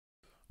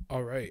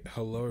All right.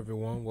 Hello,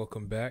 everyone.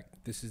 Welcome back.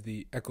 This is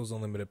the Echols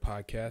Unlimited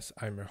podcast.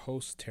 I'm your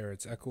host,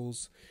 Terrence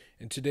Echols.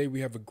 And today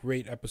we have a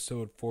great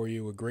episode for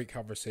you, a great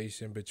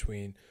conversation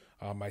between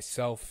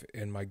myself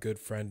and my good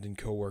friend and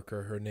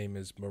coworker. Her name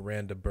is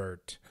Miranda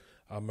Burt.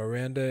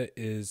 Miranda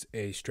is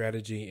a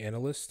strategy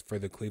analyst for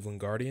the Cleveland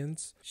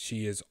Guardians.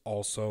 She is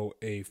also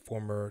a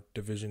former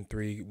Division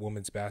III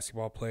women's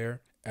basketball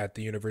player at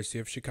the University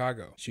of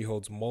Chicago. She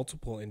holds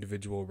multiple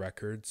individual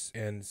records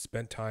and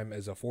spent time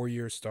as a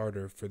 4-year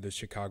starter for the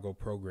Chicago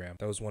program.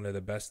 That was one of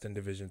the best in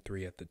Division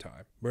III at the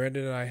time.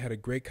 Miranda and I had a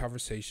great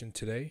conversation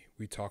today.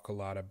 We talk a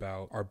lot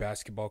about our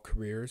basketball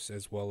careers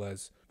as well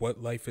as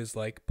what life is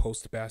like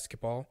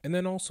post-basketball, and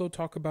then also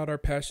talk about our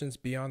passions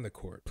beyond the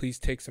court. Please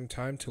take some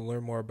time to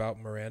learn more about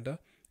Miranda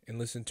and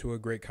listen to a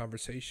great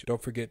conversation.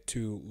 Don't forget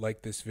to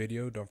like this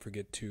video. Don't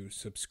forget to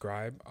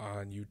subscribe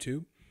on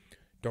YouTube.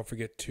 Don't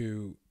forget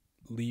to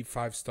leave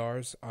 5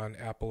 stars on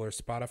Apple or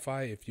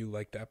Spotify if you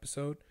like the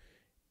episode,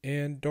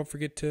 and don't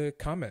forget to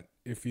comment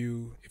if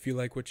you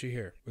like what you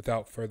hear.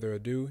 Without further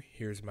ado,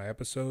 here's my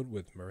episode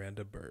with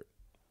Miranda Burt.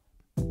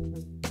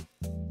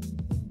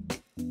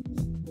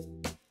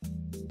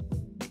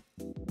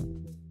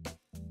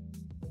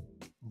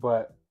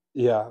 But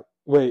yeah,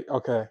 wait,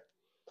 okay.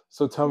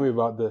 So tell me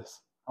about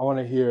this. I want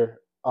to hear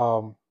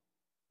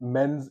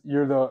men's.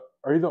 You're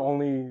probably the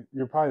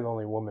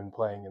only woman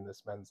playing in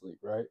this men's league,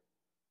 right?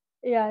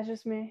 Yeah, it's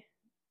just me.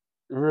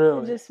 Really?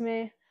 It's just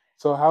me.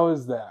 So how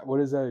is that? What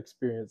is that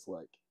experience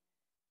like?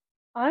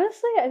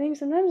 Honestly, I think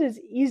sometimes it's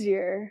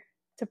easier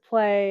to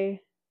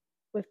play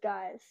with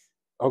guys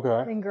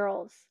than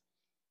girls.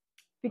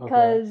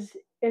 Because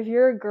if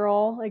you're a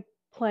girl, like,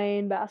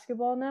 playing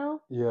basketball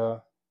now, yeah,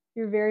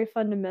 you're very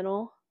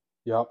fundamental.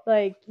 Yep.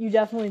 Like, you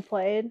definitely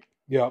played.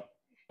 Yep.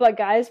 But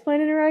guys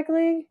playing in a rec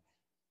league,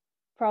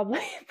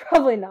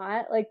 probably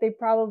not. Like, they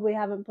probably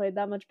haven't played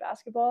that much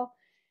basketball.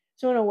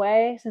 So in a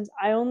way, since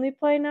I only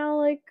play now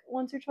like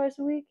once or twice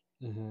a week,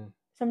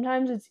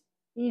 sometimes it's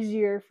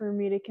easier for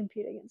me to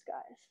compete against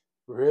guys.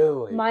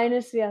 Really?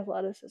 Minus the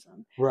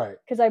athleticism. Right.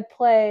 Because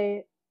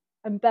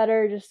I'm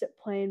better just at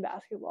playing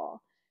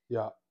basketball.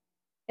 Yeah.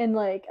 And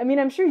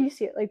I'm sure you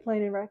see it, like,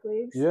 playing in rec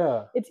leagues.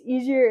 Yeah. It's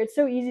easier. It's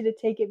so easy to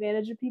take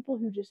advantage of people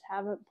who just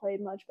haven't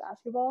played much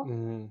basketball.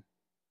 Mm-hmm.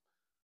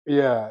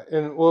 Yeah.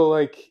 And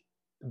like,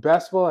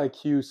 basketball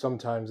IQ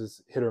sometimes is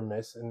hit or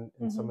miss in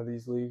some of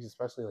these leagues,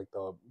 especially like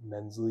the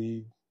men's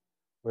league,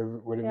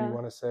 whatever you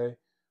want to say.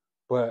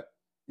 But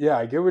yeah,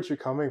 I get what you're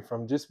coming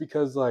from. Just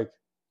because like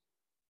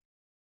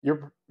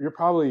you're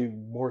probably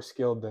more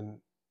skilled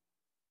than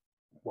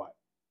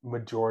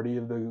majority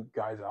of the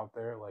guys out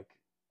there, like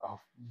a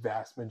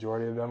vast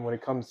majority of them, when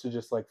it comes to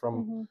just like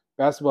from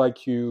basketball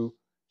IQ,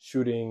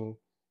 shooting,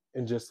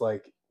 and just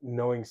like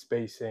knowing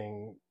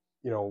spacing,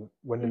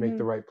 when to make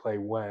the right play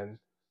when.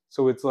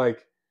 So it's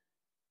like.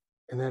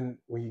 And then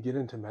when you get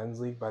into men's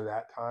league by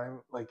that time,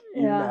 like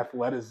even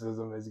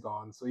athleticism is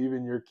gone. So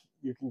even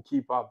you can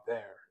keep up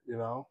there,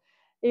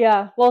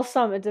 Yeah. Well,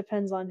 it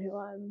depends on who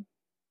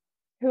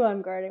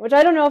I'm guarding, which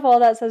I don't know if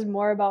all that says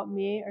more about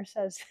me or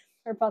says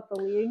more about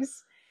the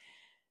leagues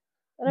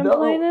that I'm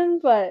playing in,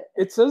 but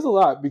it says a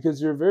lot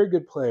because you're a very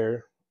good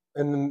player.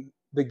 And then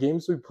the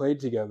games we played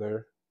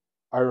together,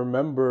 I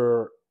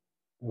remember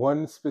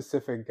one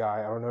specific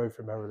guy. I don't know if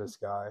you remember this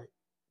guy.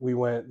 We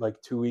went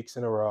like 2 weeks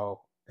in a row.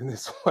 And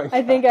this one guy,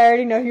 I think I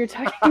already know who you're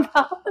talking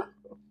about.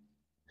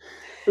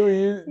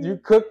 You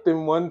cooked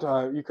him one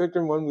time. You cooked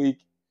him 1 week,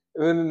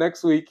 and then the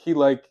next week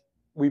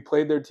we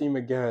played their team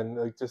again,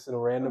 like just in a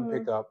random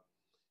pickup,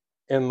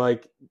 and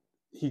like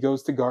he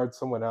goes to guard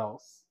someone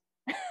else,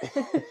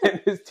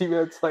 and his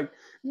teammate's like,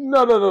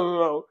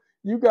 no,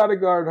 you got to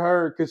guard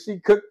her because she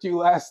cooked you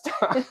last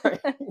time.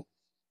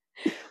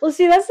 Well,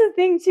 see, that's the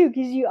thing too,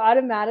 because you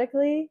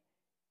automatically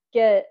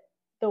get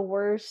the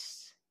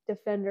worst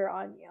defender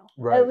on you,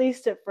 right, at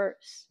least at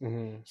first.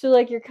 So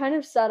like you're kind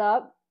of set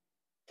up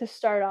to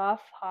start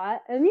off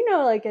hot, and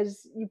like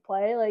as you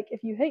play, like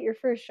if you hit your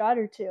first shot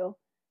or two,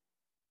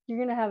 you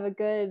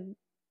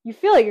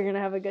feel like you're gonna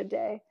have a good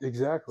day.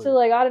 Exactly. So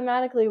like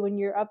automatically when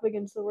you're up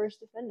against the worst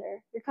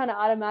defender, you're kind of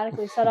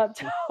automatically set up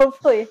to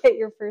hopefully hit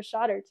your first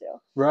shot or two.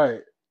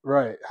 Right.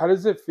 How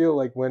does it feel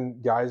like when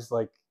guys,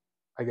 like,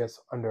 I guess,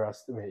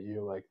 underestimate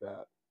you like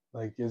that?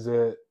 Like, does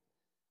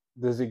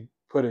it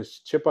put a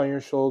chip on your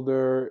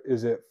shoulder?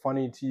 Is it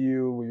funny to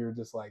you where you're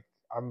just like,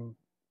 I'm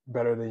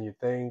better than you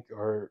think?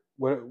 Or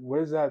what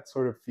is that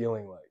sort of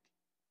feeling like?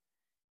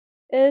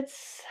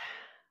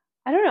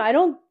 I don't know. I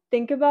don't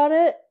think about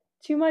it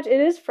too much. It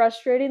is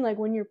frustrating, like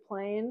when you're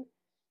playing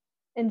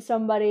and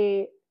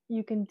somebody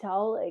you can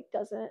tell like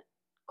doesn't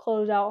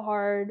close out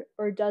hard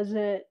or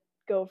doesn't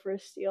go for a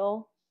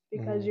steal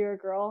because you're a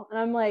girl. And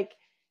I'm like,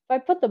 if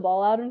I put the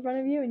ball out in front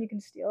of you and you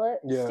can steal it,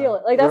 steal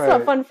it. Like, that's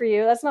not fun for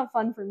you. That's not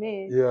fun for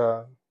me.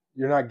 Yeah.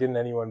 You're not getting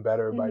anyone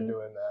better by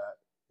doing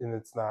that. And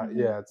it's not,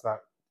 it's not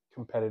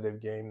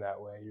competitive game that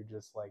way. You're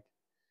just like,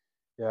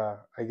 yeah,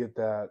 I get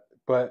that.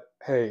 But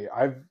hey,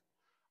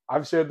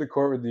 I've shared the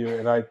court with you,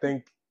 and I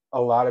think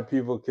a lot of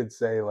people could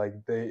say like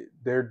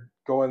they're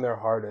going their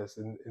hardest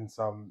in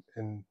some,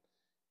 and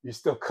you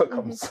still cook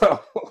them.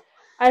 So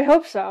I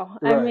hope so.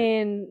 Right. I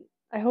mean,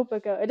 I hope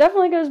it goes. It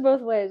definitely goes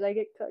both ways. I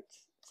get cooked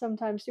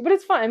sometimes too, but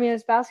it's fun. I mean,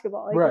 it's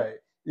basketball. Like, right.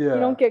 Yeah.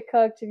 You don't get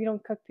cooked if you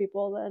don't cook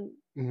people. Then.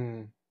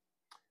 Mm-hmm.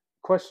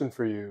 Question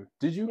for you: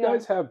 did you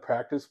guys have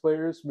practice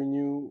players when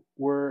you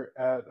were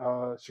at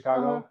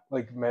Chicago?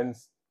 Like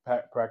men's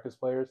practice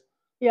players?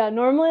 Yeah,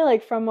 normally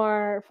like from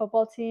our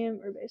football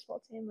team or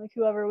baseball team, like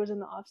whoever was in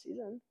the off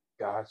season.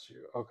 Got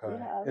you. Okay.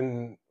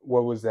 And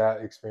what was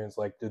that experience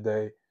like?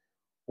 Because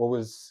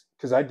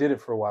I did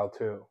it for a while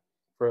too.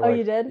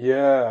 You did?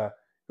 Yeah.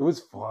 It was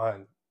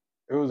fun.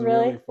 It was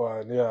really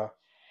fun. Yeah.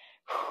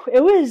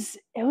 It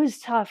was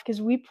tough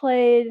because we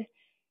played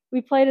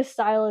a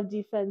style of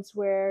defense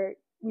where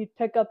we'd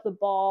pick up the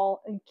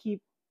ball and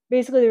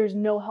basically there was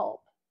no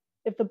help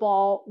if the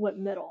ball went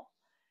middle.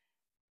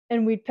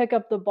 And we'd pick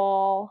up the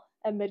ball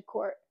at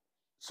midcourt.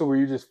 So were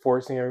you just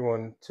forcing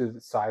everyone to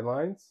the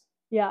sidelines?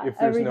 Yeah. If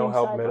there's no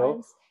help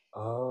middle?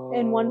 Oh.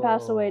 And one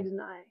pass away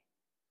deny.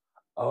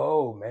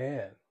 Oh,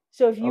 man.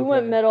 So if you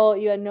went middle,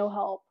 you had no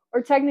help.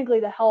 Or technically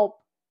the help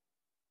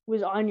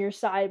was on your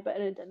side, but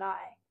in a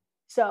deny.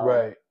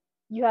 So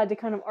you had to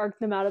kind of arc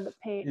them out of the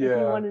paint if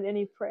you wanted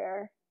any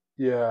prayer.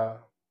 Yeah.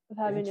 Of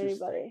having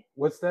anybody.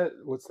 What's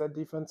that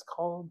defense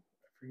called?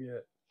 I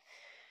forget.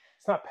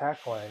 It's not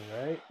pack line,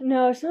 right?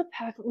 No, it's not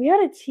pack. We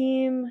had a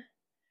team,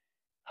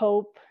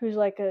 Hope, who's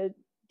like a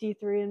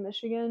D3 in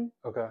Michigan.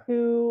 Okay.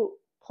 Who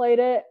played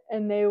it,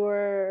 and they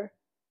were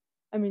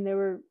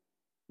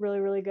really,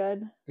 really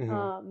good.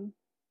 Mm-hmm.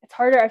 It's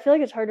harder. I feel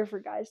like it's harder for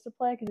guys to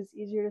play because it's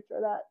easier to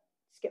throw that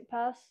skip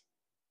pass.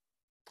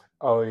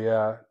 Oh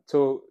yeah.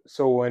 So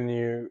when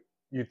you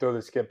throw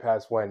the skip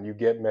pass, when you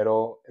get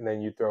middle and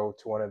then you throw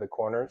to one of the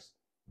corners,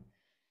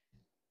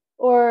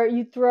 or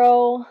you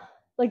throw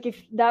like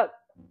if that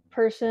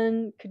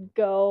person could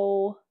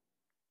go,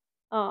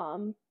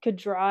 could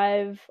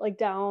drive like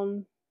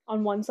down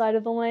on one side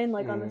of the lane,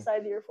 like on the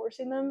side that you're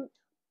forcing them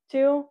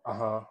to.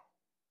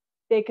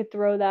 They could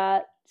throw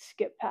that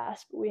skip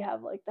pass, but we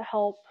have like the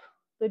help,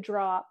 the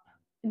drop,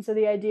 and so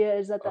the idea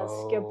is that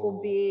skip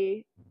will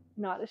be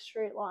not a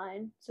straight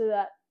line, so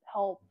that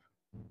help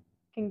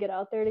can get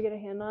out there to get a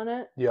hand on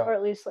it, or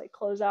at least like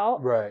close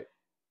out. Right.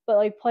 But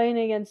like playing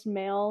against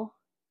male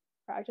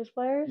practice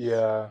players,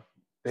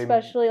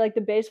 especially like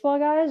the baseball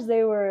guys,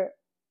 they were.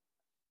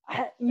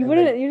 You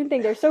didn't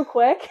think they're so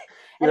quick,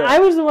 and I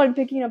was the one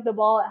picking up the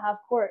ball at half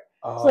court.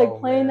 So like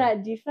playing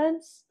that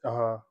defense,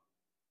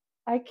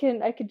 I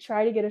could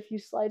try to get a few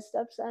slide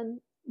steps in,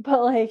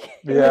 but like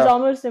it was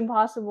almost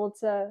impossible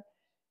to,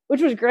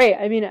 which was great.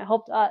 I mean, it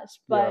helped us,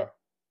 but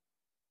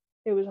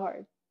it was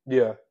hard.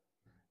 Yeah.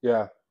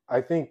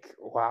 I think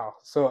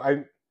So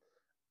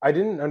I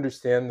didn't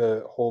understand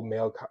the whole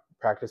male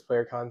practice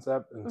player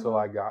concept until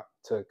I got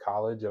to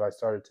college and I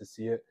started to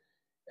see it,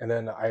 and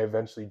then I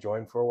eventually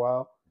joined for a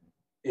while.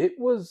 It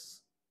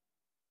was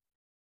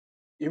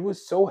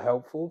so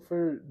helpful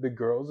for the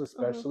girls,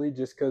 especially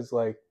just because,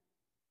 like,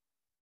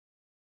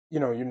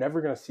 you're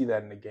never going to see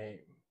that in a game.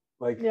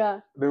 Like,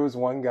 there was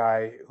one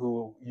guy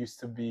who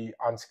used to be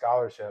on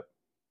scholarship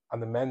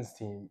on the men's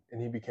team,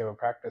 and he became a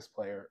practice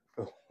player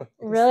for the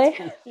women's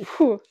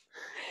team.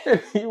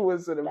 And he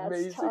was an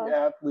amazing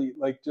athlete.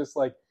 Like, just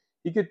like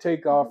he could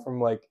take off from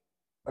like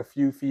a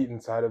few feet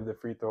inside of the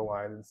free throw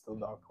line and still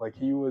dunk. Like,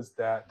 he was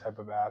that type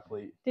of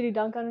athlete. Did he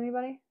dunk on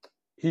anybody?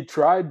 He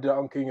tried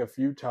dunking a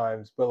few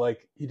times, but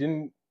like he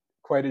didn't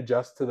quite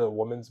adjust to the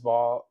women's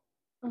ball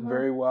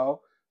very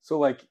well. So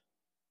like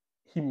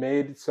he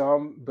made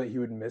some, but he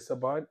would miss a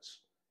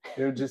bunch.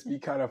 It would just be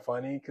kind of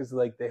funny because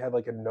like they had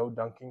like a no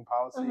dunking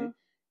policy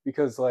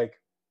because like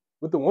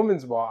with the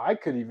women's ball, I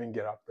could even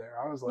get up there.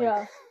 I was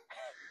like,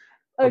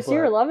 so you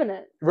were loving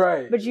it,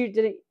 right? But you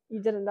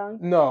didn't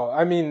dunk? No,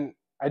 I mean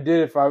I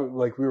did if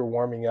we were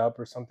warming up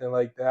or something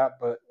like that,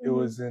 but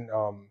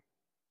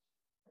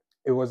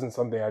it wasn't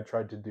something I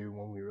tried to do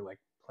when we were like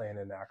playing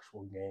in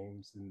actual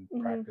games and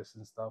practice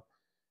and stuff.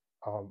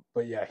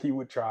 But yeah, he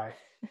would try.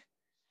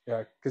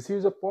 Yeah, because he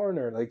was a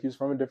foreigner. Like he was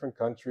from a different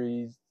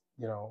country.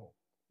 He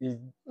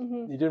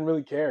didn't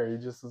really care. He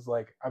just was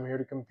like, I'm here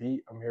to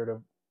compete. I'm here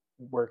to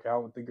work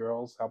out with the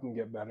girls, help them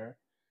get better.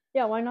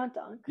 Yeah, why not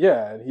dunk?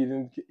 Yeah, and he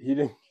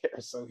didn't care.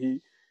 So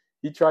he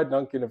tried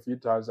dunking a few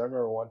times. I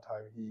remember one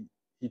time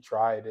he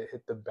tried. It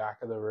hit the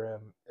back of the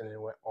rim and it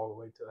went all the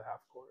way to the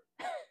half court.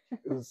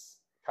 It was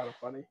kind of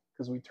funny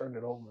because we turned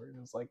it over and it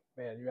was like,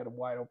 man, you had a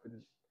wide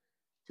open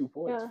 2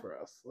 points for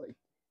us. Like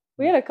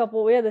we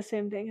had the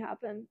same thing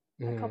happen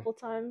a couple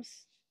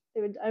times.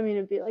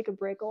 It'd be like a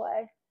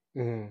breakaway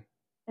and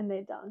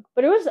they dunk.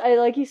 But it was,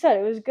 like you said,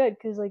 it was good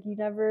because like you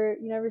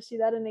never see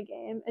that in a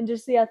game, and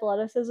just the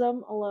athleticism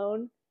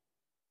alone,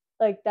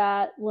 like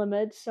that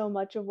limits so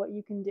much of what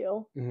you can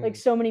do. Like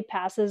so many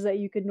passes that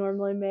you could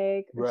normally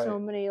make, or so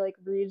many like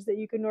reads that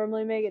you could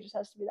normally make. It just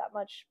has to be that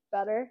much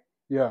better.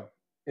 Yeah.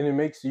 And it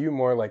makes you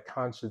more like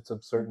conscious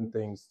of certain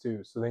things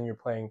too. So then you're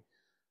playing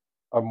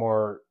a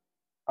more,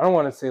 I don't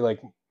want to say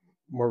like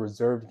more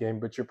reserved game,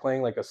 but you're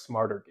playing like a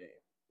smarter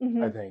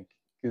game, I think.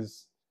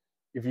 Because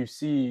if you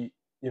see,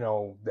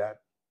 that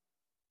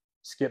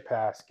skip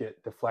pass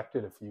get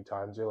deflected a few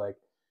times, you're like,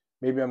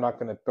 maybe I'm not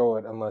going to throw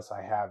it unless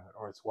I have it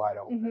or it's wide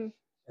open. Mm-hmm.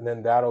 And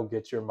then that'll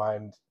get your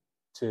mind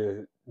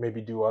to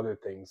maybe do other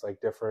things, like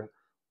different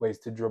ways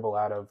to dribble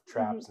out of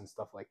traps and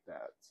stuff like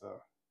that.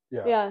 So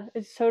yeah,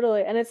 it's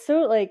totally, and it's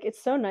so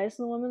nice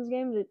in the women's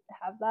game to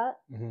have that,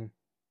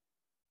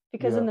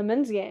 because in the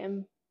men's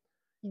game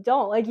you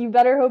don't, like, you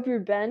better hope your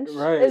bench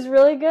is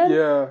really good.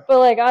 Yeah, but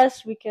like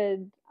us, we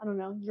could, I don't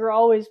know, you're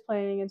always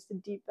playing against a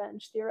deep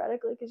bench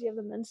theoretically because you have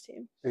the men's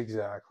team.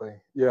 Exactly.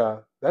 Yeah,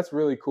 that's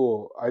really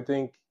cool. I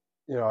think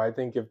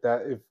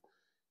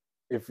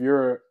if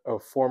you're a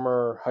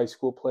former high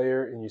school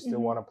player and you still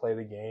want to play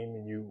the game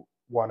and you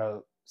want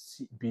to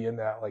be in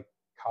that like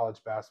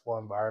college basketball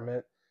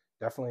environment,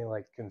 definitely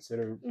like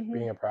consider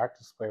being a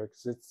practice player,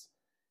 because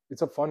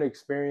it's a fun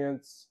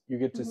experience. You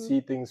get to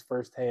see things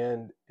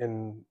firsthand,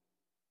 and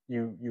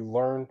you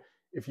learn.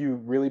 If you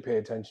really pay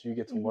attention, you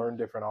get to learn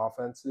different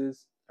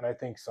offenses. And I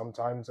think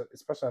sometimes,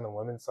 especially on the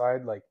women's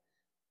side, like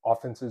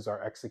offenses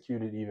are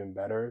executed even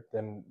better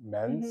than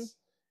men's,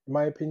 in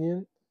my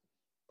opinion.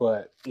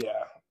 But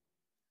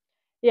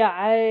yeah,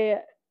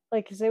 I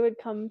like, because they would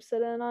come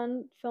sit in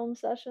on film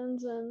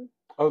sessions, and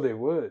they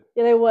would.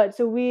 Yeah, they would.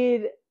 So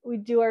we'd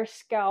do our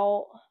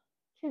scout. I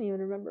can't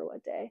even remember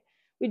what day.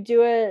 We'd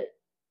do it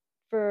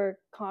for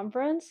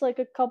conference, like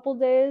a couple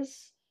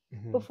days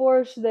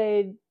before. So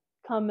they'd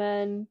come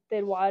in,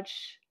 they'd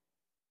watch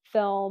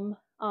film,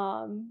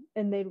 and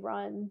they'd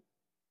run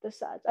the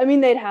sets. I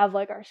mean, they'd have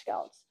like our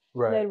scouts,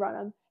 right? They'd run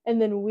them,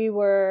 and then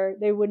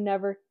they would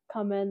never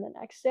come in the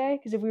next day,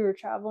 because if we were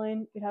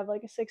traveling, we'd have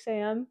like a 6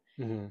 a.m.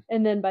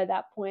 And then by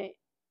that point,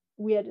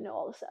 we had to know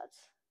all the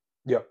sets.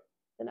 Yep.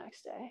 The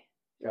next day.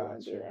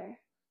 Gotcha. Be there.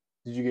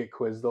 Did you get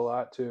quizzed a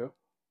lot too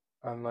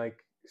on like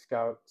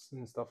scouts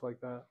and stuff like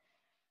that?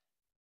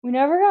 We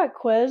never got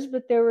quizzed,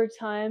 but there were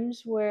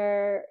times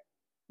where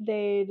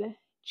they'd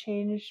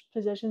change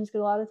positions,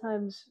 because a lot of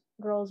times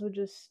girls would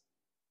just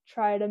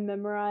try to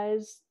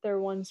memorize their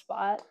one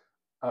spot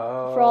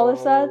for all the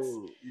sets.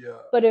 Yeah.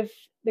 But if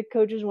the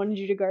coaches wanted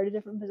you to guard a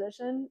different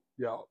position,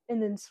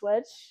 and then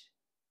switch,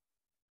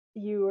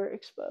 you were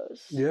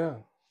exposed. Yeah.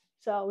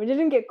 So we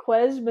didn't get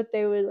quizzed, but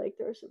they would like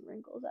throw some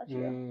wrinkles at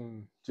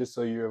you. Just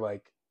so you're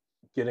like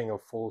getting a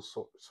full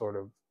sort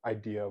of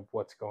idea of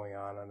what's going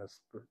on a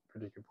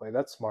particular play.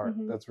 That's smart.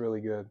 That's really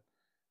good.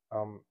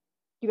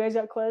 You guys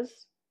got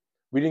quizzed?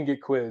 We didn't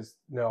get quizzed.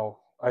 No,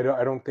 I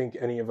don't think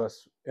any of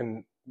us.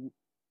 And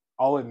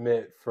I'll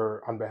admit,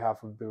 on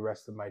behalf of the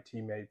rest of my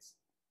teammates,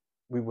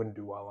 we wouldn't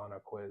do well on a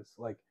quiz.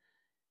 Like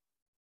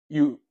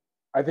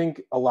I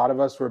think a lot of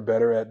us were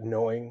better at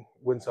knowing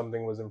when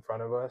something was in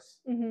front of us.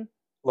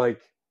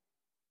 Like,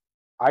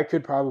 I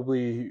could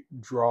probably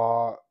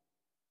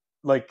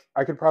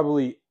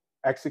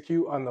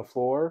execute on the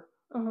floor,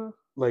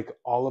 like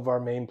all of our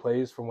main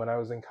plays from when I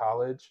was in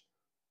college,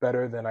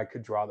 better than I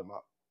could draw them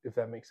up, if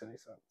that makes any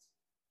sense.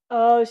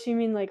 Oh, so you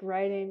mean like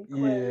writing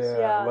quiz?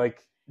 Yeah.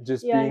 Like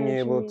just being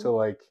able to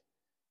like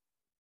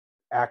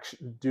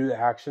do the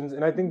actions.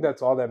 And I think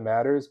that's all that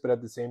matters. But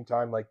at the same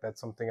time, like that's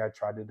something I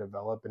tried to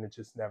develop, and it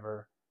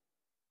never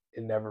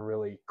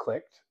really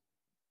clicked.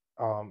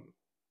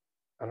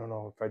 I don't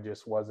know if I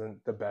just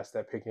wasn't the best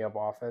at picking up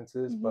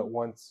offenses, but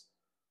once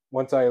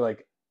I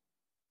like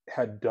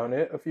had done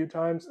it a few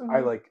times, I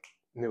like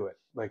knew it.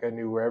 Like I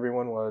knew where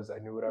everyone was, I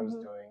knew what I was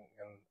doing,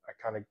 and I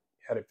kind of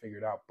had it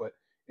figured out. But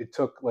it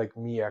took like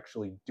me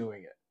actually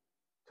doing it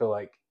to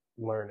like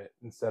learn it,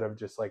 instead of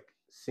just like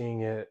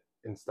seeing it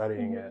and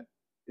studying it.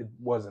 It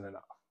wasn't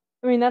enough.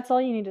 I mean, that's all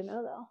you need to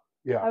know, though.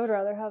 Yeah. I would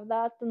rather have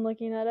that than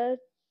looking at a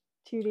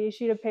 2D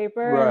sheet of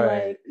paper. Right.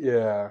 And like,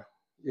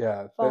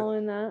 yeah.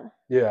 Following that.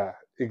 Yeah,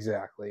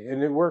 exactly.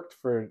 And it worked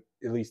for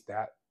at least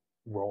that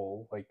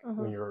role, like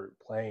when you're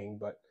playing.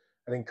 But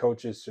I think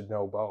coaches should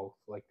know both.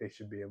 Like they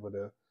should be able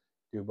to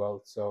do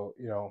both. So,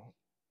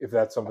 if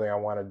that's something I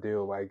want to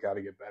do, I got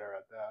to get better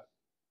at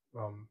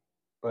that.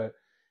 But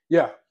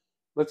yeah,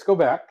 let's go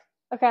back.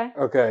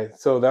 Okay.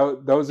 So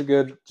that was a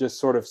good just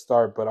sort of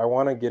start, but I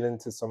want to get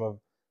into some of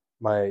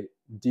my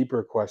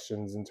deeper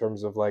questions in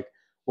terms of like,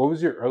 what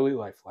was your early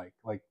life like?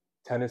 Like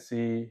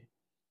Tennessee,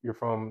 you're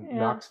from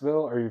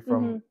Knoxville? Are you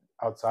from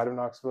outside of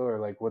Knoxville, or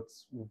like where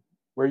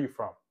are you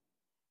from?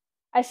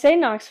 I say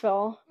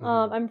Knoxville.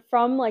 I'm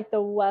from like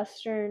the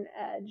western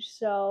edge.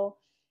 So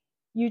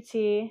UT,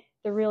 the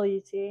real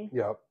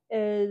UT,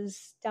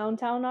 is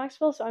downtown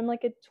Knoxville. So I'm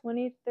like a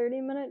 20-30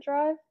 minute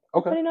drive,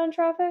 depending on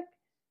traffic.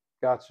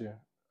 Gotcha.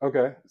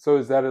 Okay. So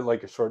is that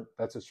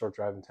that's a short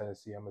drive in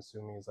Tennessee? I'm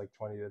assuming it's like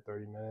 20 to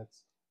 30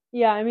 minutes.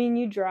 Yeah. I mean,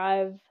 you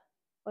drive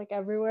like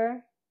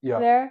everywhere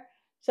there.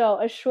 So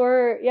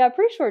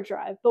pretty short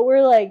drive, but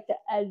we're like the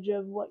edge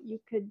of what you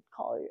could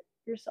call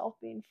yourself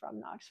being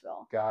from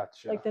Knoxville.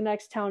 Gotcha. Like the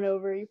next town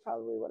over, you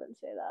probably wouldn't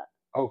say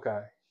that.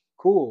 Okay.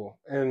 Cool.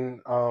 And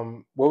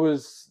what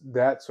was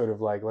that sort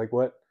of like? Like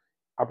what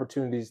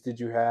opportunities did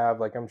you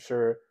have? Like I'm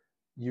sure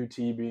UT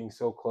being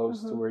so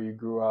close to where you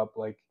grew up,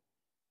 like,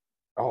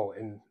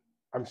 and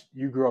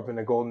you grew up in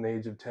the golden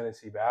age of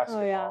Tennessee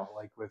basketball, Oh, yeah.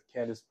 like with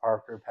Candace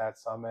Parker, Pat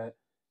Summitt,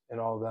 and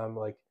all of them.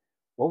 Like,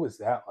 what was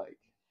that like?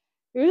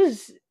 It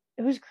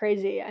was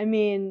crazy. I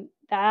mean,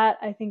 that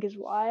I think is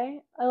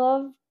why I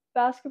love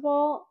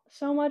basketball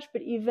so much.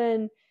 But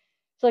even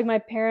so, like my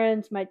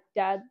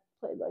dad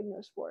played like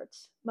no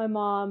sports. My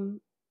mom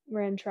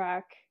ran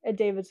track at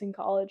Davidson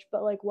College,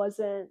 but like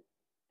wasn't.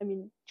 I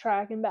mean,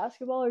 track and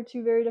basketball are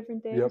two very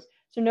different things. Yep.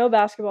 So no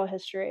basketball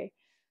history,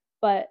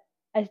 but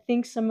I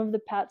think some of the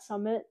Pat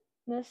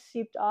Summittness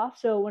seeped off.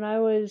 So when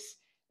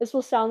this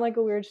will sound like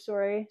a weird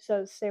story,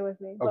 so stay with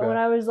me. But when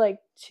I was like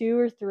 2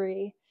 or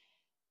 3,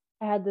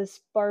 I had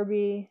this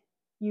Barbie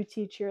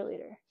UT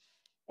cheerleader.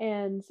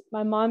 And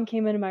my mom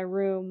came into my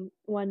room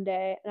one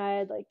day and I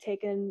had like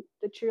taken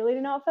the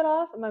cheerleading outfit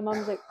off. And my mom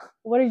was like,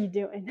 "What are you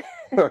doing?"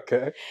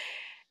 Okay.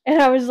 And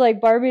I was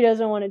like, "Barbie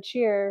doesn't want to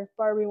cheer.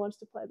 Barbie wants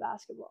to play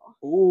basketball."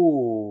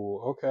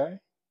 Ooh, okay.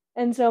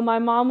 And so my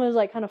mom was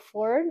like kind of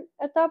floored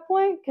at that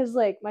point because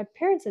like my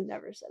parents had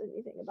never said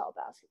anything about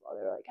basketball.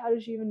 They were like, "How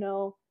does she even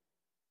know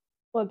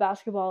what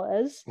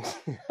basketball is?"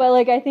 But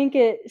like I think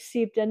it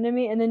seeped into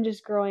me. And then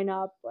just growing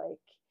up, like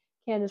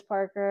Candace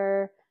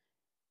Parker,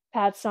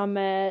 Pat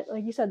Summitt,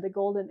 like you said, the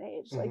golden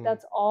age. Mm-hmm. Like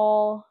that's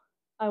all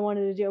I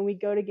wanted to do. And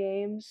we'd go to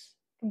games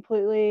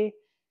completely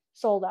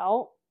sold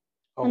out.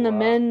 Oh, and the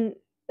men,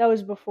 that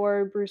was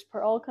before Bruce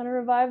Pearl kind of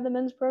revived the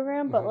men's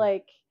program, but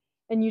like,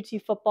 and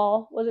UT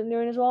football wasn't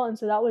doing as well. And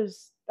so that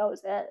was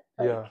it.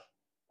 Like,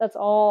 that's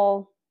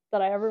all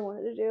that I ever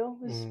wanted to do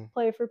was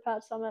play for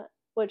Pat Summitt,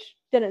 which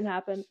didn't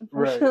happen,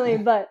 unfortunately,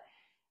 right. But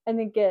I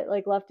think it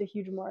like left a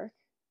huge mark.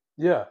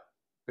 Yeah,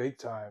 big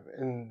time.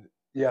 And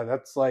yeah,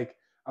 that's like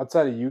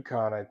outside of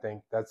UConn, I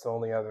think that's the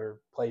only other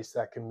place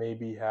that can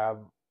maybe have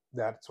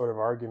that sort of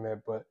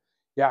argument. But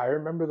yeah, I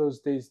remember those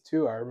days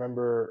too. I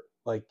remember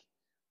like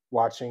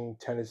watching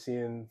Tennessee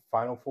in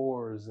Final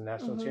Fours and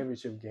national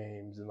championship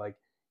games and like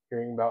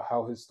hearing about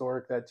how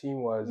historic that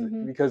team was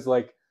because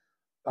like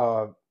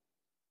I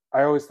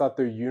always thought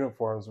their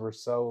uniforms were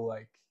so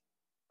like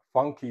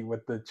funky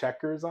with the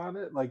checkers on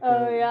it, like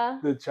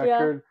the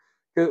checkered.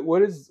 Yeah.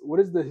 What is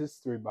the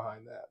history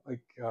behind that? Like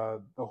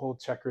the whole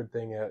checkered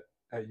thing at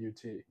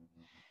UT.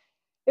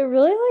 It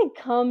really like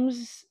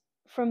comes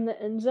from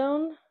the end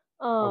zone.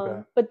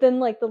 But then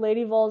like the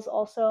Lady Vols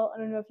also, I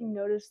don't know if you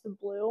noticed the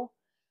blue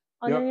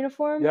on their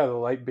uniform. Yeah, the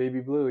light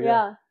baby blue.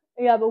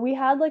 Yeah, but we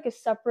had like a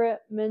separate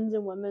men's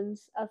and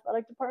women's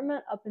athletic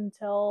department up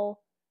until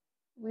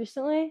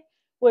recently,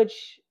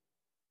 which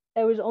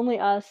it was only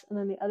us and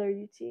then the other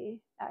UT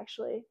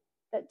actually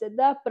that did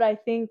that. But I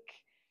think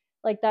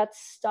like that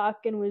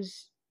stuck and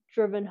was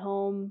driven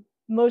home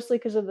mostly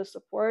because of the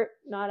support,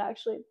 not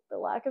actually the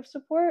lack of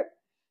support.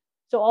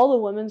 So all the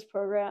women's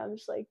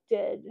programs like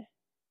did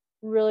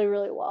really,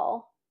 really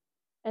well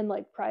and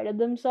like prided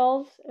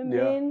themselves in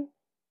being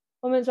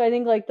women. So I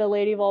think like the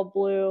Lady Vol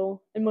Blue,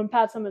 and when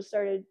Pat Summitt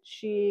started,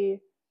 she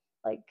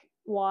like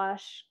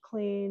washed,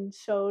 cleaned,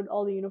 sewed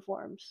all the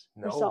uniforms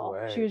herself.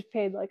 No way. She was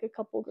paid like a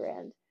couple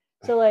grand.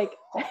 So like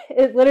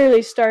it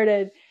literally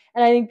started,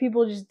 and I think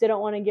people just didn't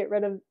want to get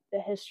rid of the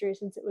history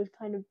since it was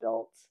kind of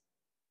built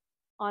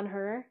on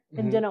her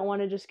and didn't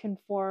want to just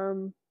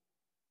conform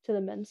to the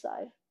men's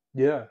side.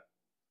 Yeah.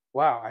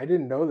 Wow, I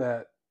didn't know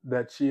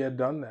that she had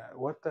done that.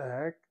 What the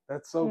heck?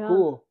 That's so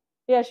cool.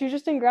 Yeah, she was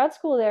just in grad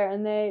school there,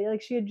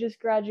 and she had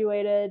just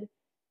graduated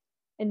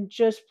and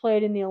just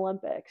played in the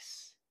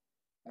Olympics.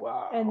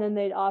 Wow. And then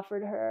they'd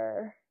offered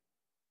her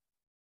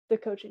the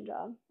coaching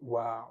job.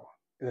 Wow.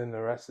 And then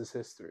the rest is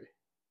history.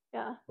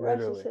 Yeah, the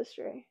rest is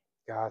history.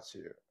 Got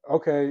you.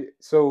 Okay,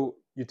 so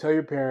you tell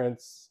your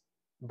parents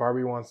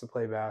Barbie wants to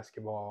play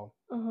basketball.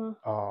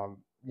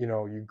 You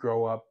know, you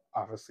grow up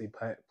obviously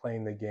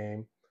playing the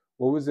game.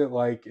 What was it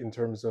like in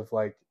terms of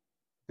like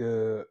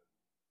the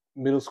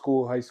middle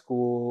school, high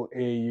school,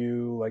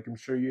 AAU? Like I'm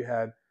sure you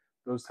had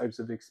those types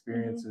of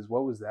experiences.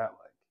 What was that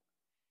like?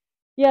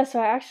 Yeah, so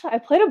I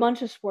played a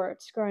bunch of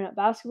sports growing up.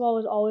 Basketball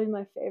was always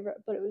my favorite,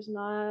 but I was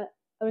not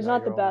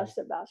the best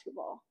at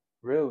basketball.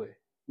 Really?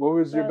 What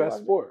was your best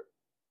sport?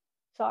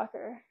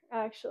 Soccer,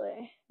 actually.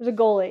 I was a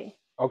goalie.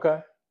 Okay.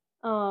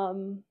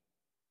 And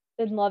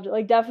loved it.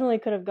 Like definitely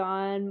could have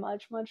gone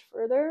much, much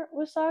further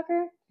with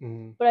soccer,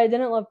 but I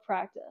didn't love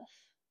practice.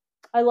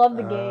 I loved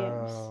the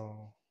games,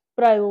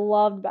 but I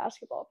loved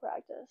basketball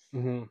practice.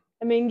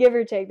 I mean, give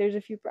or take, there's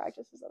a few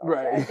practices that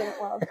I didn't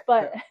love,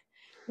 but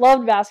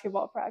loved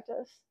basketball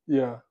practice.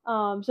 Yeah. So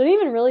I didn't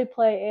even really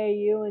play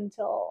AAU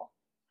until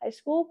high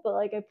school, but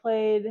like I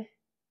played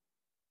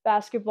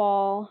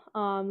basketball,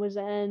 was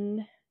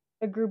in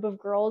a group of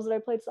girls that I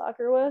played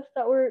soccer with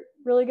that were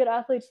really good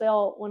athletes. They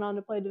all went on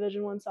to play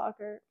Division I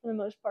soccer for the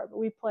most part, but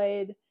we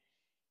played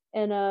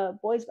in a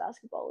boys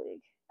basketball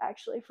league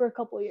actually for a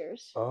couple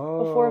years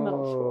before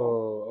middle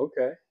school. Oh,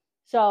 okay.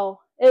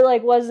 So it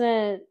like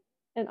wasn't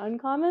an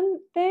uncommon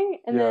thing.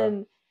 And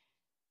then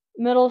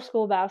middle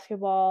school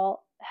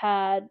basketball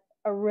had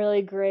a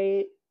really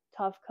great,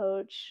 tough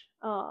coach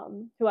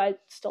who I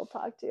still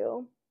talk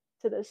to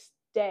this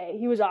day.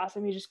 He was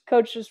awesome. He just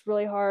coached us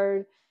really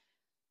hard.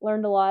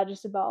 Learned a lot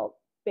just about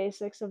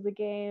basics of the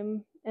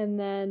game, and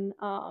then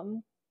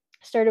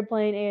started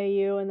playing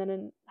AAU, and then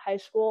in high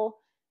school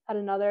had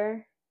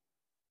another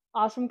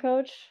awesome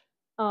coach,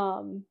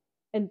 and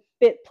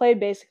played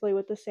basically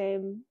with the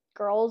same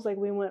girls. Like,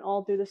 we went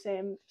all through the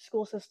same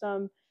school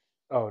system.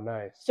 Oh,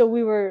 nice. So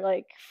we were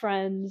like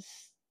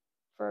friends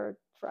for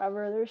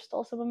forever. There's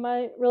still some of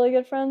my really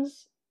good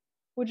friends,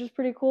 which is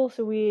pretty cool.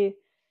 So we,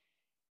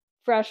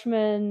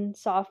 freshman,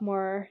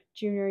 sophomore,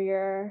 junior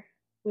year,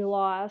 we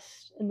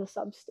lost in the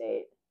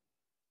sub-state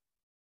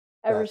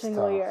every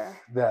single year.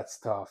 That's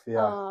tough.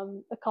 Yeah.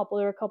 There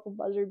were a couple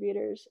buzzer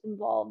beaters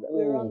involved that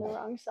we were on the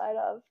wrong side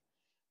of,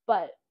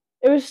 but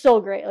it was still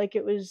great. Like,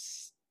 it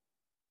was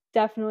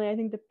definitely, I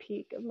think, the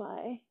peak of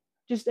my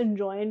just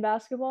enjoying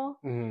basketball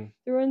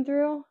through and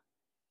through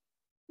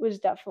was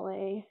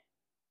definitely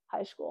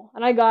high school.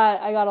 And I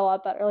got a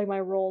lot better. Like, my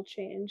role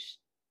changed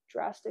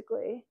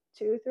drastically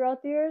too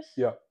throughout the years.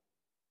 Yeah.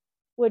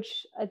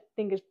 Which I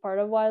think is part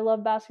of why I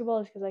love basketball,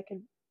 is because I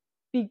could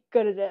be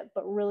good at it,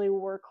 but really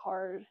work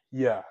hard.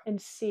 Yeah.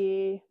 And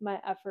see my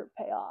effort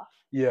pay off.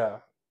 Yeah.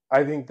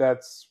 I think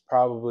that's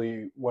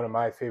probably one of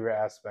my favorite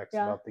aspects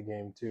about the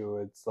game too.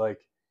 It's like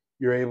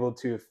you're able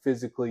to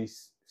physically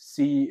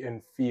see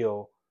and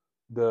feel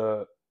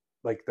the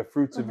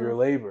fruits of your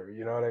labor.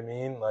 You know what I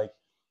mean? Like,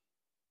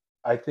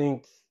 I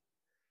think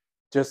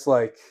just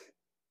like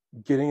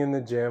getting in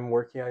the gym,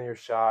 working on your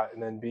shot,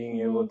 and then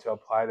being able to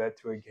apply that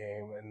to a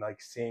game, and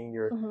like seeing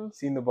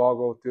the ball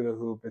go through the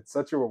hoop, it's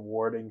such a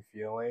rewarding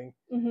feeling.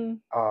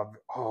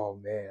 Oh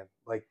man,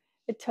 like,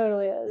 it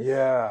totally is.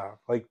 Yeah,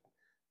 like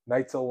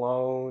nights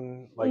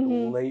alone, like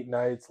late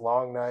nights,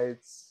 long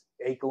nights,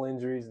 ankle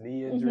injuries,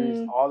 knee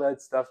injuries, all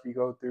that stuff you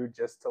go through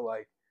just to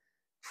like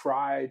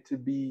try to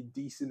be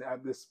decent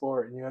at this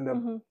sport, and you end up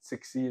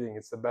succeeding.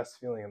 It's the best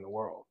feeling in the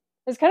world.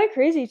 It's kind of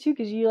crazy too,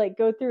 because you like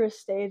go through a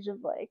stage of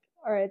like,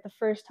 all right, the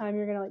first time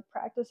you're gonna like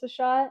practice a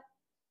shot,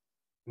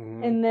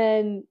 and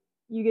then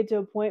you get to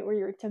a point where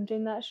you're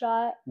attempting that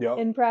shot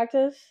in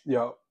practice,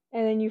 and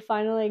then you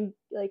finally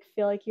like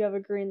feel like you have a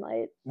green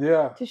light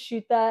to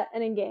shoot that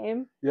in a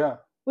game,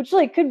 which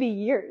like could be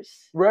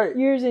years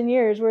and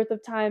years worth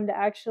of time to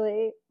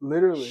actually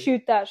literally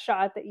shoot that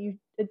shot that you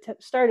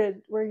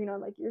started working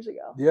on like years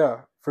ago.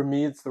 Yeah, for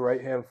me it's the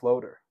right hand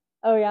floater.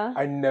 Oh yeah?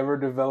 I never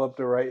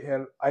developed a right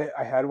hand.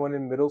 I had one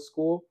in middle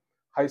school.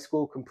 High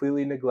school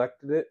completely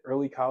neglected it.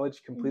 Early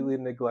college completely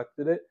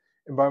neglected it.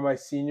 And by my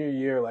senior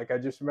year, like, I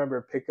just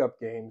remember pickup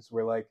games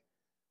where like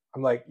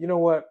I'm like, you know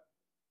what?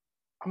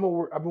 I've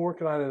been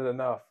working on it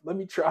enough. Let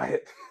me try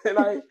it.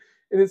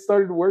 And it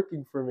started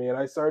working for me, and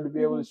I started to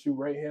be able to shoot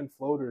right hand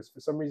floaters. For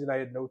some reason I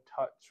had no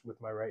touch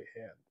with my right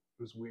hand.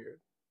 It was weird.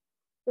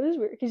 It is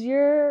weird because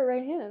you're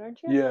right-handed, aren't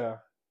you?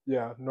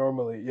 Yeah,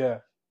 normally, yeah.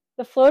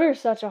 The floater is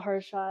such a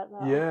hard shot,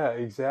 though. Yeah,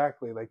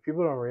 exactly. Like,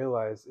 people don't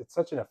realize it's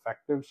such an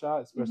effective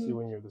shot, especially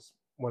when you're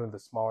one of the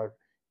smaller.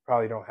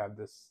 Probably don't have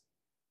this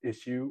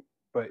issue,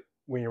 but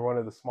when you're one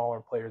of the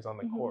smaller players on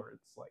the court,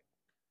 it's like,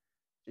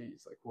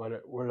 geez, like what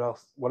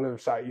else? What other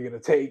shot are you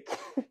gonna take?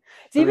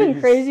 It's even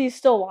crazy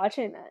still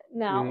watching it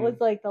now with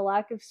like the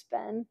lack of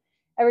spin.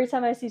 Every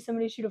time I see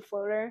somebody shoot a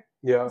floater,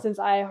 since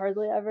I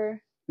hardly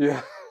ever,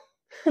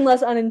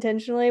 unless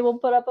unintentionally, will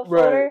put up a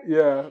floater.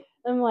 Right,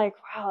 I'm like,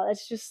 wow,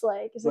 that's just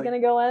like, is it going to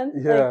go in?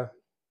 Yeah. Like,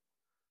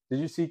 did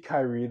you see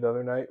Kyrie the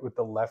other night with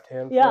the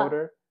left-hand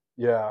floater?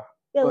 Yeah.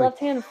 Yeah, like,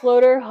 left-hand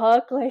floater,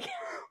 hook, like.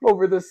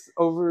 over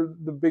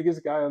the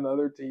biggest guy on the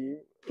other team.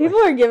 People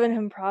are giving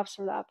him props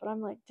for that, but I'm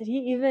like, could he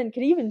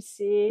even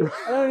see?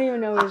 I don't even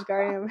know who's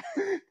guarding him.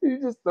 Did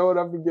you just throw it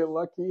up and get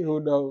lucky? Who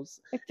knows?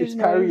 Like, it's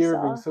Kyrie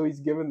Irving, so he's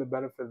given the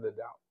benefit of the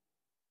doubt.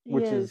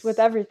 Which is with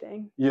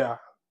everything. Yeah.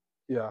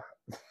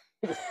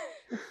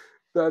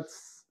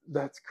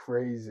 That's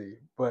crazy,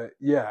 but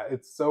yeah,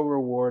 it's so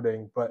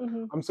rewarding. But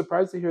I'm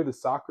surprised to hear the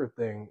soccer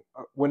thing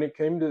when it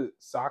came to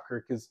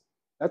soccer, because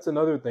that's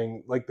another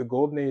thing. Like, the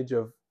golden age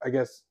of, I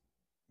guess,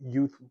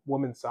 youth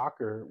women's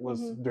soccer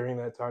was during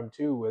that time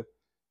too, with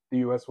the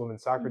U.S.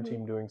 women's soccer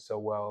team doing so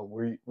well.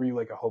 Were you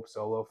like a Hope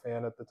Solo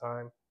fan at the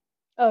time?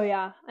 Oh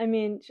yeah, I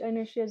mean, I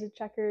know she has a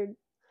checkered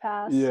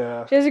past.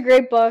 Yeah, she has a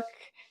great book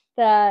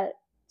that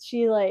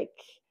she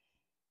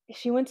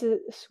went to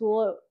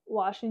school at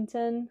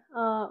Washington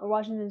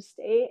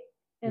State,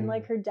 and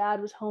like her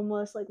dad was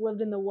homeless, like lived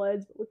in the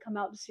woods, but would come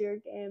out to see her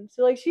games.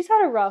 So like she's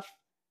had a rough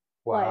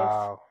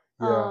life.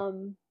 Yeah.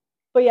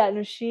 But yeah,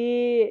 no,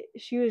 she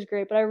was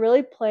great. But I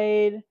really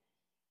played.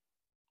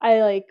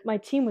 My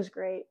team was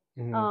great.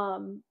 We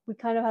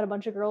kind of had a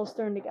bunch of girls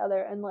thrown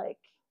together, and like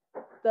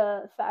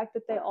the fact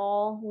that they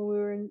all, when we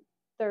were in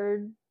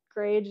third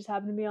grade, just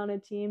happened to be on a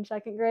team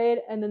second grade,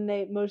 and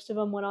then most of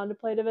them went on to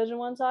play Division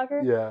I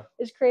soccer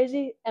is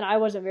crazy. And I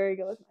wasn't very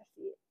good with my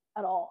feet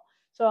at all,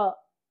 so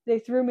they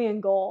threw me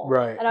in goal,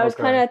 and I was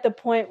kind of at the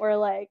point where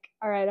like,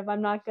 all right, if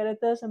I'm not good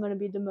at this, I'm going to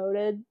be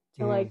demoted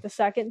to like the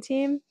second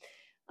team.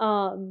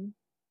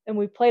 And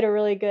we played a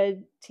really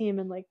good team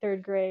in like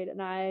third grade,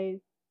 and I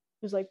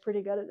was like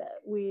pretty good at it.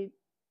 We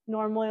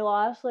normally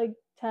lost like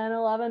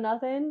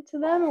 10-11-0 to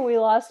them, and we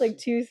lost like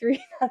 2-3-0.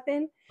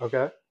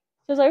 Okay.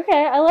 So I was like,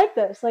 okay, I like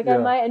this. Like,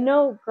 and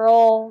no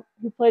girl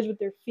who plays with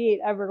their feet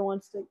ever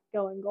wants to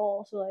go in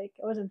goal. So, like,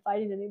 I wasn't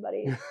fighting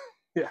anybody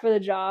for the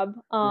job.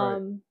 Right.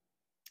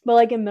 But,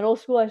 like, in middle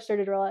school, I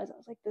started to realize, I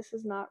was like, this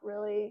is not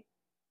really,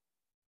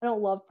 I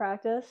don't love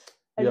practice.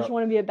 I just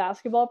want to be at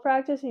basketball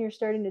practice, and you're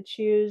starting to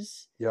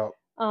choose.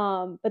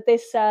 But they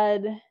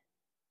said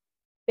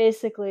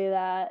basically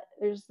that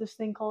there's this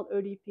thing called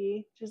ODP,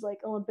 which is like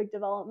Olympic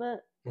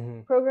Development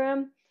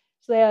Program.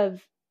 So they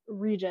have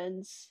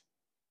regions,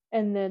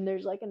 and then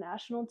there's like a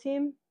national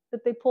team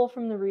that they pull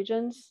from the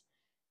regions.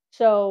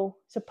 So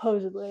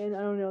supposedly, and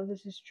I don't know if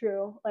this is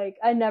true, like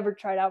I never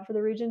tried out for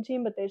the region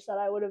team, but they said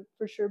I would have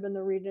for sure been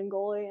the region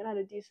goalie and had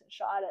a decent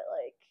shot at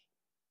like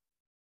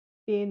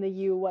being the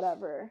U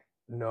whatever.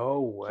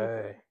 No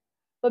way. Keeper.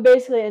 But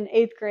basically in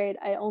 8th grade,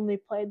 I only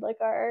played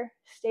like our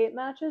state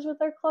matches with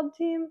our club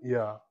team.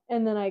 Yeah.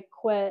 And then I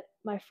quit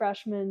my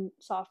freshman,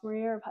 sophomore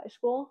year of high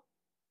school.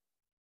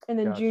 And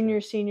then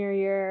junior, senior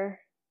year,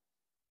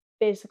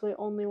 basically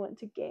only went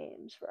to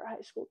games for our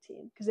high school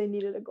team because they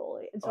needed a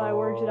goalie. And so I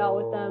worked it out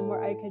with them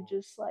where I could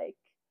just like,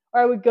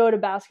 or I would go to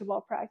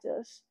basketball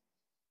practice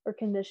or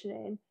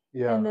conditioning.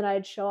 Yeah. And then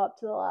I'd show up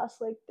to the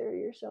last like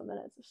 30 or so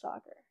minutes of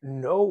soccer.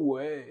 No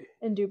way.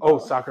 And do both. Oh,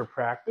 soccer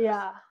practice.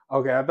 Yeah.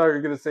 Okay, I thought you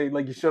were going to say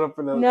like you showed up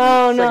for the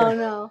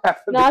No.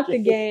 Not the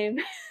game.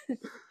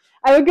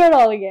 I would go to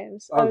all the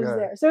games. I was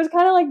there. So it was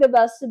kind of like the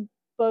best of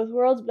both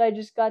worlds, but I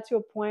just got to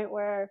a point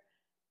where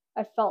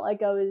I felt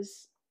like I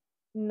was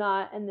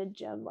not in the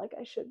gym like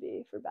I should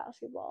be for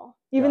basketball.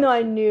 Even though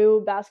I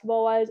knew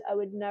basketball-wise, I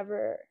would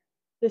never,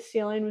 the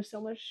ceiling was so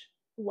much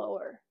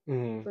lower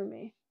for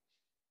me.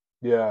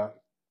 Yeah.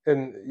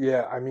 And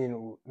yeah, I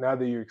mean, now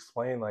that you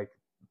explain like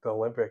the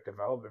Olympic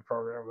development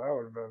program, that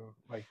would have been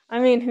like, I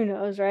mean, who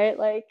knows, right?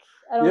 Like,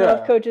 I don't know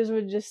if coaches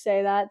would just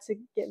say that to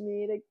get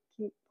me to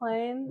keep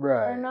playing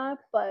or not,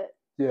 but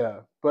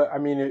yeah. But I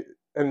mean,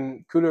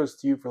 and kudos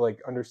to you for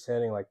like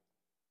understanding like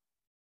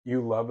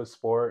you love a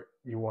sport,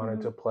 you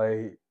wanted to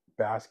play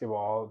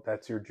basketball,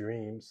 that's your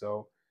dream.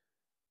 So,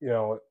 you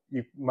know,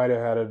 you might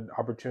have had an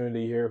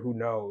opportunity here, who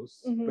knows,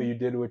 but you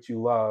did what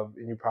you love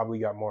and you probably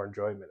got more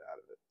enjoyment out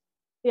of it.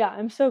 Yeah,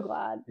 I'm so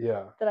glad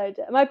that I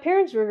did. My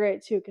parents were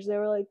great too because they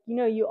were like, you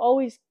know, you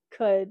always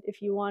could,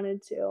 if you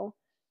wanted to,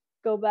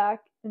 go back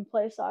and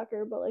play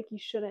soccer, but like you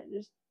shouldn't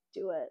just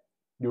do it.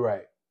 You're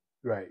right.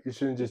 Right. You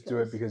shouldn't just do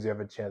it because you have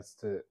a chance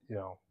to, you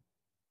know,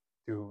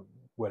 do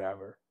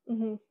whatever.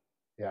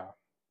 Yeah.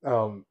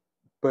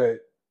 But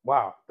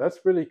wow, that's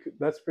pretty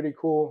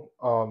cool.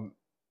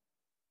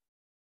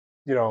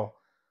 You know,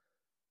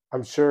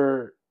 I'm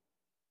sure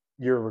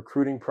your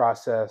recruiting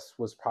process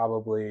was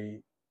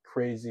probably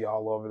crazy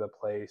all over the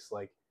place.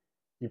 Like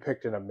you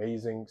picked an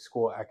amazing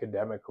school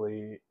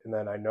academically, and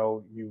then I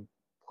know you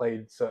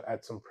played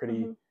at some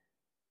pretty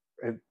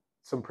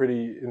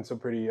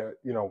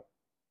you know,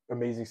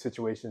 amazing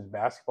situations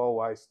basketball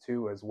wise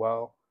too as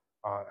well.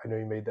 I know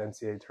you made the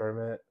NCAA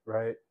tournament,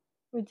 right?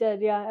 We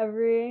did, yeah.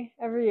 Every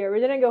year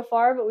we didn't go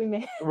far, but we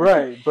made it.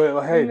 Right,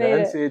 but hey, the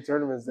NCAA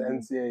tournament is the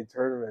NCAA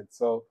tournament.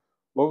 So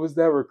what was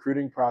that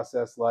recruiting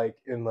process like?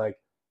 And like,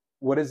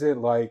 what is it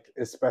like,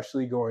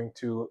 especially going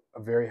to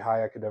a very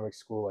high academic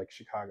school like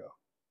Chicago?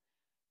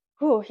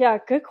 Oh, yeah,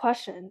 good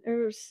question. It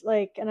was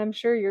like, and I'm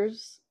sure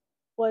yours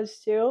was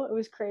too. It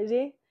was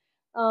crazy.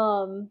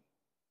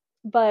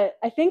 But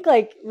I think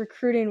like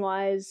recruiting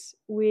wise,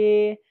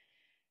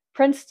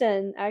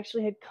 Princeton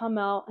actually had come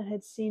out and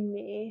had seen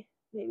me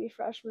maybe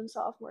freshman,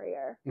 sophomore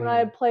year when I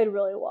had played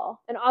really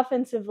well. And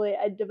offensively,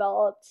 I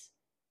developed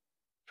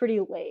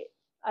pretty late.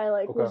 I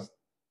was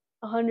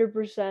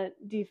 100%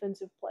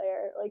 defensive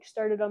player. Like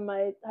started on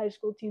my high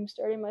school team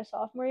starting my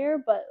sophomore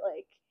year, but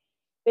like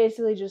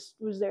basically just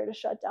was there to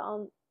shut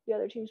down the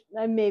other teams.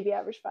 I maybe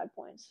averaged 5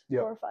 points,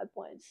 4 or 5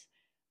 points.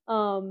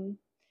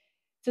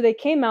 So they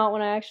came out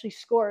when I actually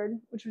scored,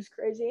 which was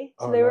crazy.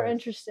 So they were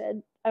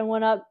interested. I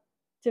went up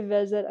to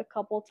visit a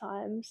couple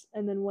times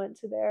and then went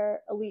to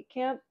their elite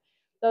camp.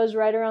 That was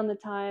right around the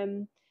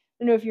time,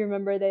 I don't know if you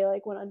remember, they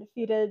like went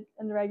undefeated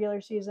in the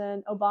regular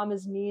season.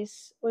 Obama's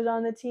niece was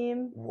on the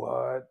team.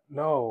 What?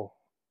 No.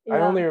 Yeah.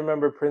 I only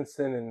remember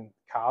Princeton in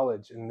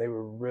college, and they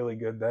were really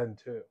good then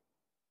too.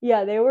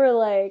 Yeah, they were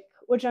like,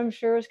 which I'm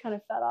sure was kind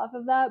of fed off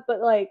of that,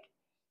 but like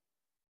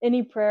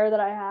any prayer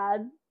that I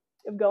had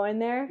of going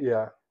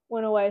there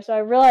went away. So I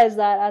realized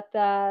that at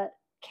that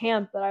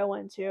camp that I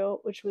went to,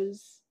 which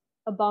was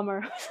a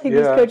bummer. Like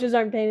these coaches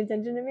aren't paying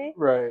attention to me.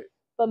 Right.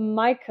 But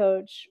my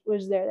coach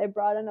was there. They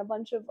brought in a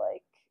bunch of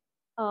like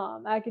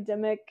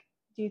academic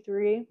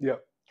D3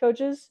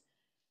 coaches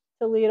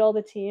to lead all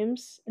the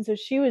teams. And so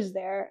she was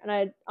there, and I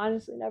had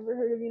honestly never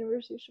heard of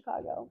University of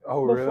Chicago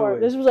before. Really?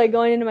 This was like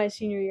going into my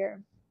senior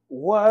year.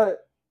 What?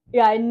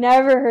 Yeah, I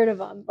never heard of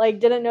them. Like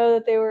didn't know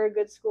that they were a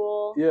good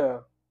school. Yeah.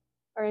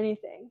 Or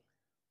anything.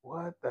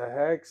 What the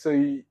heck?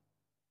 So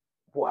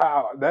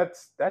wow,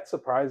 that's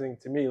surprising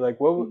to me. Like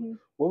what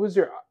was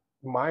your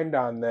mind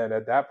on then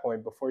at that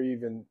point before you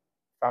even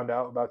found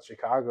out about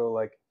Chicago?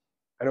 Like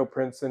I know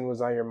Princeton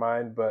was on your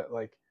mind, but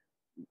like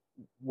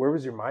where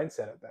was your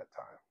mindset at that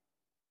time?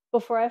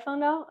 Before I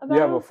found out about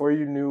Yeah, him? before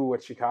you knew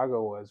what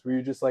Chicago was. Were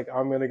you just like,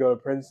 I'm going to go to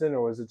Princeton,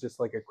 or was it just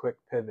like a quick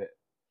pivot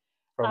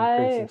from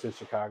Princeton to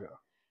Chicago?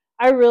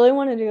 I really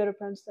wanted to go to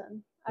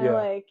Princeton. Yeah.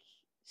 I like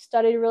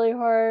studied really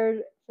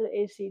hard for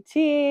the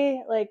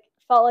ACT, like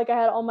felt like I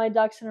had all my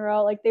ducks in a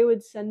row. Like they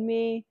would send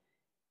me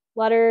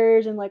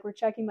letters and like we're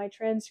checking my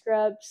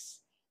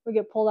transcripts. We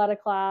get pulled out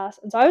of class.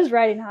 And so I was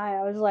riding high.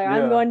 I was like,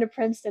 I'm going to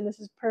Princeton. This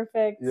is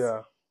perfect.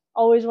 Yeah.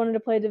 Always wanted to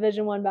play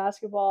Division I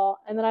basketball.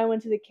 And then I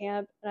went to the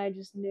camp and I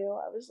just knew.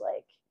 I was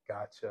like,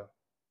 gotcha.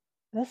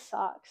 This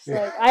sucks.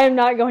 Like I am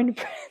not going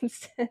to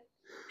Princeton.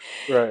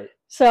 Right.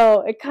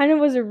 So it kind of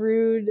was a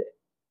rude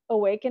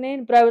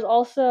awakening, but I was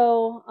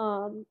also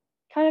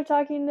kind of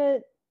talking to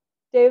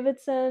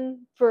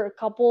Davidson for a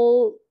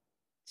couple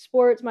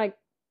sports. My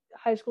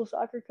high school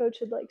soccer coach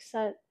had like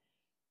sent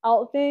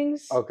out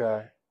things.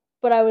 Okay.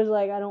 But I was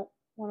like, I don't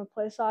want to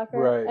play soccer.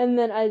 Right. And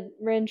then I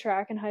ran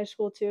track in high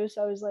school too,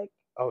 so I was like,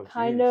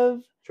 kind geez.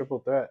 of triple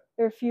threat.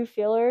 There are a few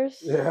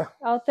feelers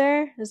out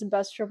there. It's the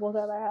best triple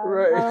threat I had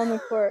out on the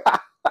court.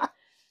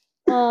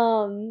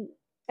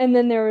 And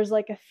then there was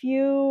like a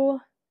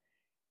few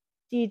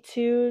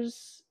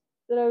D2s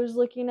that I was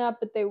looking at,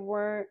 but they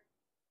weren't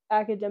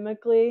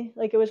academically.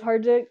 Like it was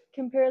hard to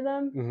compare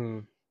them. Mm-hmm.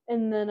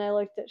 And then I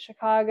looked at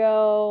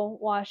Chicago,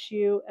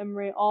 WashU,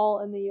 Emory, all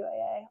in the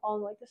UAA, all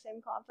in like the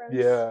same conference.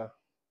 Yeah.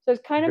 So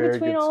it's kind of very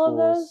between all schools.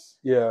 of those.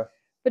 Yeah.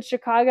 But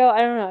Chicago, I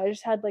don't know. I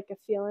just had like a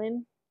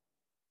feeling.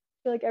 I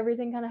feel like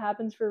everything kind of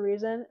happens for a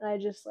reason. And I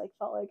just like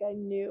felt like I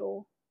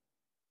knew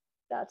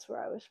that's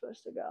where I was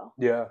supposed to go.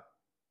 Yeah.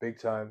 Big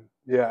time.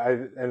 Yeah.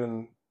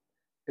 And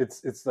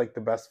it's like the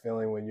best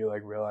feeling when you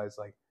like realize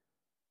like,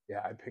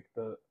 yeah, I picked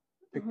the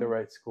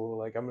right school.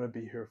 Like I'm going to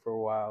be here for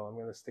a while. I'm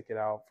going to stick it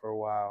out for a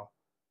while.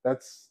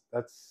 That's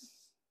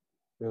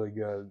really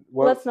good.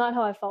 Well, that's not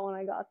how I felt when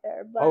I got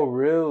there. But, oh,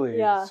 really?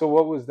 Yeah. So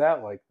what was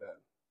that like then?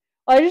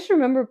 Well, I just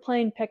remember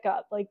playing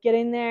pickup, like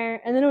getting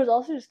there. And then it was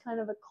also just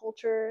kind of a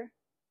culture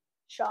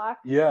shock.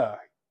 Yeah.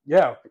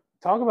 Yeah.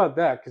 Talk about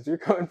that, because you're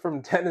coming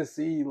from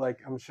Tennessee. Like,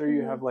 I'm sure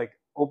you have like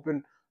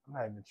open, I'm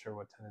not even sure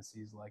what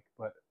Tennessee's like,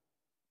 but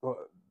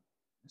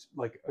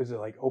like, is it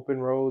like open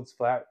roads,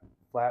 flat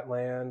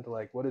land?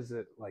 Like, what is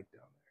it like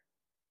down there?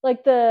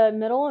 Like the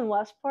middle and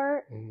west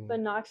part, but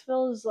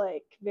Knoxville is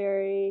like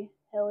very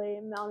hilly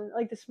and mountain,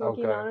 like the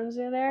Smoky Mountains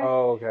are there.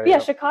 Oh, okay. But yeah,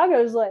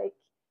 Chicago's like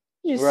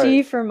you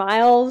see for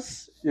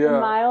miles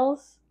and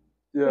miles,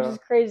 which is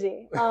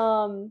crazy.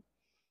 But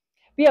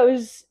yeah, it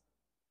was.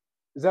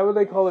 Is that what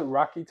they call it?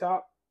 Rocky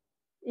Top?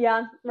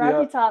 Yeah,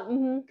 Rocky Top.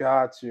 Mm-hmm.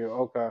 Got you.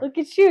 Okay. Look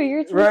at you. You're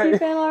a Tennessee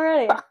fan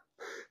already.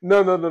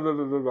 No.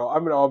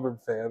 I'm an Auburn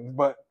fan,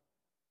 but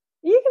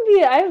you can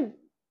be. I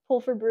pull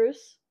for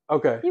Bruce.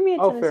 Okay. You mean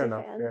a Tennessee fair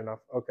enough. fan. Fair enough.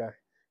 Okay.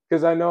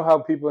 Because I know how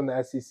people in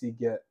the SEC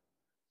get.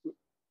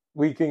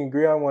 We can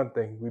agree on one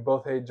thing. We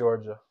both hate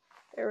Georgia.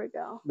 There we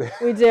go.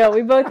 We do.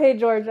 We both hate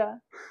Georgia.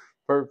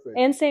 Perfect.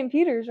 And St.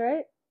 Peter's,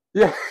 right?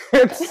 Yeah,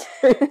 it's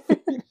St.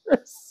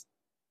 Peter's.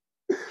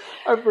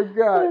 I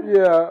forgot.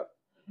 Yeah.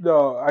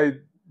 No, I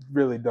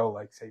really don't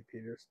like St.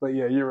 Peter's. But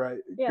yeah, you're right.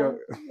 Yeah.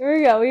 There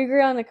we go. We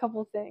agree on a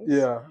couple things.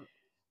 Yeah.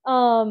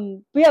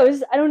 But yeah, it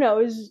was, I don't know,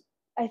 it was,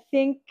 I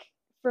think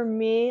for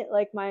me,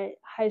 like my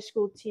high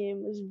school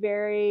team was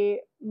very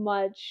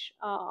much,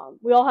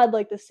 we all had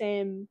like the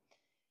same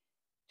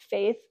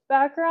faith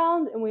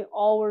background, and we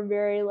all were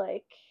very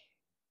like,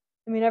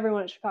 I mean,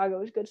 everyone at Chicago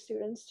was good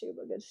students too,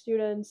 but good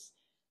students.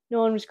 No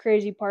one was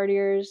crazy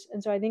partiers.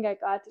 And so I think I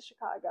got to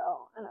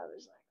Chicago and I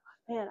was like,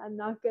 oh, man, I'm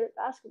not good at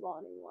basketball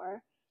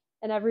anymore.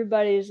 And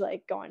everybody's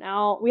like going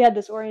out. We had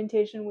this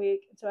orientation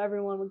week, so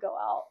everyone would go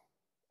out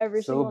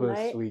every single night.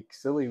 Syllabus week,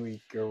 silly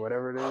week, or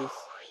whatever it is.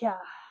 Yeah.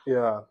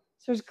 Yeah.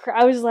 So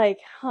I was like,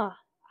 I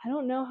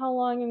don't know how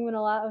long I'm going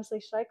to last. I was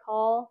like, should I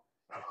call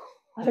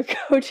other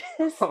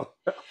coaches? Oh,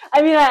 no.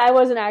 I mean, I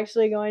wasn't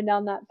actually going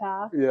down that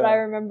path, but I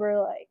remember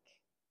like,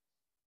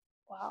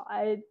 wow,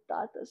 I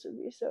thought this would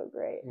be so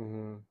great.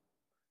 Mm-hmm.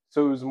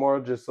 So it was more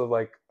just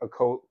a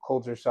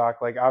culture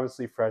shock. Like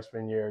obviously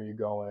freshman year, you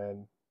go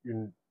in,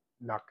 you're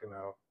not going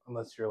to,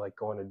 unless you're like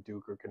going to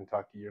Duke or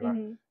Kentucky, you're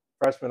not,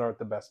 freshmen aren't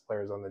the best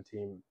players on the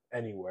team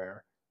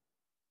anywhere.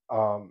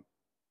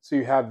 So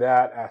you have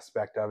that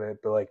aspect of it,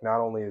 but like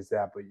not only is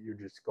that, but you're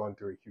just going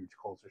through a huge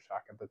culture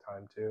shock at the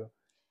time too.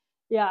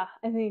 Yeah,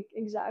 I think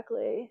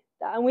exactly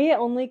that. And we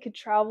only could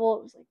travel,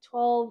 it was like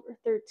 12 or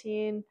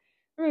 13,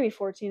 or maybe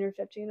 14 or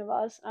 15 of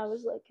us. And I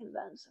was like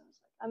convinced. I was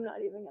like, I'm not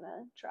even going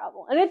to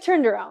travel. And it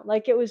turned around.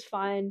 Like it was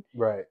fine.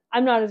 Right.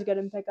 I'm not as good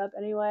in pickup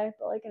anyway,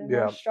 but like in a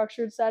more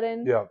structured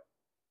setting. Yeah,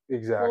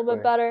 exactly. A little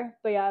bit better.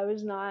 But yeah, it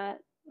was not,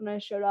 when I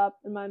showed up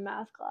in my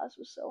math class, it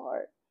was so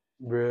hard.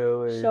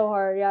 Really? So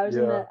hard. Yeah, I was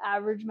in the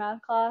average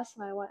math class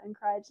and I went and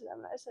cried to them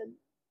and I said,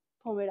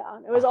 pull me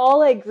down. It was all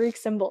like Greek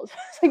symbols.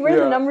 It's like,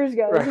 where'd the numbers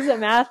go? This isn't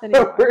math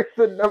anymore. Where'd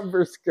the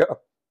numbers go?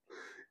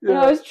 Yeah. You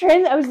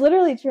know, I was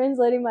literally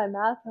translating my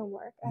math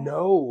homework.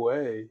 No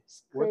way.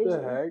 What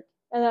the heck?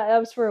 And that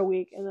was for a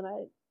week, and then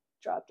I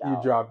dropped out.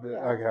 You dropped it.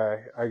 Yeah.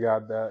 Okay, I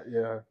got that.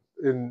 Yeah,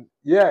 and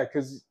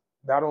because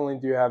not only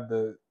do you have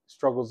the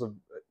struggles of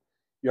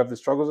you have the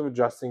struggles of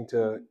adjusting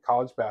to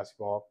college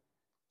basketball,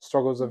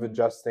 struggles of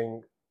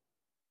adjusting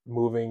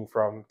moving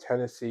from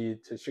Tennessee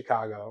to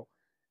Chicago,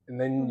 and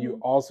then you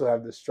also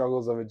have the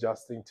struggles of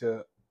adjusting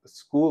to a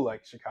school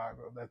like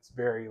Chicago that's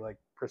very like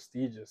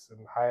prestigious and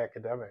high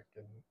academic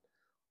and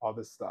all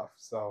this stuff.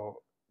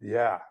 So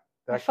yeah,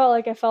 I felt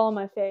like I fell on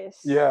my face.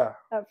 Yeah.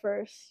 At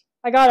first,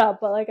 I got up,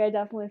 but like I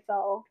definitely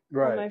fell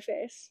on my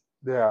face.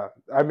 Yeah,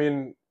 I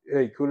mean,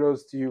 hey,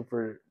 kudos to you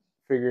for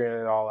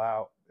figuring it all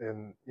out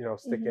and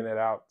sticking it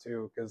out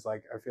too, because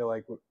like I feel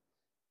like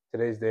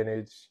today's day and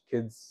age,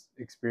 kids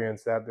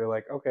experience that. They're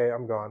like, okay,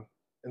 I'm gone,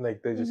 and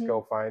like they just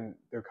go find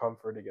their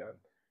comfort again.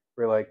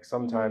 Where like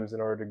sometimes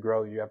in order to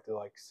grow, you have to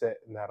like sit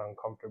in that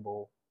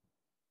uncomfortable,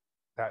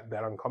 that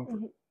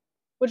uncomfort.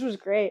 Which was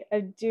great.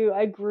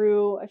 I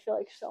grew, I feel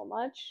like, so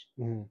much,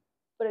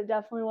 but it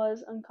definitely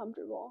was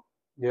uncomfortable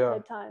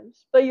at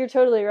times. But you're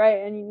totally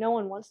right, and no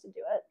one wants to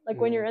do it. Like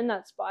when you're in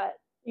that spot,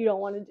 you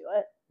don't want to do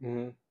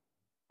it.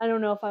 I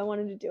don't know if I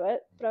wanted to do it,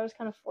 but I was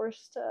kind of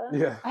forced to.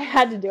 Yeah. I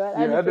had to do it.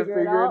 I had to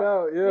figure it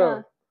out.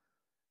 Yeah.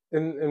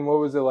 And what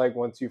was it like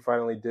once you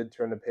finally did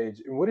turn the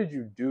page? And what did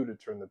you do to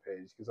turn the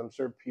page? Because I'm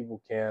sure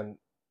people can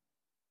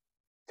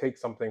take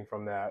something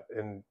from that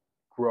and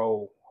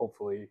grow,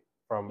 hopefully,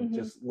 from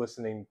just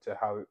listening to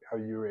how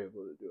you were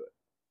able to do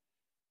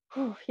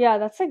it. Yeah,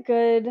 that's a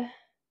good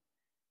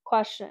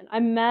question. I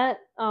met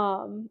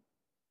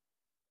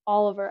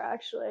Oliver,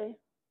 actually,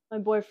 my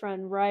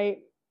boyfriend, right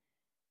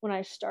when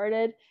I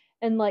started,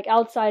 and like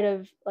outside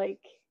of like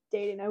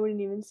dating, I wouldn't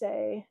even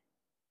say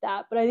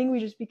that, but I think we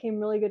just became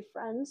really good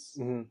friends,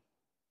 and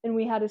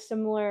we had a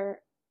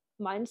similar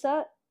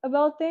mindset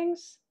about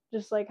things,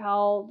 just like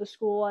how the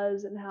school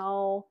was, and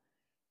how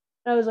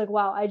I was like,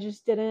 wow, I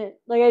just didn't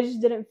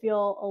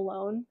feel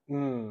alone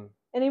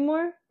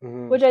anymore,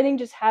 which I think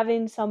just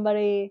having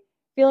somebody,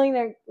 feeling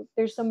that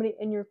there's somebody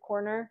in your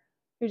corner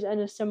who's in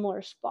a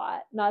similar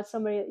spot, not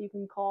somebody that you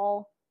can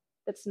call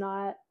that's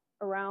not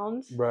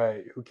around,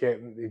 right, who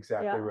can't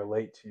exactly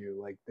relate to you.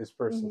 Like this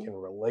person can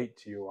relate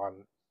to you on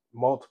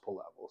multiple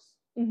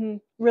levels.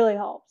 Really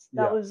helps.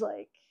 That was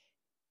like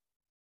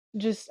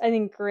just, I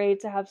think,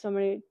 great to have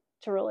somebody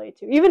to relate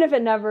to, even if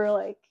it never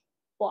like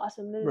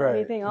blossomed into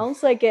anything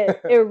else. Like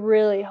it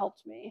really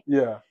helped me.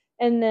 Yeah.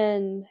 And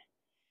then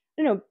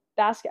the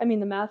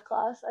math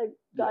class, I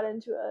got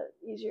into a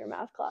easier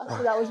math class,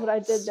 so that was what I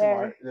did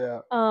there.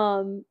 Yeah.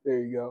 There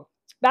you go.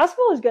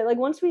 Basketball was good. Like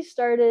once we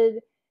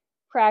started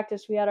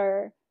practice, we had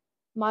our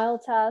mile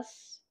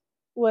tests,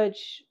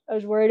 which I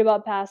was worried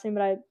about passing,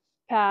 but I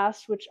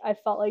passed, which I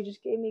felt like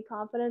just gave me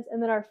confidence.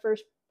 And then our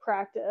first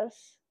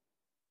practice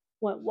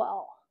went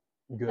well.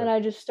 Good. And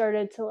I just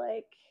started to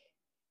like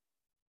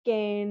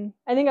gain,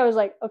 I think I was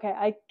like, okay,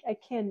 I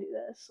can do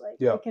this. Like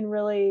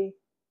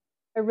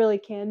I really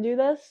can do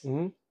this,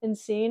 and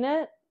seeing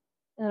it.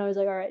 And I was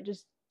like, all right,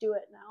 just do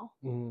it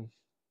now.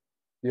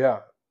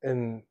 Yeah.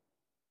 And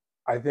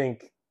I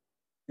think,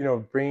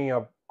 bringing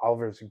up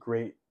Oliver is a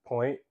great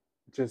point,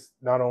 just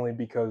not only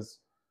because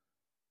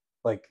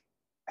like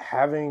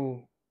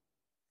having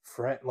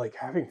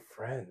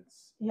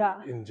friends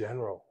in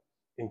general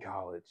in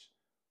college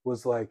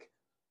was like,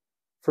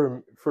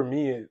 for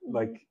me,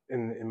 like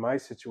in my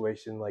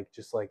situation, like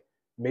just like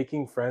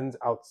making friends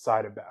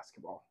outside of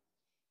basketball.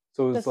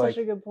 So it was That's such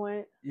a good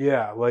point.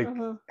 Yeah, like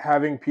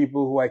having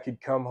people who I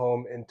could come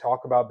home and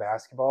talk about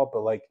basketball,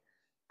 but like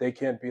they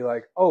can't be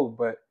like, oh,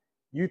 but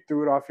you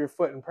threw it off your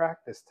foot in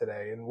practice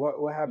today, and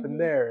what happened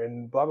there,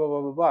 and blah blah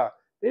blah blah blah.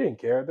 They didn't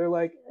care. They're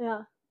like,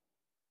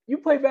 you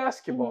play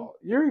basketball.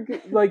 You're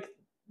like,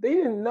 they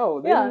didn't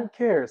know. They didn't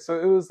care. So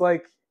it was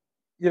like,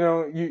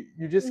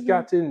 you just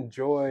got to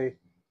enjoy.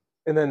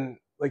 And then,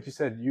 like you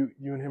said, you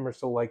and him are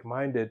so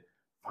like-minded.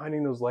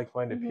 Finding those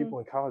like-minded people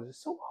in college is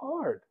so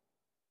hard.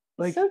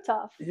 Like, so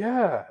tough.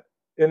 Yeah.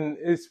 And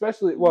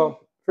especially,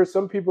 well, for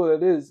some people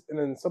it is, and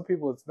then some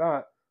people it's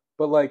not.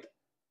 But like,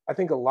 I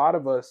think a lot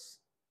of us,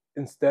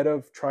 instead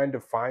of trying to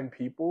find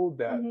people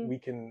that we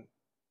can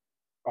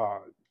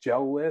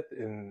gel with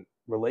and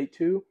relate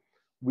to,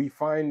 we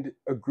find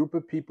a group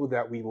of people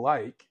that we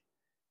like,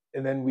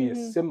 and then we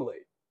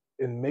assimilate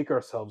and make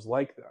ourselves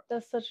like them.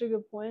 That's such a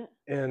good point.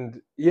 And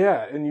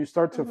and you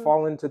start to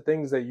fall into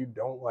things that you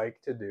don't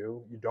like to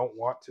do, you don't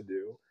want to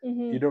do,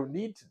 you don't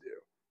need to do.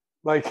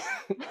 Like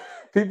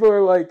people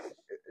are like,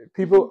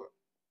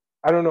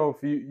 I don't know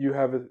if you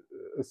have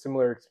a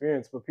similar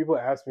experience, but people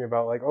ask me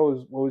about like,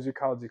 oh, what was your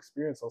college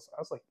experience? I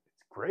was like,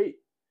 it's great.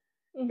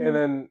 And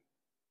then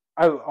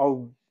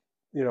I'll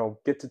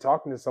get to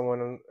talking to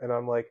someone and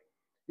I'm like,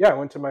 yeah, I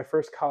went to my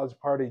first college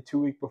party 2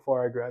 weeks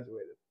before I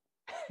graduated.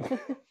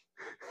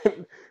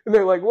 And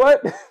they're like,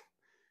 what?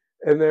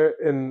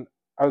 And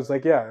I was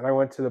like, yeah, and I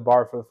went to the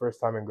bar for the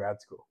first time in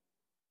grad school.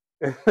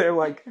 And they're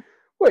like,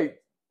 wait,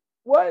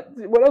 what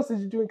else did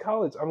you do in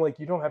college? I'm like,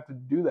 you don't have to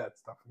do that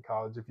stuff in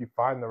college if you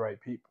find the right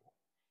people.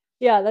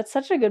 Yeah, that's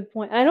such a good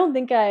point. I don't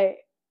think I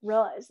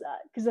realized that,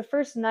 because the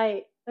first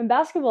night, and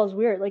basketball is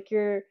weird, like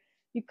you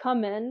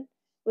come in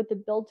with a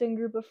built-in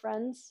group of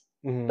friends,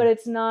 but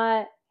it's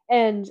not,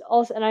 And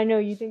also, and I know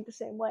you think the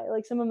same way.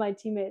 Like some of my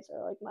teammates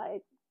are like my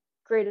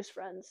greatest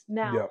friends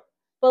now. Yep.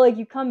 But like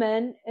you come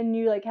in and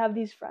you like have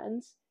these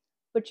friends,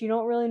 but you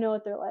don't really know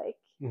what they're like.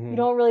 You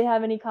don't really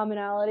have any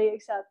commonality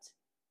except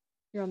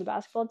you're on the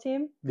basketball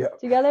team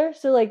together.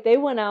 So like they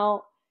went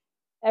out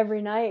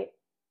every night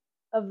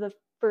of the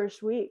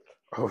first week.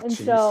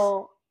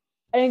 So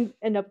I didn't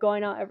end up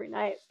going out every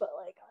night, but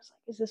like I was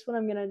like, is this what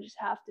I'm gonna just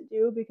have to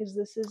do? Because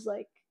this is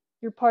like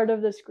you're part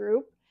of this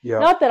group. Yeah.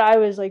 Not that I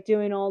was like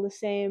doing all the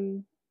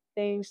same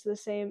things to the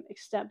same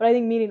extent, but I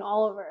think meeting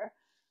Oliver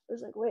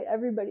was like, wait,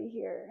 everybody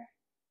here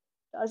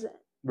doesn't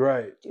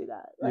do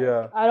that.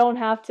 Like, I don't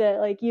have to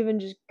like even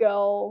just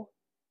go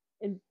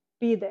and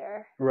be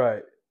there.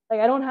 Right.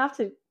 Like I don't have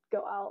to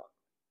go out.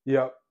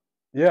 Yep.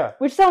 Yeah.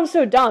 Which sounds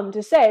so dumb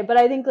to say, but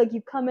I think like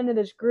you come into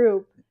this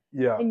group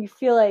and you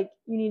feel like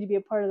you need to be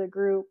a part of the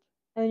group,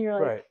 and you're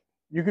like,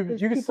 you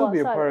can still be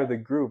a part of the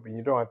group, and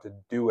you don't have to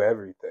do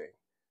everything.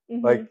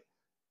 Like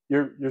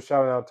you're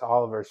shouting out to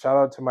Oliver. Shout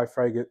out to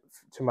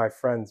my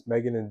friends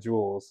Megan and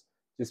Jules,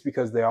 just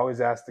because they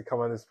always ask to come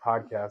on this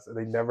podcast and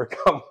they never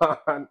come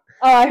on.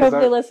 Oh, I hope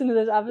they listen to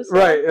this episode.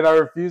 Right, and I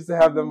refuse to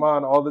have them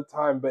on all the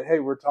time. But hey,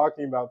 we're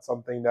talking about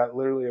something that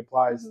literally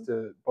applies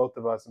to both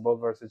of us in both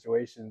of our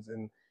situations.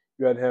 And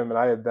you had him and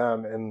I had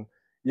them, and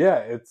yeah,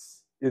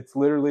 it's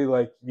literally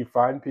like you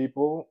find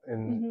people,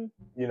 and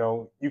you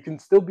know you can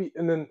still be.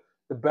 And then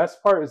the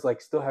best part is like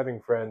still having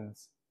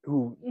friends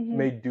who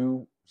may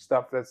do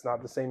stuff that's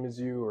not the same as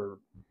you, or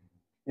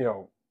you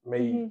know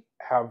may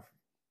have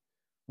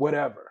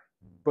whatever.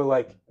 But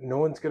like no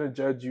one's gonna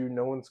judge you,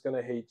 no one's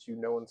gonna hate you,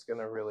 no one's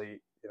gonna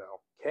really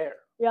care.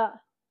 Yeah,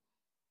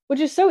 which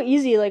is so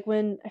easy. Like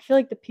when I feel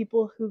like the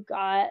people who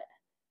got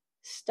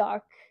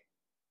stuck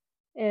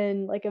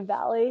in like a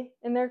valley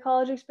in their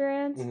college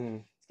experience,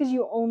 it's because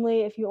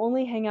if you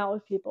only hang out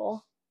with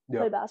people,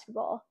 play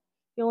basketball,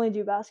 you only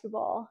do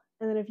basketball,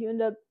 and then if you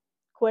end up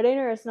quitting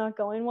or it's not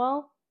going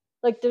well,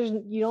 like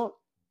you don't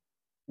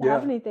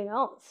have anything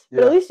else.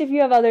 But at least if you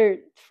have other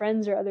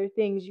friends or other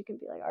things, you can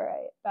be like, all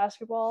right,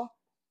 basketball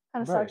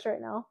kind of sucks right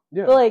now.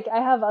 Yeah. But like I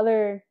have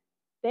other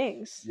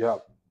things.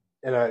 Yep.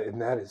 And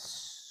that is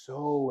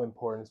so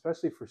important,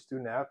 especially for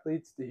student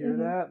athletes to hear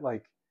that.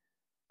 Like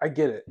I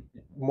get it.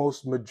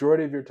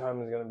 Majority of your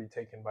time is going to be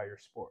taken by your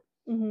sport.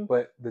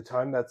 But the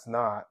time that's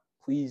not,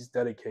 please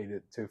dedicate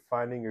it to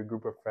finding a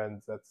group of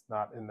friends that's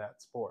not in that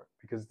sport,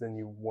 because then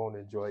you won't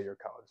enjoy your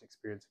college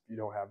experience if you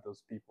don't have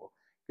those people.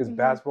 Because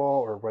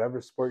basketball or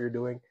whatever sport you're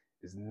doing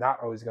is not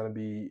always going to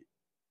be,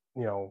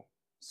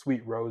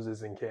 sweet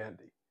roses and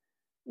candy.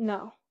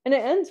 No. And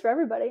it ends for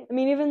everybody. I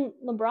mean, even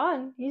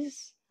LeBron,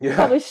 he's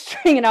probably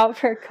stringing out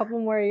for a couple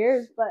more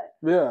years, but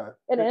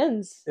it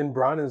ends. And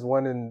Bron is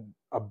 1 in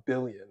a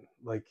billion,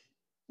 like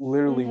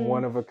literally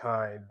one of a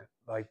kind.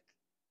 Like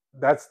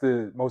that's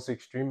the most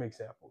extreme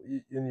example.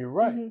 And you're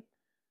right.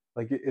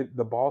 Like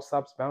the ball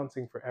stops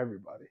bouncing for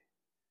everybody.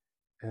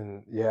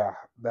 And yeah,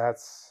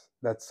 that's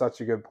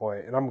such a good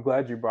point. And I'm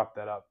glad you brought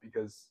that up,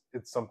 because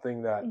it's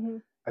something that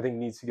I think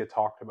needs to get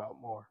talked about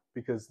more,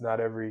 because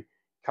not every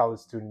college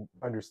student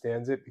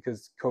understands it,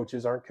 because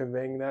coaches aren't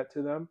conveying that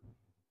to them.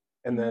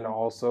 And then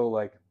also,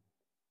 like,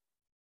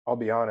 I'll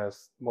be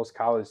honest, most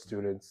college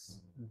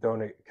students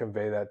don't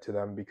convey that to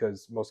them,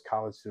 because most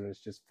college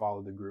students just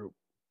follow the group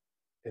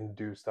and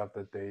do stuff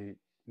that they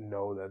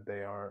know that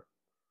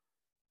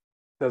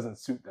doesn't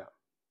suit them.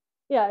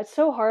 Yeah, it's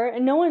so hard,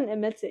 and no one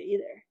admits it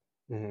either.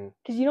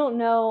 Because you don't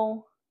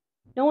know,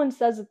 no one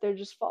says that they're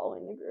just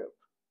following the group.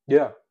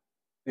 Yeah,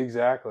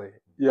 exactly.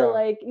 Yeah. But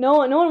like no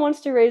one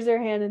wants to raise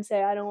their hand and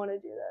say, I don't want to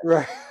do this.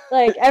 Right.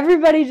 Like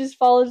everybody just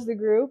follows the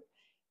group,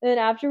 and then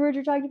afterwards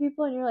you're talking to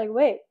people and you're like,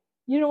 wait,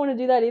 you don't want to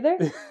do that either?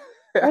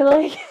 Or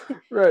like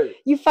right.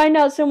 You find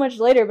out so much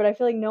later, but I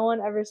feel like no one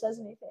ever says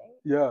anything.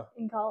 Yeah.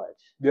 In college.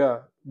 Yeah.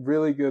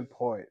 Really good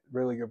point.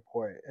 Really good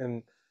point.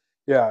 And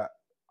yeah,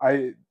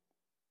 I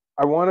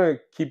want to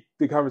keep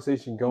the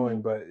conversation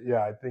going, but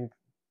yeah, I think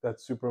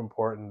that's super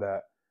important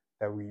that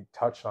we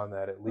touch on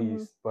that at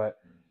least. But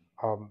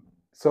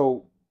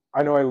so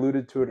I know I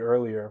alluded to it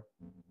earlier.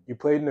 You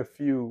played in a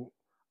few.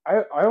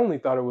 I only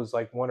thought it was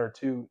like 1 or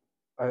 2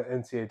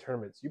 NCAA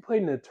tournaments. You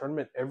played in a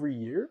tournament every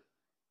year?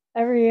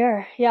 Every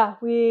year, yeah,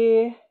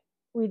 we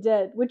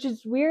did, which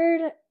is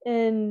weird. So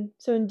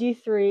in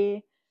D3,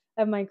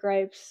 I have my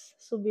gripes.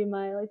 This will be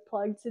my like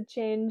plug to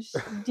change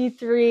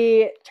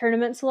D3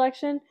 tournament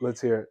selection.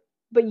 Let's hear it.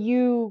 But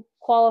you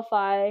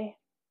qualify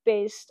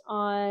based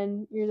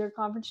on you're their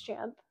conference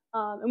champ.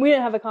 And we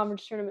didn't have a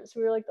conference tournament, so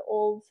we were like the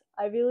old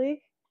Ivy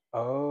League.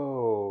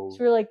 Oh. So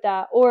we were like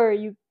that. Or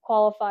you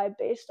qualify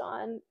based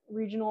on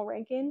regional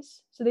rankings.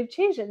 So they've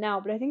changed it now,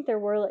 but I think there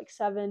were like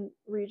 7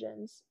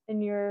 regions,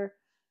 and you're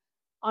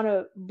on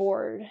a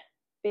board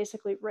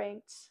basically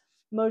ranked,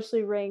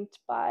 mostly ranked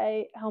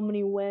by how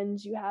many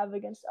wins you have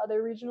against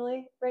other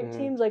regionally ranked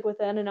teams, like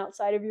within and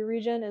outside of your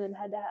region, and then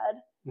head to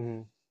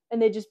head.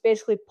 And they just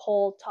basically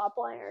pull top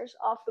liners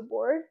off the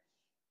board,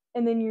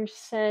 and then you're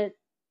sent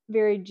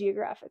very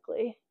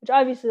geographically, which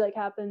obviously like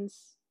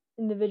happens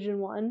in Division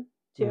 1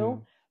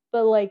 too,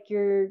 but like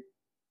you're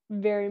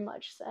very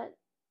much sent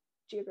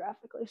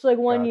geographically. So like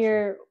one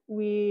year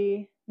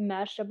we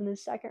matched up in the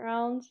second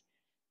round.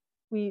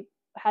 We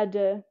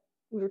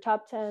were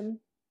top 10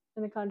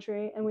 in the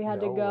country, and we had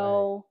to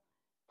go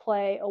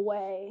play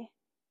away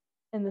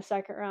in the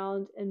second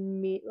round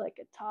and meet like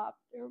a top,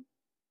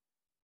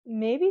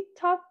 maybe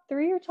top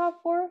 3 or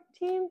top 4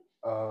 team.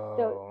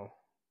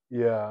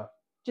 Yeah.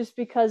 Just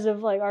because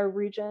of like our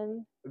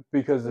region.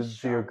 Because it's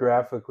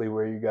geographically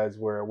where you guys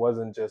were. It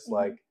wasn't just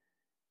like,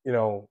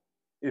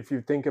 if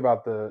you think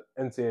about the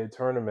NCAA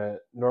tournament,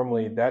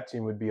 normally that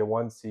team would be a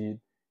 1 seed.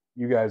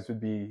 You guys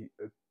would be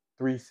a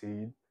 3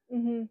 seed.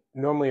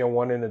 Normally a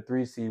 1 and a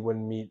 3 seed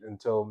wouldn't meet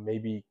until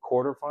maybe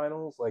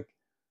quarterfinals,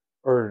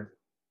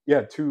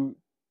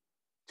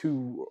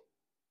 two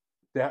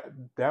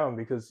down,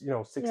 because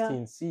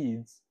 16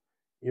 seeds,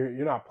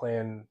 you're not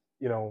playing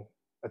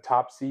a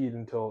top seed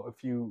until a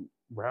few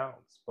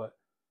rounds. But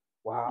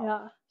wow.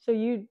 Yeah. So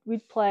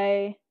we'd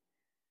play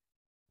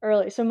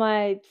early. So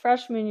my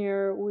freshman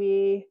year,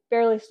 we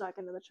barely snuck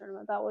into the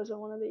tournament. That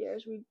wasn't one of the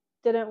years. We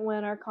didn't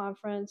win our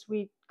conference.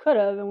 We could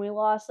have, and we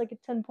lost like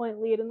a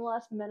 10-point lead in the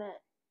last minute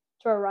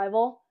to our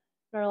rival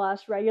in our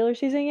last regular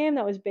season game.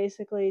 That was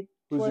basically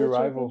for the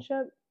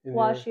championship.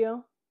 Wash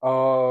U.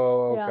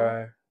 Oh,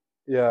 okay.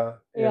 Yeah.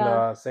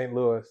 In St.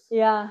 Louis.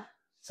 Yeah.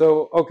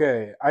 So,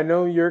 okay, I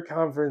know your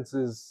conference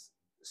is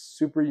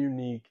super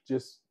unique,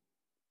 just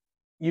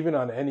even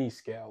on any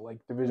scale, like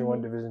Division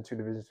 1, Division 2,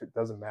 Division 3, it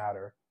doesn't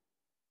matter.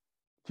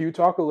 Can you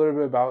talk a little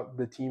bit about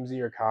the teams in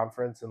your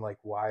conference and like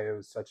why it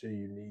was such a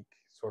unique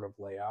sort of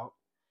layout?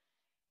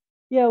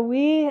 Yeah,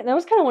 that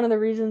was kind of one of the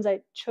reasons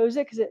I chose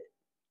it, because it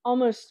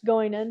almost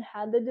going in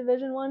had the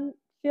Division 1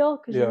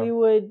 feel, because we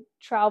would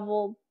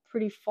travel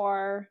pretty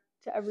far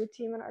to every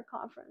team in our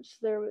conference.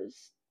 There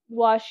was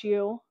Wash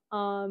U,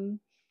 then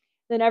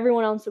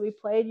everyone else that we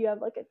played, you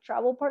have like a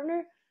travel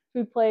partner.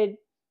 We played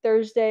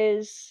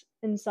Thursdays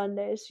and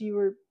Sundays, so you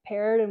were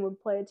paired and would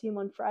play a team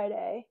on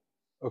Friday.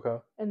 Okay.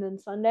 And then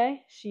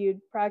Sunday, so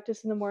you'd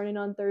practice in the morning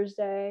on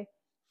Thursday,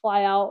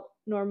 fly out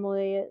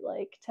normally at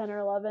like 10 or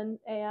 11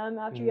 a.m.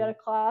 after you had a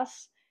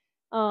class.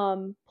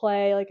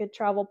 Play like a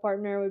travel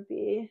partner would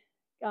be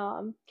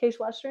Case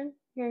Western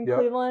here in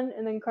Cleveland,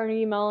 and then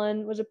Carnegie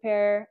Mellon was a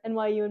pair,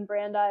 NYU and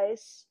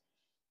Brandeis,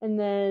 and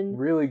then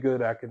really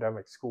good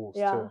academic schools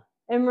too.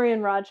 Emory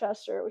and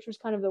Rochester, which was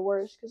kind of the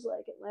worst because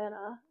like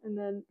Atlanta, and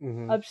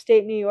then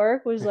upstate New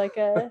York was like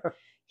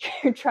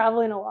you're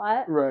traveling a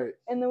lot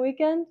in the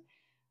weekend.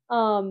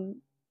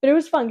 But it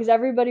was fun because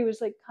everybody was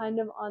like kind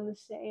of on the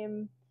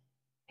same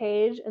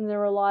page, and there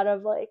were a lot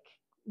of like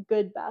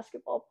good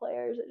basketball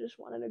players that just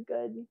wanted a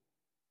good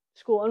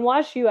school. And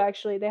Wash U,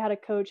 actually, they had a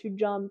coach who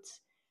jumped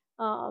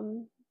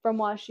from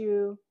Wash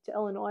U to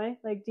Illinois,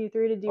 like D3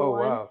 to D1. Oh,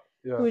 wow.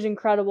 Yeah. Who was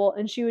incredible,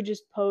 and she would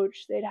just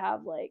poach. They'd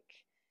have like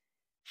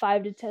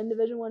 5 to 10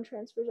 Division 1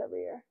 transfers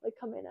every year, like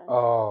coming in.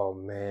 Oh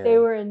man, they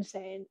were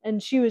insane,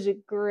 and she was a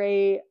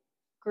great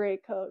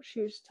coach.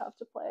 She was tough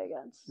to play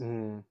against.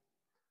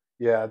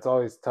 Yeah, it's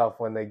always tough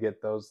when they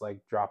get those like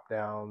drop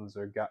downs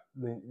or got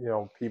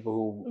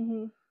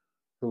people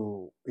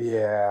who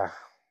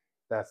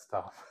that's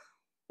tough.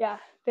 Yeah,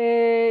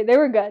 they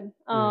were good.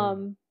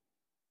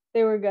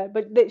 They were good,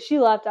 but she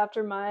left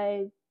after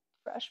my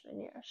freshman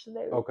year, so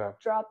they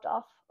dropped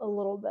off a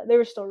little bit. They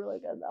were still really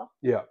good though.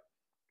 Yeah,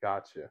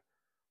 gotcha.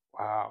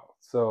 Wow.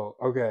 So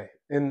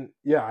and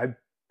I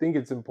think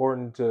it's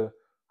important to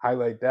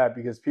highlight that,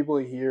 because people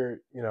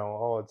hear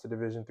it's a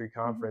Division 3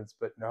 conference,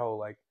 but no,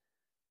 like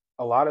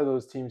a lot of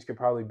those teams could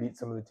probably beat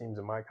some of the teams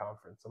in my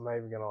conference. I'm not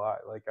even gonna lie.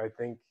 Like I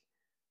think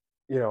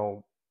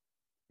U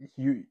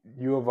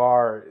of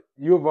R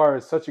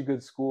is such a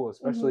good school,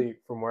 especially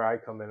from where I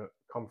come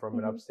from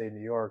in upstate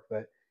New York,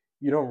 that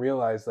you don't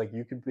realize like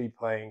you could be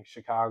playing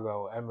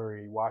Chicago,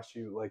 Emory, Wash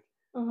U, like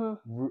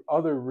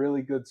other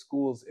really good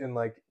schools, and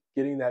like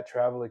getting that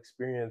travel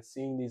experience,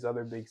 seeing these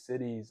other big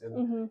cities,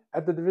 and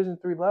at the Division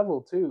 3 level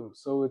too.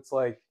 So it's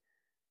like,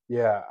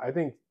 I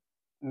think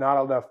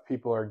not enough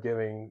people are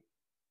giving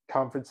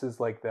conferences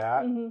like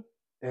that.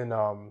 And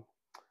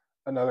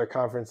another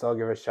conference I'll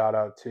give a shout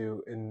out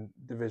to in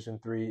Division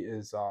 3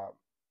 is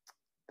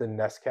the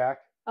NESCAC.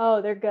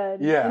 Oh, they're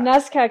good. Yeah. The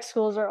NESCAC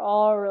schools are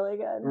all really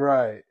good.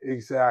 Right,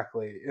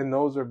 exactly. And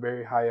those are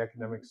very high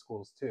academic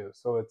schools too.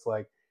 So it's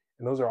like,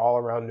 and those are all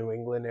around New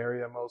England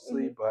area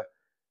mostly, but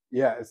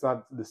it's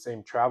not the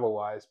same travel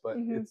wise, but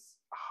it's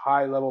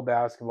high level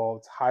basketball,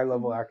 it's high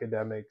level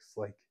academics.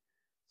 Like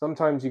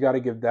sometimes you got to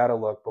give that a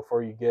look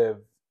before you give,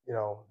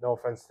 no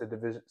offense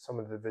to some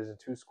of the Division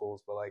 2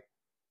 schools, but like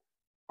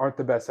aren't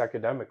the best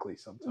academically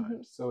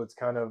sometimes. So it's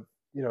kind of,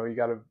 you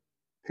got to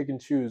pick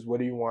and choose, what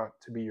do you want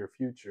to be your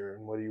future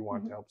and what do you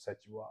want to help set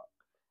you up.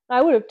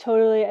 I would have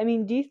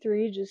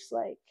D3 just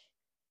like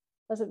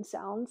doesn't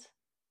sound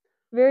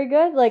very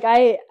good. Like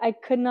I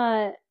could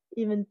not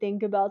even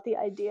think about the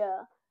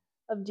idea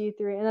of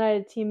D3. And then I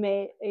had a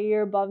teammate a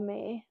year above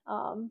me,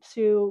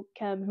 Sue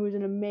Kim, who was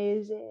an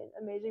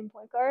amazing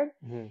point guard.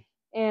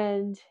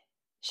 And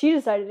she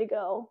decided to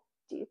go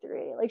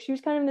D3. Like she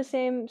was kind of in the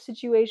same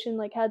situation,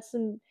 like had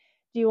some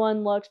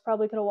D1 looks,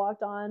 probably could have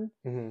walked on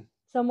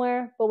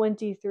somewhere, but went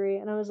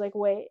D3. And I was like,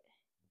 wait,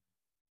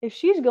 if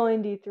she's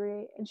going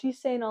D3 and she's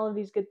saying all of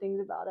these good things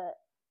about it,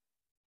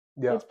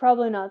 it's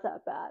probably not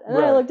that bad. And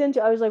then I looked into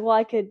it. I was like, well,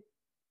 I could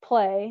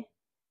play,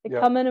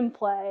 come in and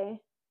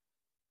play,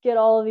 get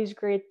all of these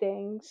great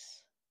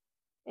things,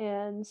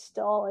 and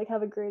still like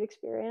have a great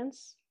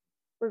experience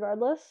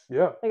regardless.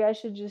 Yeah. Like I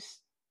should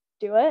just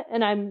do it.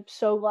 And I'm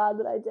so glad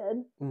that I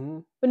did.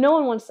 But no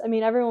one wants,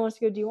 everyone wants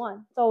to go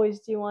D1. It's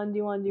always D1,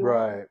 D1, D1.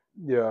 Right.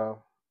 Yeah.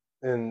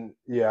 And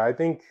yeah,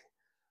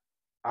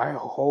 I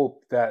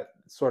hope that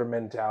sort of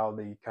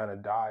mentality kind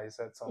of dies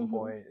at some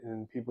point,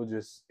 and people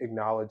just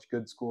acknowledge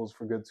good schools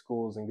for good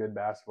schools and good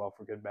basketball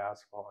for good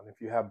basketball. And if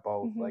you have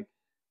both, like,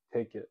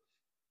 take it.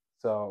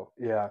 So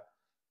yeah,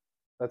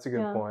 that's a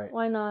good point.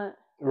 Why not?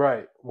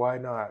 Right. Why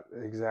not?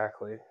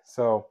 Exactly.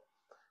 So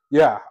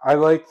yeah, I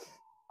like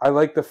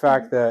the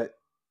fact that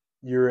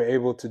you're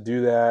able to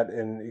do that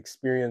and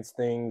experience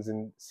things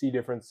and see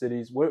different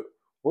cities. What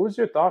was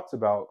your thoughts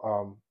about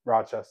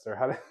Rochester?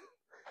 How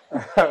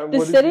did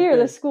the city or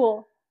the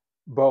school?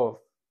 Both.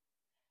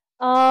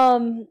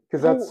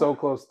 Because that's so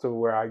close to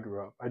where I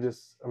grew up.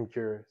 I'm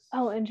curious.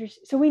 Oh,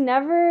 interesting. So we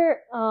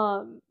never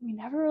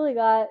really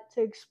got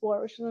to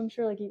explore, which is, I'm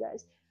sure, like you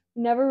guys,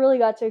 we never really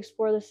got to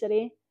explore the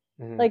city.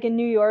 Like in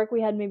New York,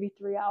 we had maybe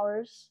 3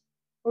 hours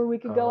where we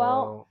could go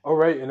out. Oh,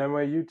 right. In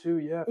NYU too.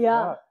 Yeah.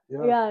 Yeah,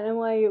 in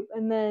NYU.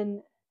 And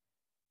then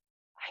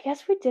I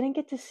guess we didn't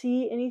get to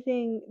see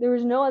anything. There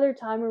was no other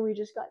time where we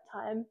just got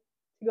time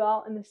to go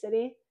out in the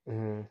city.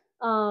 So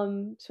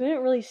we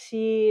didn't really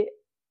see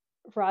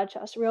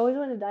Rochester. We always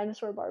went to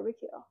Dinosaur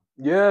Barbecue.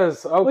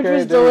 Yes. Okay. Which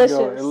was delicious.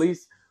 delicious. At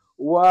least.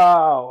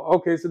 Wow.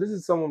 Okay. So this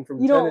is someone from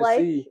Tennessee. Don't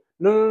like?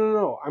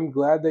 No. I'm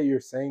glad that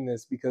you're saying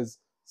this, because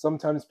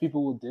sometimes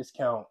people will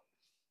discount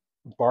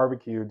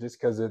barbecue just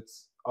because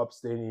it's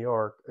upstate New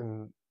York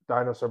and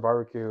Dinosaur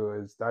Barbecue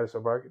is Dinosaur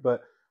Barbecue.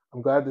 But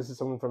I'm glad this is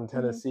someone from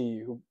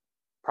Tennessee who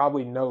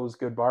probably knows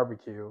good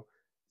barbecue,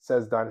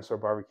 says Dinosaur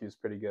Barbecue is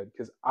pretty good,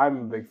 because I'm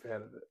a big fan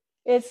of it.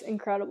 It's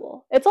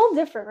incredible. It's all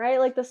different, right?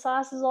 Like the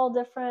sauce is all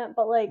different,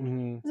 but like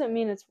doesn't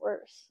mean it's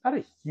worse. Not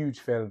a huge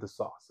fan of the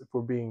sauce, if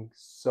we're being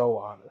so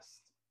honest.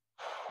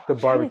 The I'm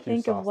barbecue trying to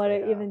think sauce of what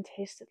it even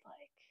tasted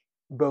like.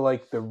 But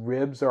like the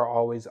ribs are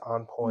always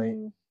on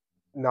point.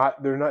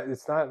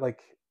 It's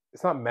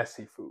not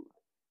messy food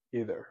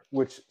either,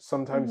 which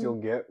sometimes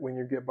you'll get when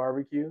you get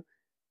barbecue.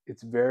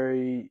 It's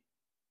very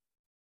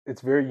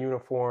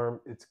uniform.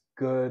 It's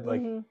good,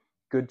 like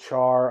good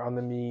char on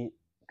the meat,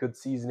 good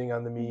seasoning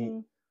on the meat.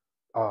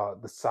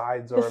 The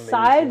sides are amazing. The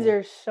sides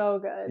are so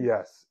good.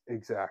 Yes,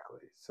 exactly.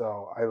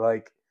 So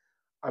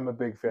I'm a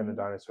big fan of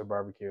Dinosaur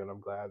Barbecue, and I'm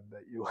glad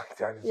that you like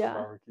Dinosaur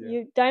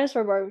Barbecue.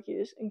 Dinosaur Barbecue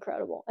is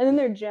incredible. And then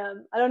their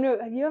gym. I don't know.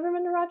 Have you ever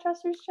been to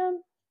Rochester's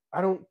gym? I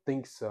don't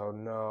think so.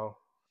 No,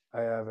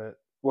 I haven't.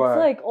 What? It's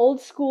like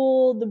old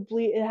school.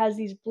 It has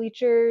these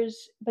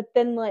bleachers, but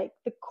then like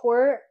the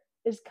court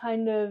is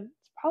it's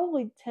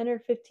probably 10 or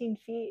 15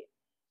 feet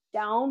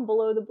down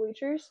below the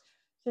bleachers.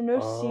 So no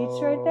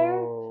seats right there.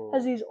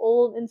 Has these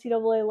old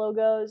NCAA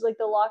logos. Like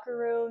the locker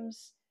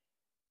rooms,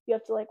 you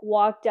have to like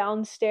walk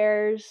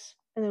downstairs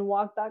and then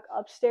walk back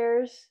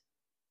upstairs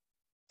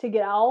to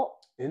get out.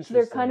 So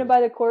they're kind of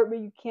by the court, but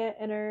you can't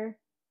enter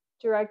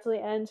directly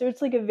in. So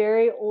it's like a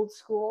very old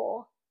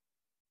school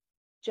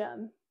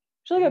gym.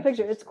 Show you a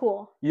picture. It's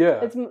cool.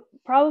 Yeah. It's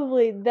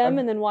probably them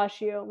and then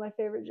Wash U, my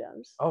favorite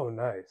gyms. Oh,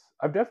 nice.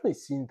 I've definitely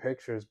seen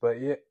pictures, but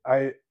yeah,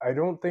 I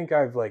don't think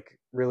I've like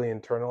really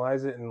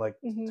internalized it and like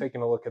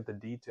taken a look at the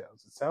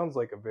details. It sounds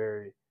like a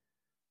very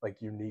like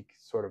unique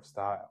sort of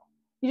style.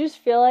 You just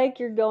feel like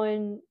you're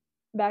going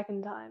back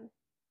in time.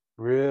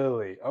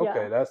 Really?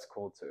 Okay, that's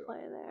cool too.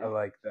 Playing there. I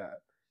like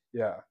that.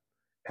 Yeah.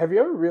 Have you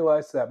ever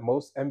realized that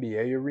most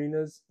NBA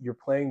arenas, you're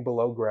playing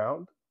below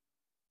ground?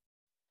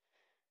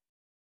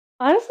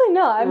 Honestly,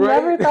 no. I've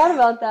never thought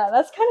about that.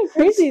 That's kind of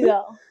crazy,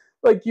 though.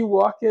 Like you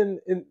walk in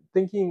and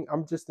thinking,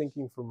 I'm just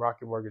thinking from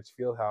Rocket Mortgage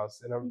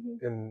Fieldhouse,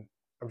 and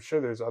I'm sure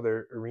there's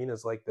other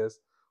arenas like this.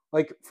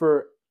 Like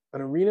for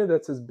an arena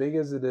that's as big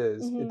as it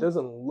is, it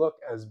doesn't look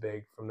as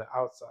big from the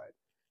outside.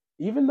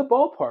 Even the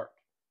ballpark,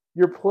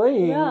 you're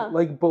playing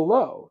like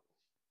below,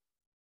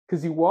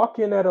 because you walk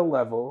in at a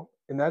level,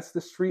 and that's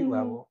the street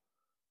level,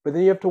 but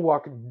then you have to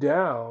walk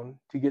down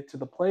to get to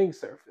the playing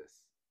surface.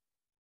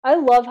 I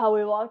love how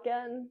we walk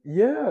in.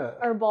 Yeah.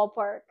 Our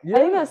ballpark. Yeah. I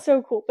think that's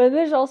so cool. But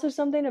there's also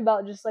something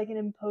about just like an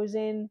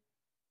imposing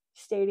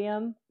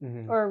stadium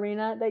or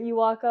arena that you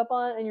walk up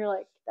on and you're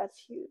like, that's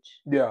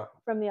huge. Yeah.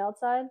 From the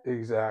outside.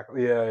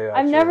 Exactly. Yeah.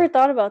 I've never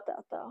thought about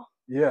that though.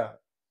 Yeah.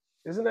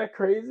 Isn't that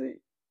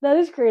crazy? That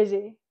is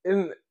crazy.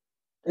 And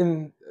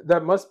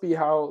that must be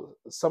how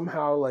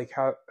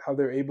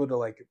they're able to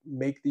like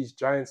make these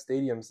giant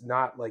stadiums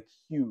not like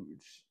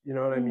huge. You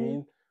know what I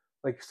mean?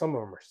 Like some of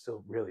them are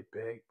still really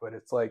big, but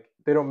it's like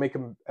they don't make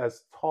them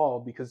as tall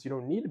because you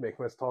don't need to make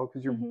them as tall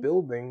because you're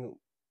building,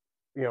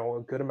 a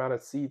good amount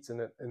of seats and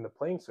the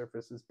playing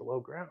surface is below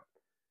ground.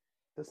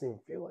 It doesn't even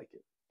feel like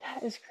it.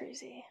 That is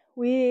crazy.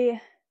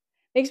 We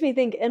makes me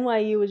think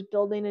NYU was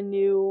building a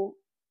new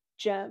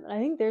gym, and I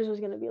think theirs was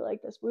going to be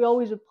like this. We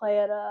always would play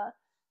at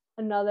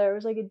another. It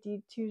was like a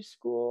D2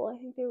 school.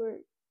 I think they were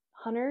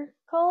Hunter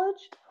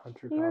College.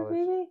 Hunter College,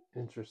 maybe.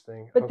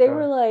 Interesting. But they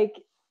were like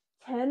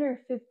 10 or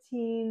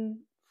 15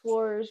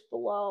 floors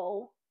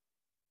below,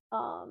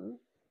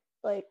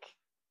 like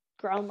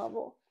ground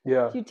level.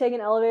 Yeah. So you take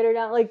an elevator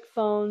down, like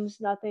phones,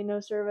 nothing, no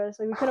service.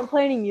 Like we couldn't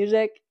play any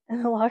music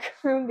in the locker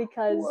room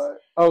because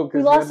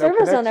we lost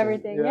service on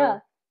everything. Yeah.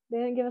 They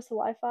didn't give us the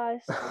Wi-Fi.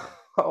 So.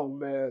 Oh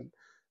man,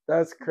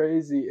 that's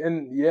crazy.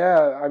 And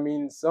yeah, I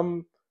mean,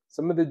 some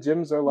of the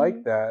gyms are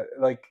like that.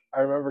 Like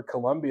I remember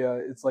Columbia.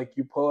 It's like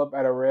you pull up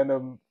at a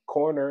random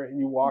corner and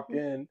you walk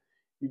in.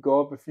 You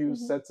go up a few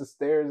sets of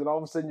stairs, and all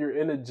of a sudden you're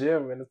in a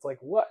gym, and it's like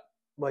what?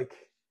 Like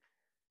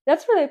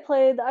that's where they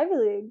played the Ivy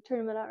League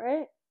tournament at,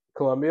 right?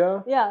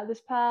 Columbia? Yeah,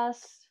 this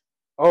past.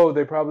 Oh,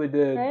 they probably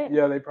did. Right?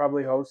 Yeah, they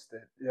probably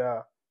hosted.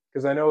 Yeah,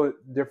 because I know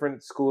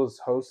different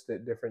schools host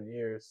it different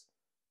years.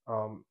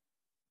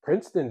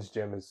 Princeton's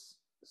gym is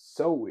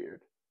so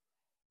weird.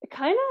 It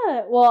kind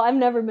of. Well, I've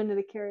never been to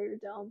the Carrier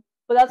Dome,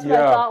 but that's what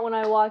I thought when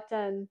I walked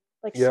in.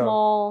 Like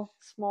small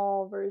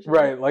version.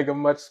 Right, like a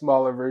much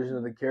smaller version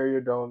of the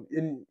Carrier Dome.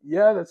 And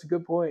yeah, that's a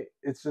good point.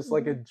 It's just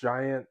like a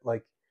giant,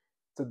 like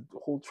it's a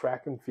whole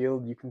track and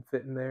field you can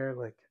fit in there.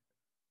 Like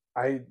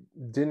I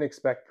didn't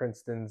expect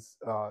Princeton's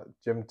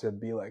gym to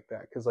be like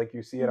that because like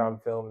you see it on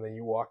film and then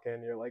you walk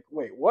in, you're like,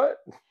 wait, what?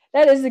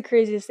 That is the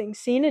craziest thing.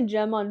 Seeing a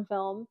gym on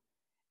film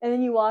and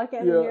then you walk in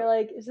and you're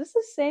like, is this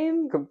the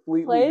same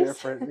completely place?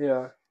 Different.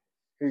 Yeah,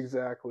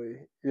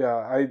 exactly.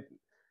 Yeah,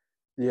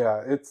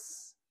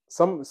 it's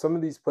some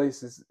of these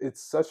places.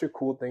 It's such a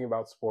cool thing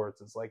about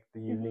sports. It's like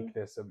the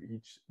uniqueness of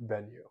each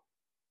venue.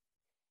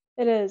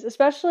 It is,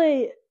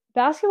 especially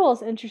basketball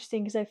is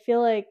interesting because I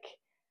feel like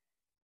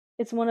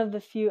it's one of the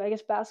few, I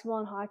guess basketball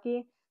and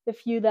hockey, the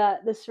few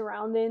that the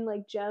surrounding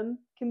like gym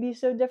can be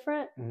so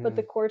different, but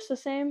the court's the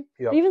same.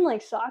 But even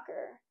like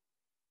soccer,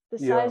 the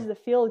size of the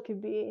field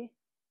could be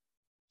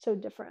so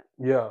different.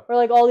 Yeah. Or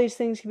like all these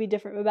things could be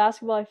different. But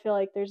basketball, I feel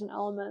like there's an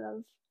element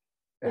of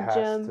the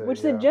gym,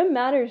 which the gym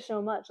matters so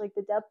much, like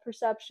the depth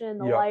perception,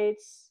 the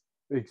lights.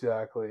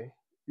 Exactly.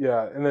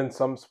 Yeah, and then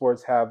some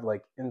sports have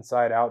like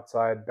inside,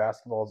 outside.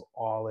 Basketball's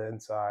all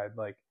inside.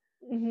 Like,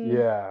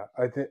 yeah,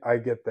 I think I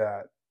get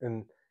that.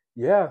 And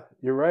yeah,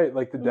 you're right.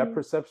 Like the depth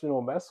perception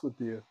will mess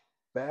with you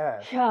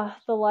bad. Yeah,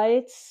 the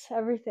lights,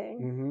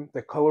 everything.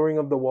 The coloring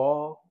of the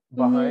wall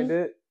behind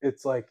it.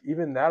 It's like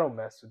even that'll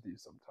mess with you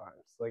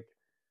sometimes. Like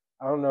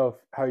I don't know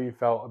how you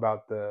felt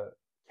about the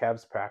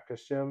Cavs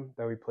practice gym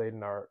that we played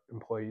in our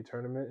employee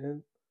tournament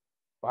in,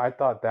 but I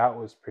thought that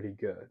was pretty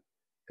good.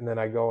 And then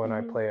I go and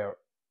I play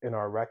in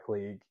our rec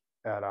league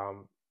at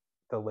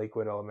the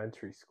Lakewood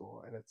Elementary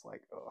School, and it's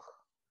like, ugh,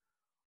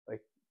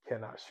 like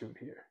cannot shoot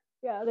here.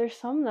 Yeah, there's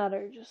some that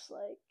are just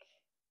like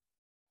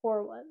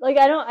horrible. Like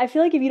I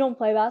feel like if you don't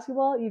play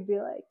basketball, you'd be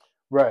like,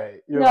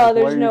 right, you're no, like,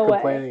 there's what are no you way.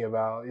 Complaining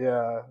about,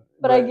 yeah.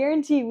 But I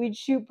guarantee we'd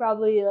shoot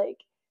probably like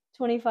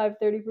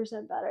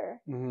 25-30%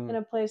 better in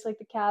a place like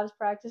the Cavs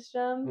practice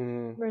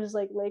gym versus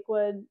like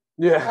Lakewood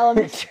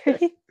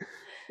Elementary.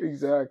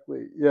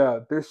 Exactly. Yeah,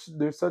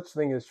 there's such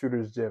thing as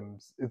shooters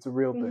gyms. It's a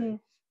real thing.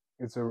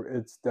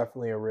 It's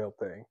definitely a real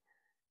thing.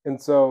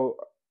 And so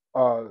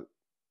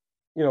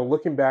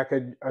looking back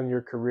on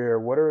your career,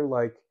 what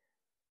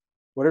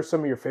are some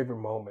of your favorite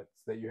moments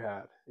that you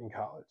had in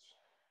college?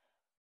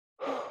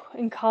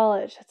 In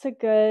college, that's a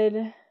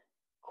good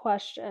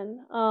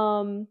question.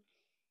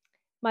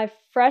 My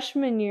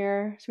freshman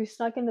year, so we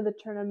snuck into the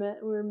tournament.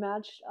 We were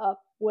matched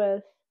up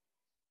with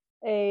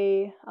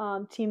a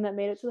team that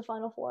made it to the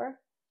Final Four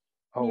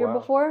the year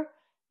before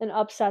and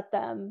upset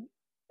them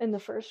in the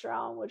first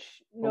round,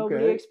 which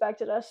nobody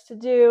expected us to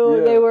do.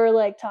 Yeah. They were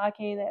like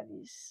talking, they have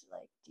these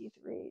like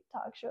D3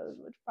 talk shows,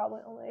 which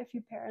probably only a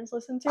few parents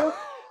listen to.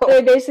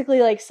 They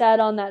basically like said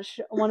on that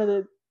one of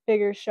the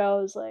bigger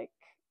shows, like,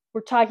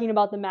 we're talking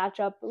about the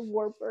matchup of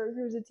Wartburg,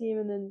 who's a team,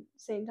 and then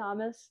St.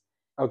 Thomas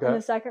in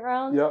the second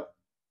round. Yep.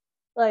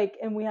 Like,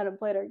 and we hadn't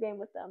played our game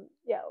with them.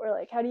 Yeah, we're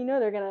like, how do you know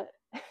they're gonna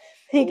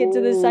make it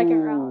to the second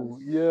round?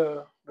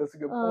 Yeah, that's a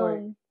good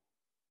point.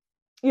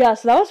 Yeah,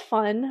 so that was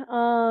fun.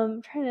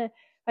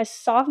 My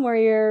sophomore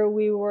year,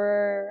 we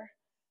were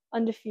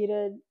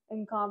undefeated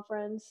in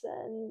conference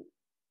and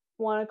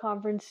won a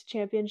conference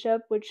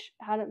championship, which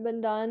hadn't been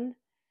done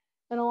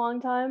in a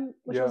long time,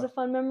 which was a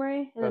fun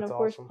memory. And then, of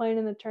course, playing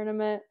in the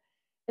tournament.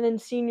 And then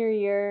senior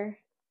year,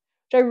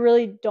 which I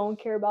really don't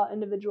care about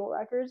individual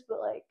records, but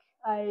like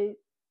I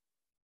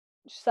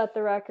set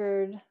the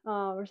record,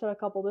 or set a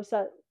couple, but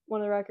set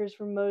one of the records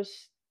for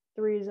most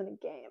threes in a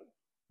game.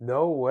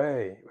 No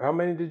way. How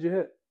many did you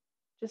hit?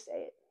 Just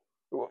 8.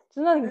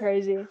 So nothing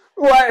crazy.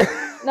 What?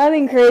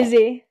 Nothing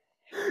crazy.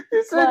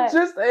 You said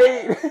just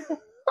 8.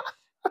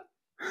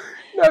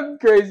 Nothing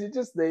crazy,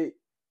 just 8.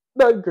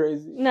 Nothing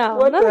crazy. No,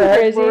 what nothing the heck,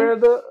 crazy.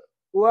 Miranda?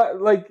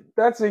 What? Like,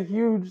 that's a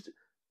huge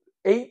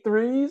 8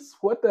 threes?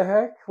 What the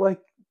heck?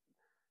 Like,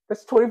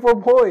 that's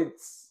 24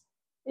 points.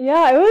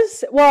 Yeah, it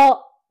was,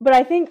 well, But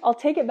I think I'll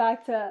take it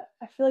back to,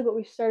 I feel like what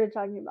we started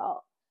talking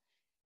about.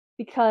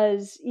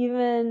 Because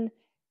even,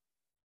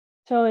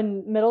 so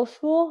in middle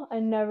school, I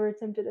never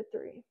attempted a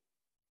 3.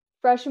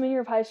 Freshman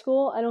year of high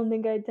school, I don't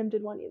think I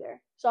attempted one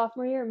either.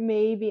 Sophomore year,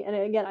 maybe. And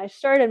again, I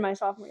started my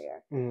sophomore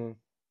year.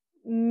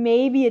 Mm-hmm.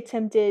 Maybe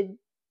attempted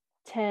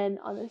 10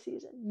 on the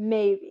season.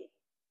 Maybe.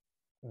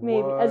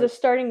 What? As a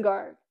starting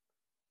guard.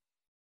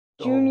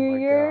 Junior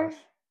year, gosh.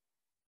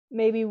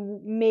 maybe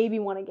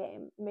won a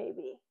game.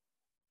 Maybe.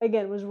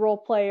 Again, was role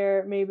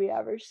player, maybe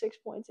averaged 6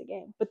 points a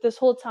game. But this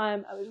whole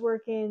time I was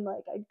working,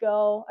 like I'd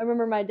go. I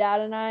remember my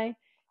dad and I,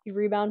 he'd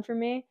rebound for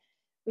me.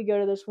 We'd go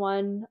to this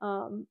one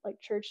like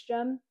church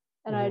gym,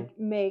 and I'd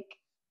make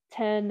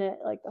 10 at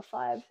like the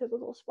 5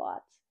 typical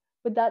spots.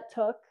 But that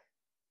took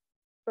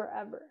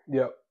forever.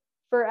 Yep.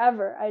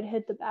 Forever. I'd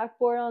hit the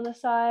backboard on the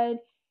side.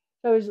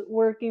 So I was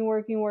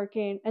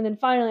working. And then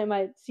finally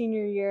my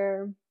senior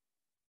year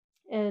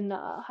in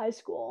high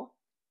school,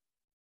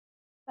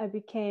 I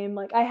became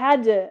like, I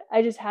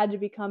just had to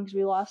become, because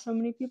we lost so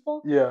many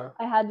people. Yeah.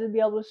 I had to be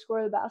able to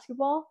score the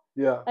basketball.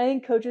 Yeah. I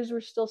think coaches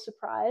were still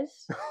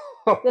surprised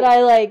that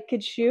I like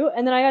could shoot.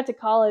 And then I got to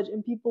college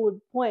and people would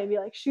point and be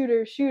like,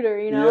 shooter,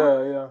 you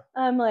know?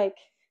 Yeah. I'm like,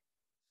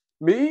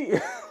 me?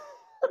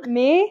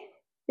 Me?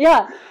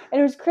 Yeah.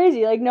 And it was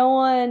crazy. Like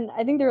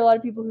I think there were a lot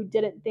of people who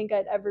didn't think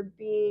I'd ever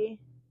be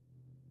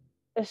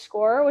a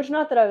scorer, which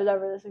not that I was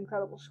ever this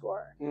incredible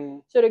scorer.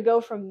 So to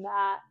go from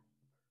that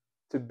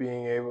to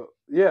being able,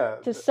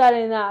 to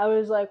setting that, I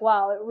was like,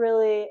 wow,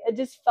 it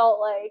just felt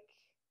like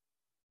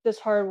this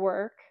hard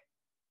work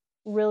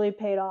really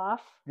paid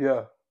off.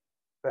 Yeah.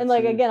 And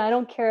like, huge. Again, I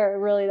don't care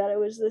really that it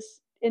was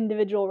this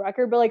individual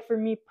record, but like for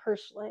me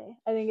personally,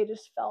 I think it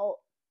just felt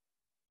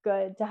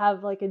good to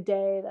have like a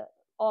day that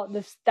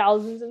there's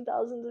thousands and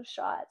thousands of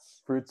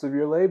shots. Fruits of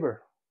your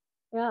labor.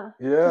 Yeah.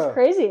 Yeah. It's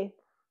crazy.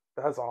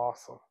 That's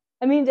awesome.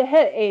 I mean, to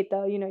hit 8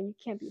 though, you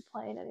can't be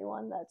playing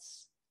anyone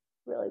that's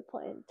really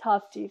playing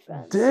tough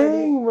defense.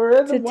 Dang,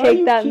 Miranda, to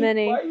take that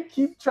many. Why you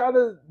keep trying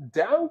to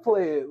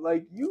downplay it?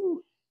 Like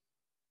you.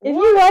 If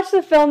you watch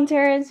the film,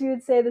 Terrence, you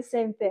would say the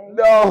same thing.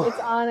 No. It's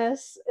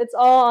honest. It's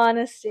all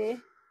honesty.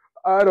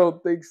 I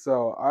don't think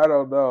so. I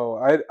don't know.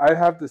 I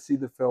have to see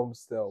the film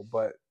still,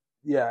 but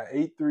yeah,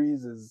 8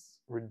 threes is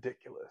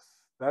ridiculous.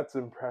 That's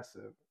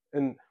impressive.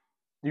 And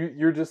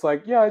you're just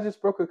like, yeah, I just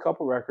broke a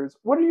couple records.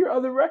 What are your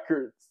other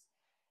records?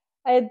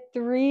 I had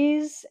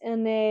 3s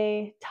and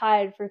they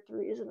tied for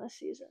 3s in the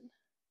season.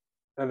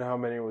 And how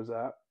many was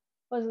that?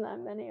 Wasn't that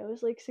many. It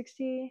was like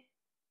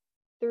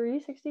 63,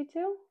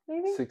 62,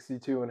 maybe?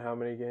 62 in how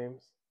many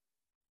games?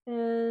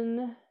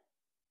 In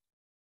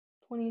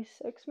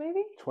 26,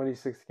 maybe?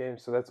 26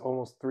 games. So that's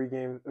almost 3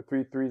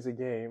 threes a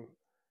game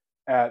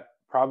at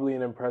probably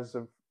an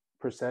impressive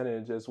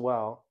percentage as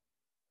well.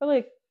 Probably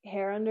like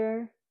hair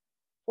under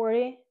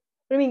 40.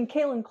 But I mean,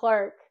 Caitlin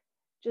Clark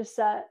just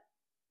set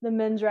the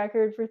men's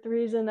record for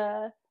 3s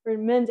or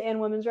men's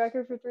and women's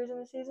record for 3s in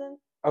the season.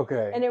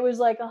 Okay. And it was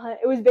like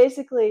it was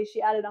basically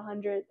she added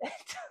 100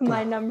 to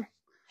my number.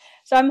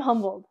 So I'm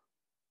humbled.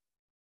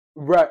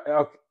 Right.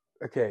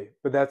 Okay.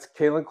 But that's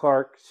Caitlin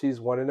Clark. She's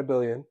 1 in a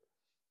billion.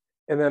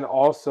 And then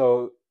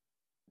also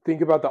think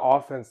about the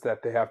offense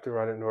that they have to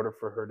run in order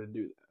for her to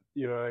do that.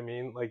 You know what I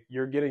mean? Like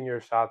you're getting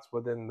your shots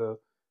within the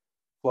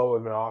flow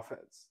of an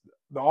offense.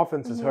 The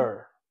offense is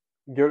her.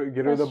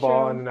 Get her the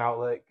ball in an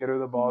outlet. Get her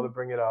the ball to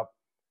bring it up.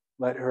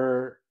 Let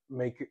her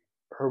make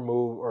her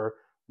move or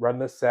run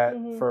the set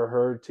for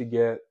her to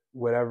get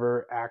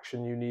whatever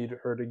action you need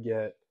her to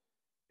get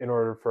in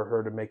order for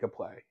her to make a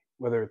play.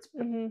 Whether it's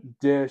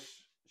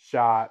dish,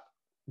 shot,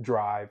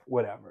 drive,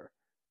 whatever.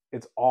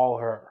 It's all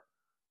her.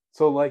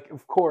 So, like,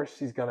 of course,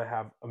 she's going to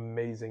have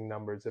amazing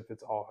numbers if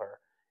it's all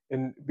her.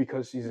 And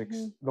because she's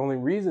the only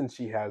reason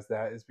she has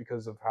that is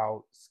because of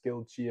how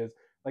skilled she is.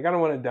 Like, I don't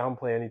want to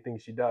downplay anything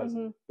she does,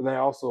 but I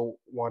also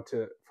want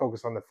to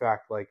focus on the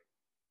fact, like,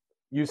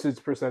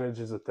 usage percentage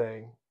is a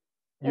thing.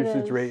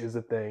 Usage rate is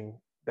a thing.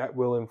 That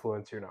will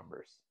influence your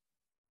numbers.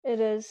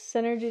 It is.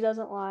 Synergy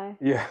doesn't lie.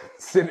 Yeah,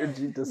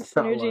 synergy does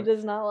not lie. Synergy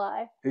does not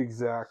lie.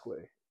 Exactly.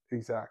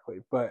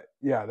 But,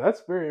 yeah,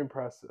 that's very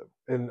impressive.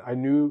 And I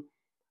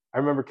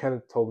remember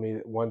Kenneth told me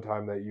one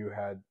time that you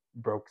had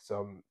broke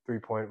some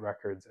 3-point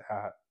records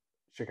at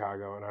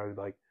Chicago, and I was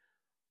like,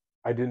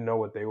 I didn't know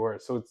what they were.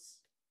 So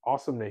it's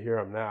awesome to hear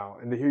them now.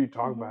 And to hear you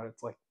talk about it,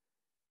 it's like,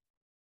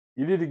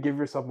 you need to give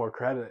yourself more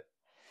credit.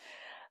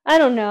 I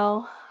don't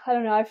know.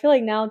 I feel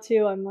like now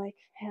too, I'm like,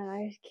 man,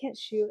 I can't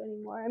shoot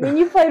anymore. I mean,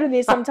 you played with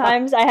me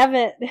sometimes.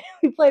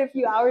 We played a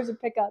few hours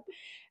of pickup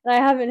and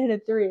I haven't hit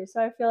a 3.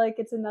 So I feel like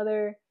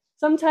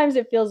sometimes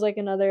it feels like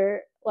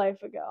another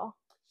life ago.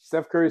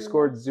 Steph Curry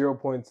scored 0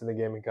 points in the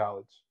game in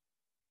college.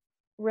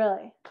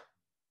 Really?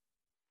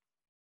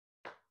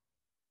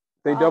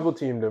 They double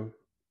teamed him.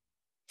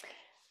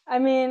 I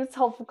mean, it's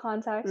helpful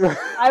context.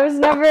 I was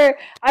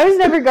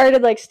never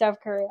guarded like Steph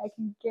Curry. I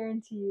can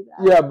guarantee you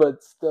that. Yeah,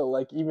 but still,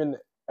 like, even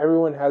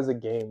everyone has a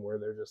game where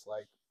they're just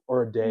like,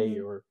 or a day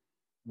or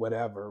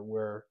whatever,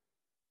 where,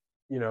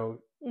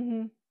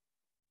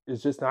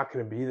 is just not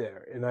going to be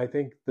there. And I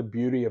think the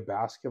beauty of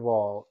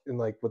basketball and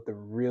like what the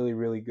really,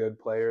 really good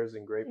players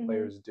and great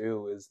players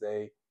do is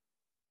they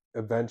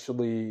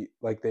eventually,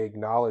 like, they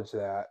acknowledge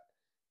that,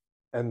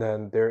 and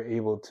then they're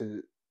able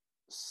to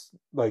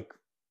like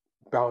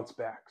bounce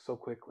back so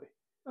quickly.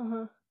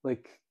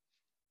 Like,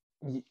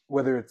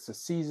 whether it's a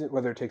season,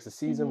 whether it takes a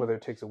season, whether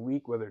it takes a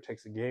week, whether it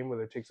takes a game,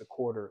 whether it takes a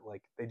quarter,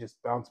 like they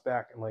just bounce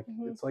back and like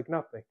it's like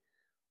nothing.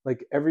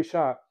 Like every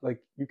shot, like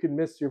you can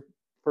miss your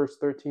first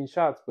 13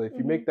 shots, but if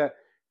you make that,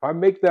 if I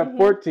make that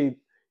 14th,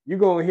 you're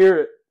gonna hear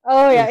it.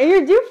 Oh yeah, and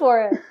you're due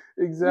for it.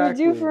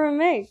 Exactly. You're due for a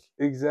make.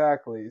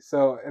 Exactly.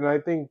 So, and I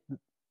think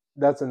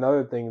that's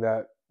another thing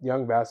that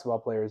young basketball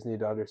players need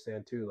to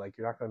understand too. Like,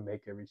 you're not gonna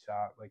make every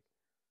shot. Like,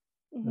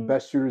 the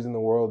best shooters in the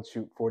world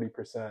shoot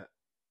 40%.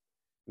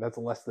 That's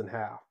less than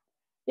half.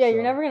 Yeah, so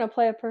you're never gonna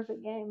play a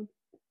perfect game.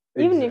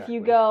 Even if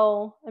you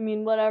go, I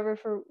mean, whatever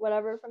from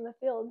the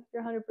field,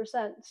 you're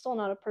 100%. It's still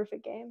not a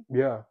perfect game.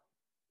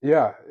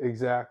 Yeah,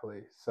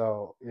 exactly.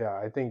 So, yeah,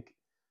 I think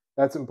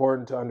that's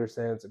important to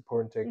understand. It's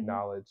important to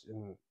acknowledge.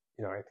 And,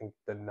 you know, I think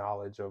the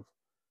knowledge of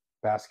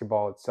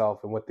basketball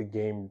itself and what the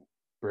game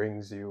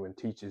brings you and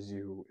teaches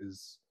you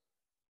is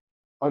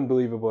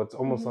unbelievable. It's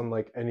almost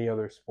unlike any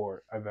other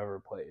sport I've ever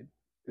played.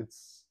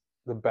 It's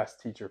the best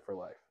teacher for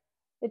life.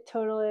 It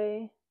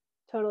totally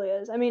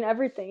is. I mean,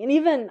 everything. And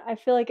even I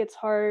feel like it's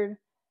hard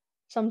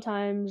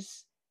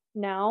sometimes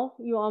now.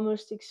 You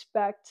almost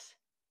expect,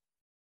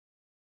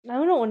 I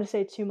don't want to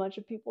say too much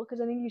of people because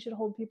I think you should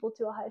hold people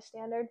to a high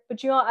standard.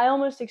 But I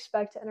almost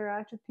expect to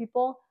interact with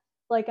people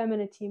like I'm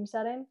in a team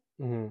setting.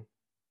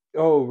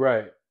 Oh,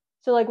 right.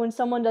 So like when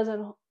someone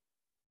doesn't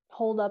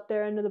hold up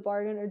their end of the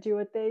bargain or do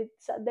what they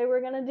said they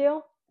were going to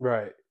do.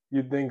 Right.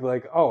 You'd think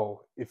like,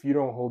 oh, if you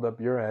don't hold up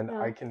your end,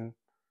 I can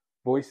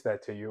voice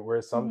that to you.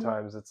 Whereas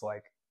sometimes it's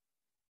like,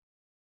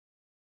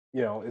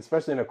 you know,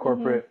 especially in a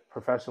corporate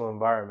professional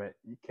environment,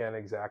 you can't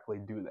exactly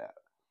do that.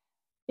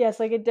 Yeah, it's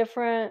like a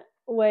different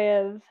way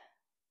of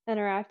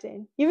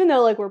interacting. Even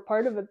though like we're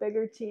part of a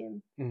bigger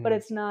team, but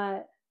it's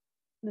not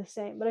the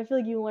same. But I feel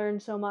like you learn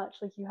so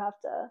much. Like you have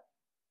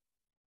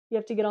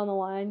to get on the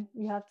line.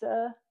 You have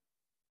to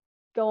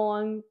go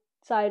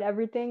alongside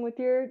everything with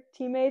your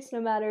teammates,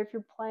 no matter if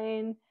you're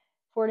playing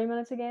 40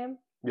 minutes a game.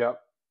 Yep.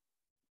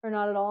 Or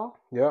not at all.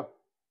 Yeah.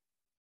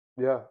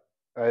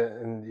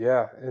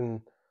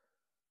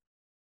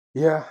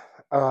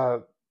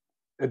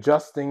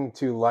 Adjusting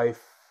to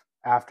life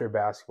after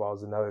basketball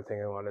is another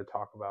thing I want to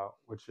talk about,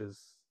 which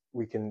is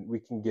we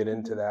can get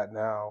into that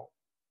now.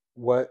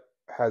 What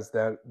has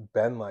that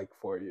been like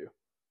for you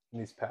in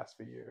these past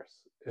few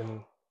years?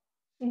 And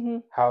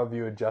how have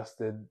you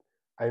adjusted?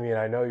 I mean,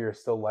 I know you're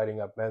still lighting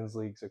up men's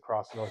leagues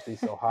across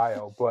Northeast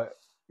Ohio, but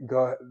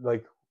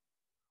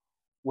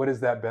what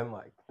has that been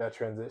like, that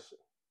transition?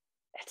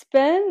 It's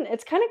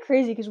kind of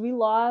crazy because we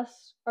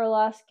lost our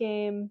last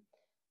game.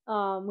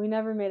 We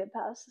never made it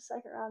past the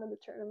second round of the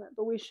tournament,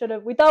 but we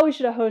thought we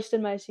should have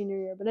hosted my senior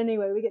year. But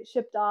anyway, we get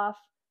shipped off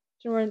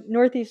to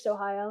Northeast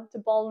Ohio to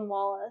Baldwin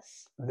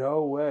Wallace.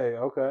 No way.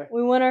 Okay.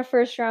 We won our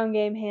first round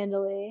game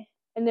handily,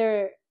 and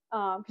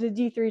because the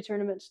D3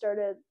 tournament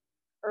started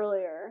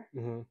earlier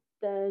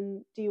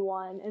than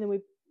D1, and then we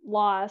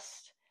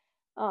lost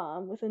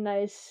with a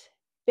nice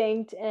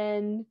banked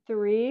in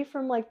 3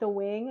 from like the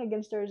wing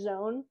against our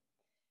zone.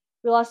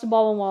 We lost to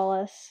Baldwin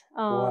Wallace.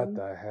 What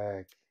the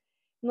heck?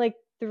 Like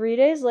 3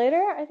 days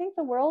later, I think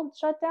the world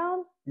shut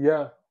down.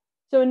 Yeah.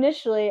 So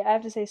initially, I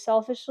have to say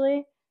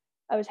selfishly,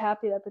 I was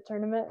happy that the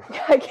tournament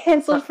got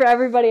canceled for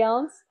everybody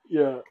else.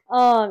 Yeah.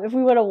 If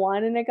we would have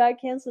won and it got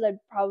canceled, I'd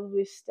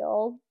probably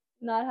still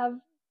not have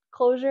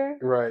closure.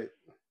 Right.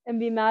 And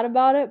be mad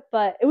about it.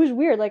 But it was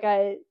weird. Like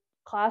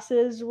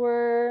classes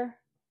were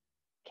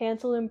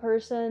canceled in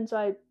person, so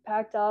I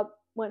packed up,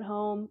 went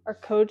home. Our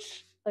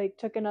coach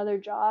took another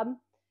job.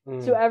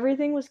 So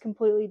everything was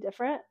completely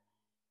different.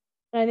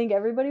 And I think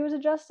everybody was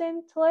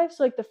adjusting to life.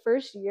 So the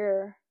first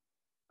year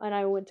when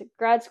I went to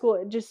grad school,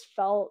 it just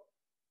felt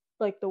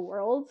like the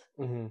world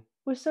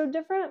was so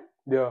different.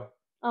 Yeah.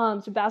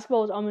 So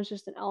basketball was almost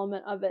just an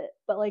element of it.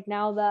 But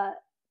now that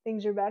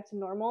things are back to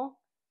normal,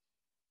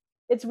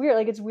 it's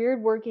weird. It's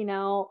weird working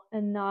out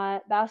and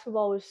not.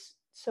 Basketball was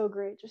so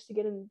great just to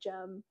get in the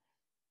gym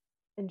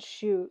and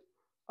shoot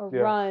or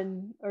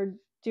run or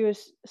do a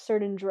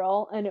certain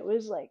drill, and it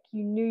was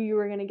you knew you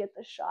were going to get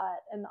the shot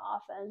and the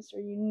offense, or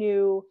you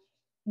knew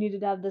you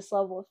needed to have this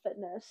level of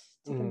fitness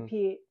to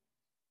compete.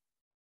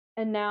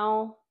 And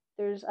now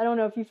I don't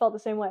know if you felt the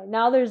same way.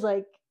 Now there's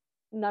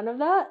none of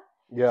that.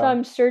 Yeah. So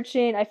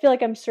I feel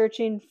like I'm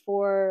searching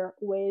for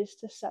ways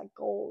to set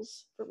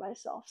goals for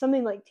myself,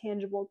 something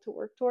tangible to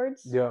work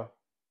towards. Yeah.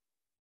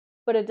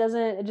 But it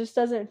just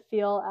doesn't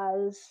feel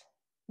as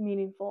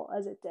meaningful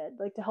as it did.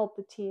 To help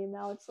the team,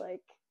 now it's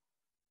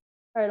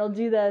all right, I'll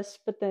do this,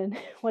 but then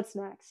what's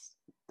next?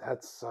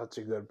 That's such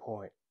a good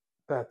point.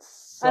 I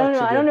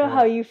don't know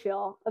how you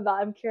feel about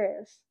it. I'm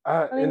curious.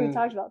 I don't think we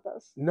talked about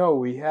this. No,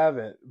 we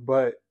haven't.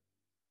 But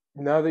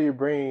now that you're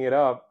bringing it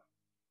up,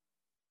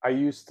 I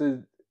used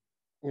to,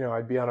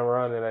 I'd be on a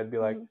run and I'd be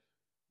like,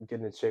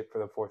 getting in shape for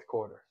the fourth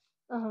quarter.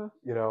 Uh-huh.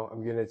 You know,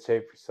 I'm getting in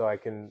shape so I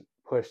can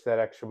push that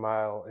extra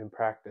mile in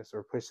practice,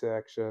 or push the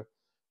extra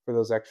for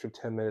those extra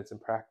 10 minutes in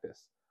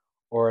practice.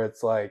 Or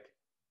it's like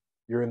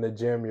you're in the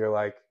gym, you're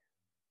like,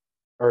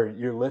 or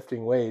you're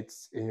lifting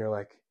weights and you're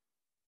like,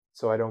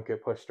 so I don't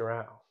get pushed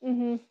around.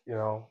 Mm-hmm. You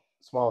know,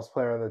 smallest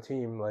player on the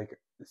team, like,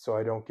 so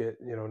I don't get,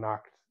 you know,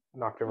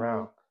 knocked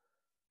around.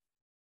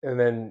 And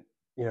then,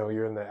 you know,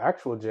 you're in the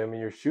actual gym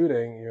and you're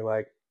shooting and you're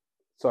like,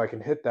 so I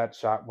can hit that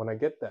shot when I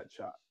get that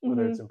shot,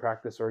 whether it's in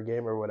practice or a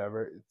game or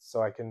whatever,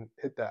 so I can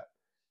hit that.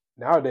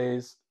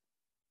 Nowadays,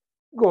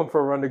 going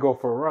for a run to go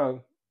for a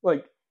run,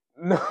 like,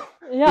 no,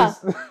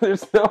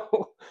 there's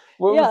no,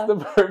 what was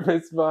the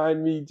purpose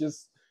behind me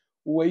just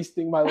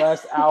wasting my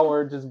last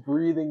hour just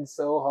breathing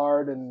so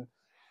hard and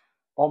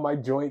all my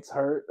joints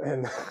hurt?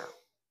 And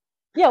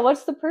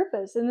what's the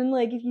purpose? And then,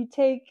 like, if you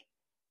take,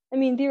 I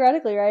mean,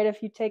 theoretically, right,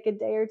 if you take a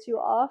day or two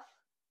off,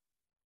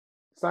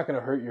 it's not going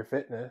to hurt your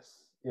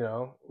fitness, you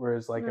know,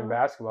 whereas like in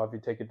basketball, if you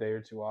take a day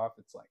or two off,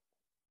 it's like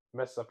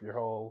mess up your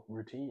whole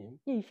routine.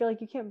 Yeah, you feel like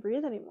you can't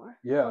breathe anymore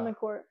on the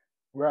court.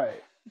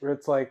 Right. Where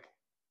it's like,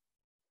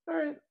 all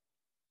right,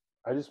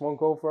 I just won't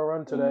go for a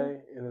run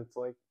today. And it's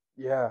like,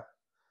 yeah,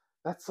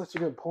 that's such a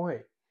good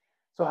point.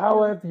 So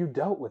how have you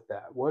dealt with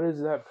that? What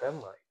has that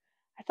been like?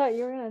 I thought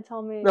you were going to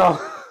tell me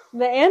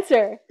the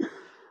answer.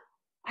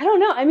 I don't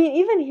know. I mean,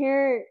 even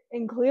here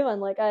in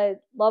Cleveland, like, I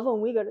love when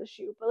we go to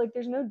shoot, but like,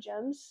 there's no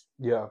gyms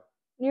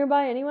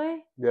nearby anyway.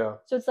 Yeah.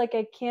 So it's like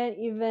I can't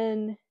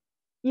even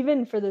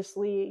for this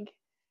league,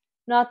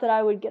 not that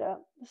I would get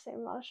the same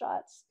amount of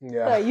shots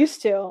that I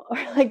used to, or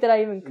like that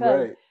I even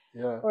could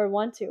or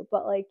want to,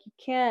 but like you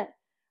can't,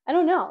 I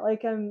don't know,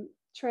 like I'm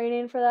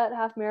training for that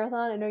half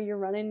marathon. I know you're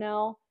running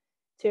now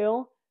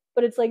too,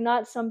 but it's like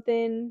not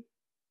something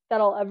that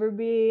I'll ever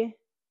be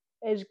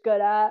as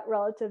good at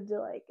relative to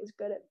like as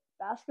good at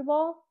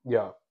basketball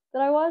that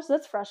I was.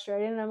 That's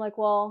frustrating. And I'm like,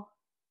 well,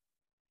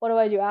 what do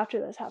I do after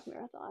this half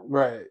marathon?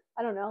 Right.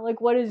 I don't know.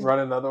 Like, what is run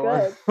another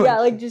good? one? Yeah,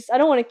 like just I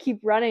don't want to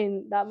keep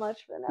running that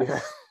much for the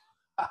next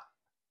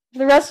for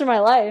the rest of my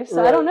life.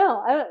 So I don't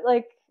know. I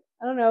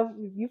don't know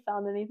if you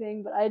found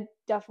anything, but I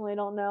definitely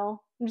don't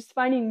know. I'm just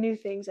finding new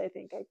things. I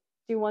think I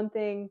do one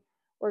thing,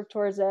 work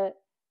towards it,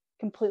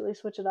 completely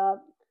switch it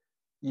up.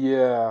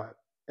 Yeah.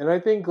 And I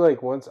think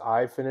like once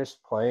I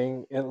finished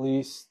playing, at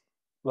least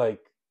like,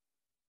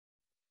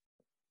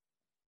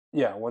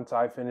 once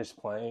I finished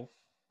playing,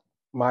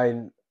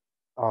 the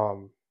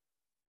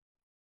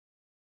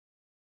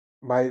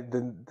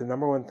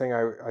number one thing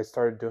I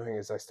started doing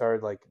is I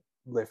started like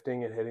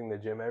lifting and hitting the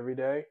gym every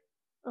day.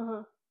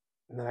 And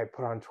then I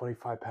put on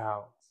 25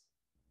 pounds.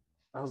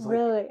 I was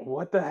like,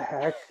 what the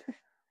heck?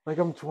 Like,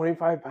 I'm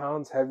 25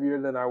 pounds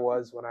heavier than I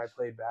was when I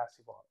played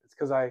basketball. It's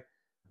because I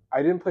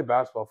didn't play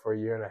basketball for a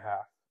year and a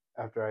half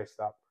after I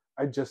stopped.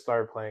 I just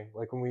started playing.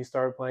 Like, when we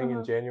started playing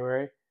in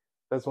January,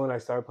 that's when I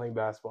started playing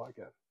basketball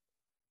again.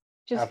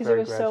 Just because it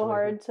was so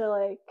hard to,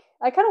 like,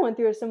 I kind of went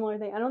through a similar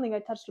thing. I don't think I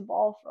touched a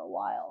ball for a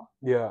while.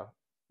 Yeah.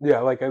 Yeah,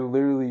 like, I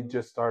literally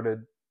just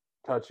started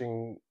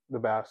touching the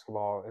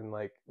basketball in,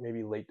 like,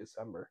 maybe late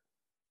December,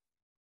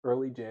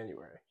 early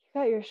January.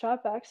 You got your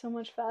shot back so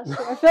much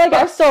faster. I feel like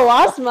I've still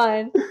lost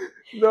mine.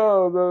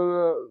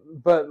 No.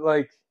 But,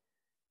 like,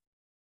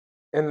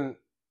 and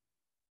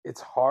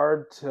it's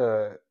hard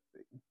to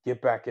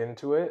get back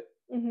into it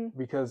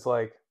because,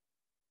 like,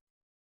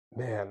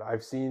 man,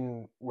 I've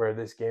seen where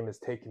this game has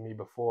taken me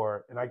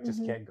before, and I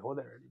just can't go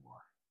there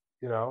anymore.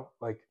 You know,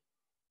 like,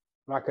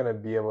 I'm not going to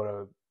be able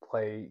to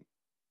play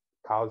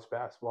college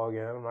basketball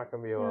again. I'm not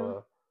going to be able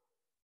to,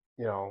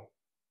 you know,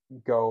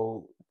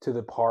 go to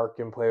the park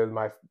and play with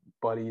my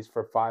buddies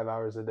for 5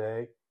 hours a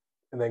day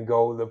and then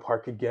go to the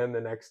park again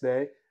the next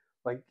day.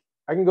 Like,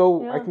 I can go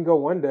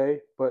one day,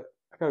 but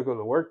I got to go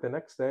to work the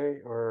next day,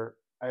 or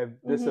I have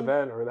this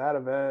event or that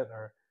event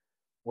or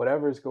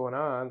whatever's going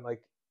on.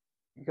 Like,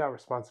 you got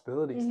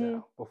responsibilities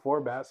now.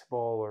 Before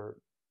basketball or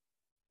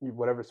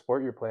whatever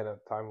sport you're playing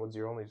at the time was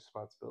your only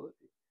responsibility.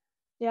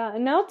 Yeah,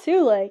 and now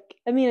too, like,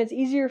 I mean, it's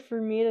easier for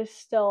me to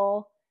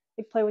still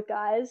like play with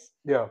guys.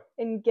 Yeah.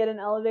 And get an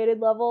elevated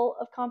level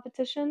of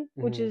competition,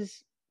 which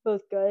is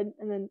both good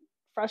and then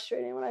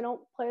frustrating when I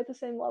don't play at the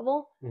same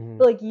level.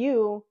 But like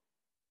you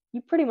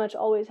pretty much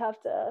always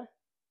have to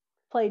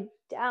play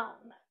down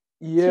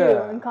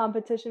too in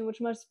competition,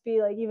 which must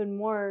be like even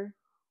more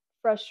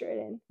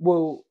frustrating.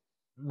 Well,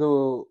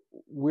 the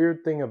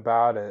weird thing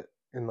about it,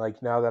 and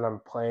like now that I'm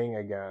playing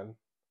again,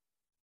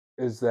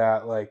 is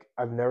that like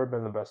I've never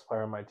been the best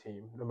player on my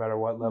team. No matter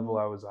what level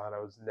I was on, I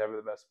was never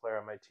the best player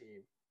on my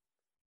team.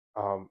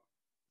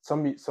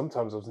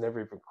 Sometimes I was never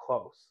even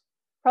close.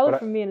 Probably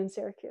from being in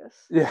Syracuse.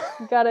 Yeah.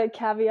 You gotta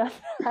caveat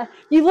that.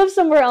 You live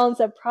somewhere else,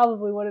 that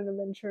probably wouldn't have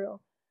been true.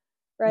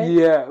 Right?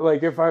 Yeah,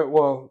 like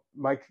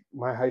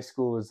my high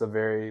school was a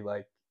very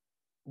like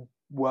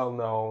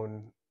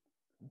well-known,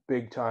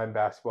 big-time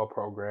basketball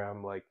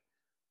program, like,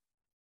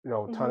 you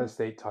know, ton of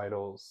state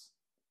titles,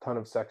 ton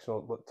of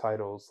sectional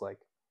titles. Like,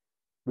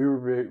 we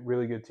were a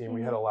really good team.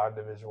 We had a lot of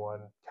Division I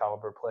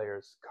caliber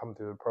players come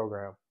through the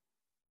program.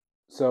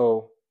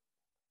 So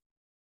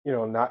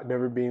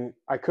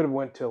I could have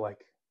went to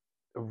like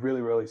a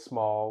really, really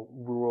small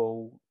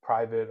rural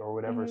private or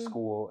whatever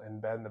school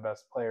and been the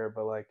best player,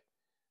 but like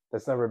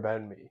that's never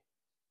been me.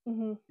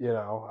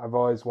 I've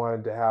always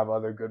wanted to have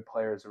other good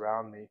players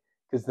around me,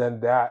 because then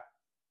that,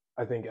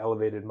 I think,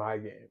 elevated my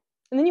game.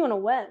 And then you want to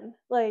win.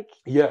 Like,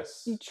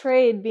 yes, you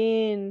trade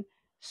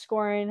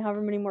scoring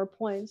however many more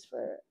points for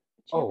a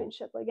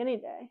championship, like any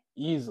day.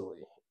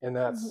 Easily. And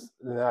that's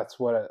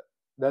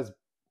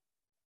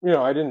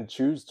I didn't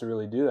choose to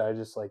really do that. I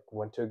just like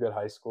went to a good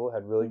high school,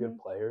 had really good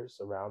players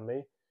around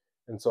me.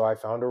 And so I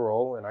found a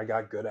role and I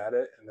got good at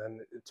it. And then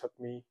it took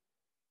me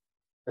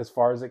as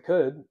far as it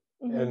could.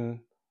 And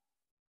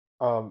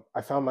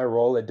I found my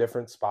role at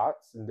different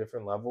spots and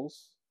different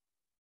levels.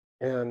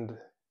 And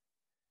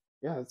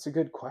yeah, that's a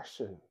good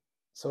question.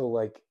 So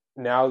like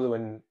now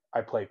when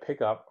I play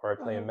pickup or I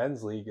play in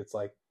men's league, it's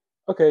like,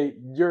 okay,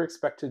 you're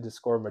expected to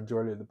score a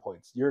majority of the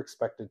points. You're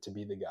expected to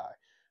be the guy.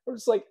 I'm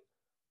just like,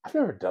 I've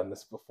never done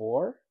this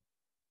before.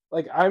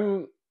 Like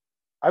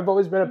I've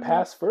always been a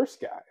pass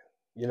first guy,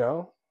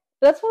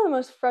 That's one of the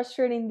most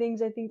frustrating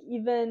things, I think,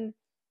 even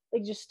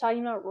like just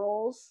talking about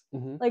roles.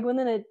 Like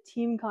within a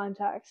team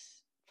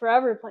context,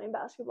 forever playing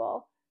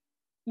basketball,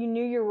 you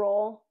knew your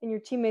role and your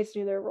teammates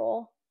knew their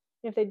role.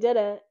 And if they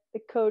didn't, the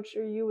coach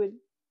or you would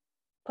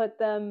put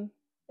them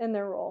in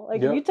their role.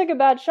 Like if you took a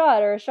bad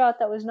shot or a shot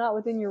that was not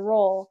within your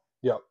role,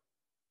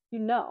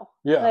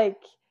 like,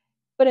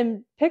 but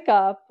in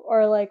pickup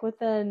or like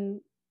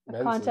within a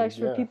men's context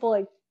league, where people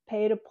like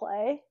pay to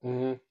play,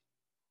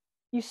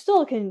 you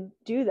still can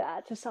do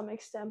that to some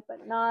extent, but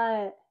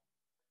not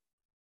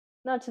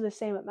to the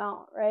same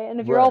amount, right? And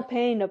if you're all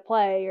paying to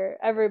play,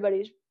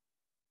 everybody's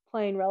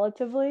playing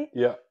relatively.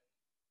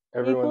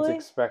 Everyone's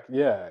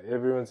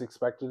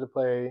expected to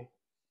play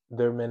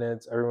their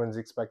minutes. Everyone's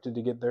expected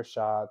to get their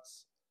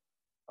shots.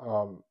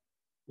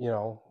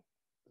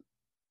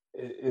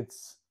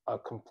 It's a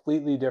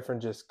completely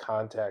different just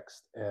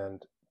context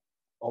and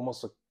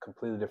almost a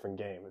completely different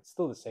game. It's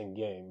still the same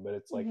game, but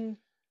it's like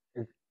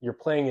you're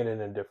playing it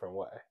in a different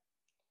way.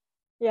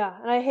 Yeah,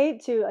 and I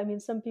hate to,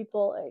 some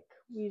people, like,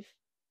 we've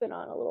been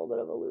on a little bit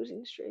of a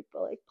losing streak,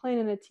 but like playing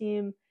in a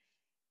team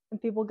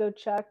and people go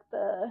check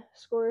the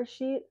score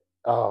sheet.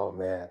 Oh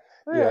man.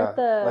 I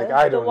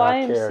do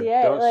not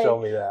care. Don't show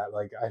me that.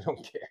 Like, I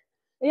don't care.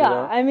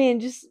 Yeah,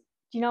 just, do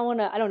you not want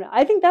to, I don't know.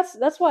 I think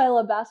that's why I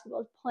love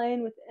basketball, is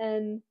playing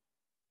within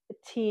a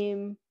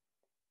team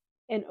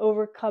and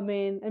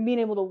overcoming and being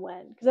able to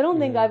win. Because I don't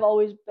think I've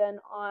always been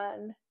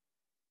on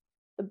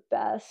the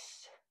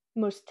best,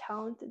 most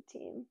talented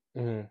team.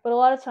 But a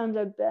lot of times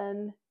I've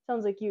been,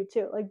 sounds like you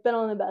too, like been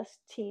on the best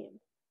team.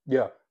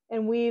 Yeah.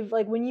 And we've,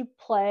 like, when you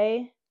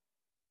play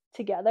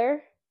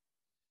together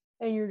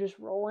and you're just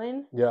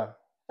rolling. Yeah.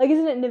 Like, as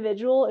an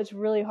individual, it's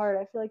really hard,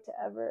 I feel like, to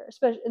ever,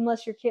 especially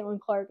unless you're Caitlin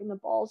Clark and the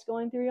ball's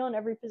going through you on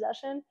every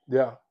possession.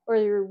 Yeah. Or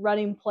you're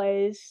running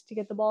plays to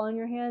get the ball in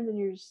your hands and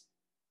you just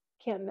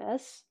can't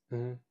miss.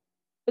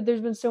 But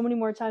there's been so many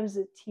more times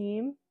as a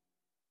team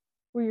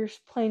where you're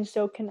playing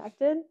so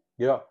connected.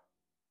 Yeah.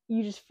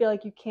 You just feel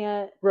like you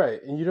can't.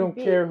 Right. And you don't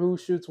care who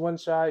shoots one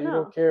shot. You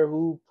don't care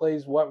who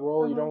plays what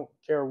role. You don't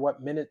care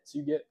what minutes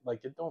you get.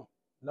 Like,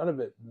 none of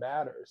it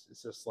matters.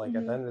 It's just like,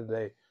 at the end of the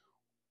day,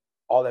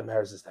 all that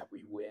matters is that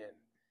we win.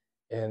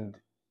 And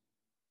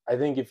I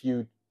think if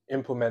you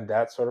implement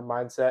that sort of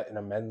mindset in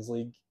a men's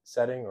league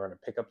setting or in a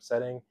pickup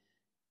setting,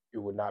 it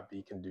would not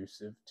be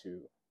conducive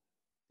to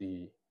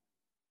the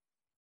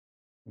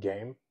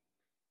game.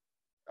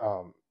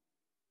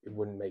 It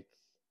wouldn't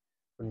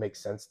make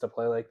sense to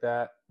play like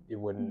that. It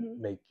wouldn't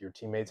make your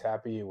teammates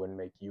happy. It wouldn't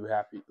make you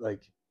happy.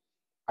 Like,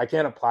 I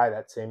can't apply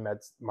that same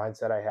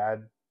mindset I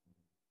had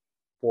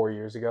 4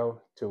 years ago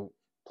to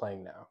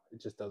playing now.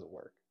 It just doesn't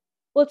work.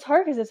 Well, it's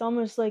hard because it's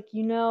almost like, if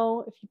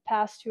you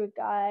pass to a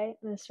guy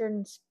in a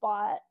certain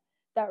spot,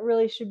 that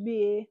really should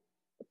be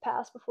the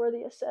pass before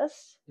the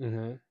assist.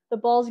 The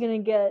ball's going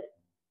to get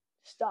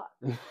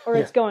stopped or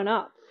it's going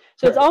up.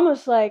 So it's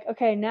almost like,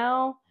 okay,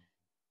 now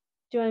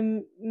do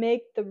I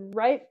make the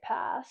right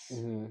pass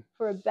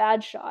for a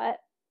bad shot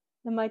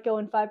that might go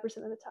in 5% of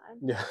the time?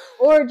 Yeah.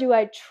 Or do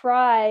I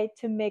try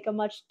to make a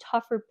much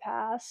tougher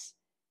pass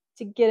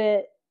to get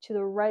it to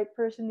the right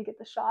person to get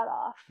the shot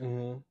off?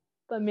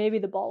 But maybe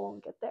the ball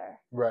won't get there.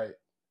 Right.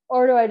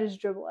 Or do I just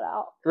dribble it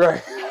out?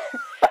 Right.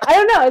 I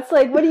don't know. It's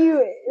like, what do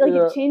you, like,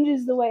 it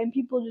changes the way, and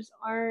people just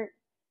aren't,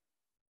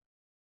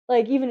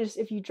 like, even just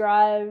if you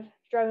driving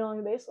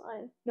along the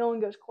baseline, no one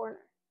goes corner,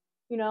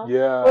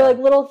 Yeah. Or like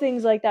little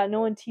things like that,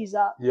 no one tees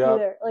up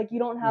either. Like, you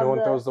don't have no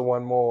one throws the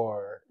one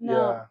more. No.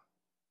 Yeah.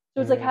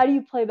 So it's like, how do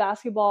you play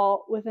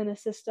basketball within no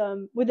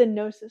system,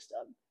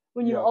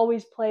 when you've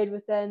always played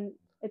within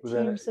a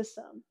team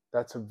system?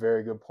 That's a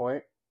very good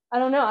point. I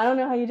don't know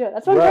how you do it.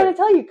 That's what I'm trying to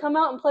tell you. Come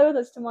out and play with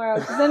us tomorrow,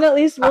 because then at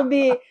least we'll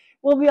be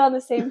on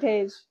the same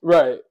page.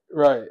 Right.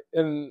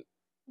 And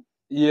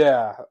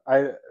yeah,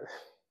 I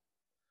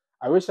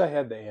wish I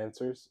had the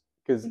answers,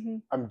 because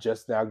I'm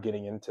just now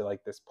getting into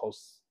like this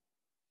post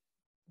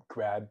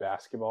grad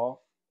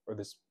basketball, or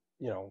this,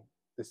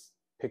 this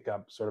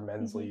pickup sort of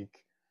men's league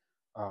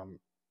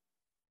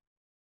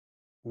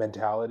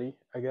mentality,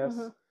 I guess,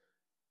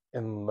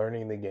 and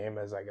learning the game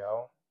as I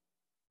go.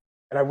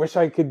 And I wish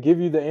I could give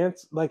you the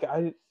answer. Like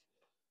I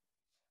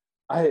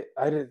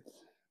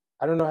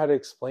don't know how to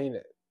explain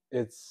it.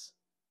 It's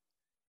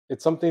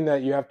something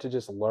that you have to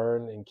just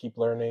learn and keep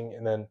learning.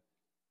 And then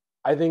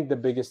I think the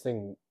biggest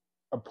thing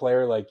a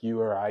player like you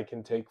or I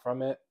can take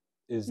from it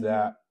is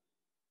that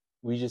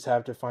we just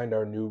have to find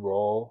our new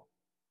role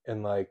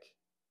and like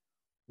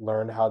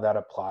learn how that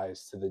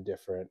applies to the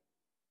different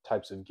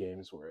types of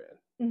games we're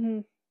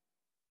in.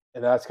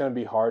 And that's going to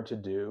be hard to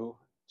do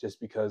just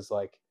because,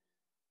 like,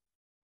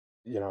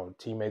 you know,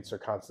 teammates are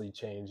constantly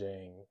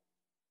changing.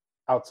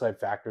 Outside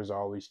factors are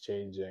always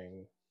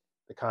changing.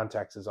 The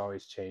context is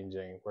always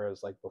changing.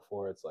 Whereas like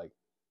before, it's like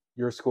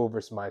your school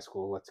versus my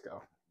school. Let's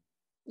go.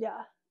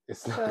 Yeah.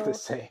 It's not the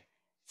same.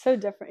 So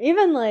different.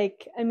 Even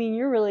like, I mean,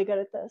 you're really good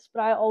at this,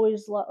 but I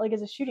always love, like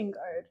as a shooting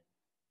guard,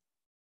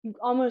 you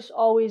almost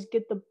always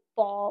get the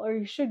ball, or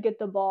you should get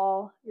the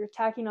ball. You're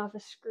attacking off a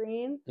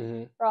screen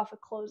or off a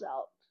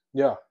closeout.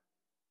 Yeah.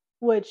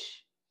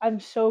 Which I'm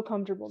so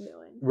comfortable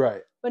doing.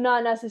 Right. But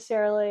not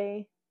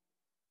necessarily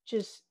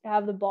just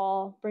have the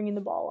ball, bringing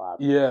the ball up.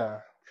 Yeah.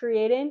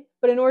 Creating.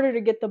 But in order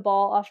to get the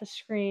ball off a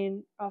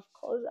screen, off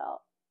a closeout,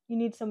 you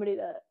need somebody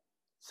to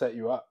set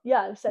you up.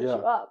 Yeah, to set you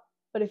up.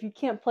 But if you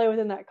can't play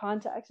within that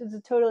context,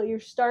 you're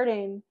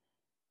starting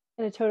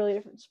in a totally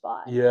different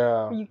spot.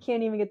 Yeah. Where you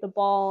can't even get the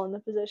ball in the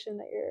position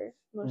that you're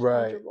most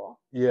comfortable.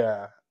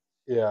 Yeah.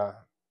 Yeah.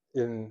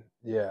 And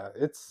yeah,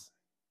 it's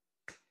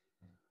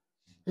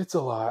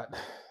a lot.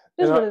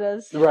 It is what it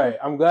is. Right.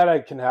 I'm glad I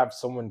can have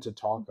someone to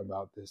talk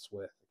about this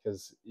with,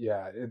 because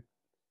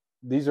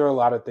these are a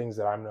lot of things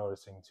that I'm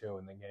noticing too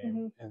in the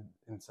game,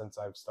 and since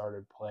I've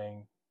started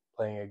playing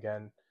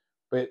again.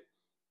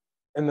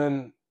 And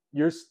then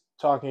you're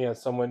talking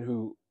as someone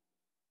who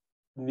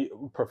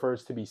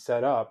prefers to be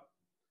set up,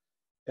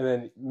 and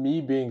then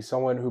me being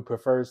someone who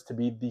prefers to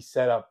be the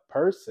set up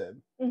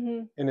person.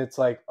 And it's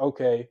like,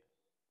 okay,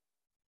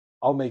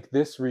 I'll make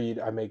this read,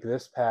 I make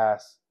this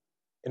pass,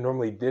 and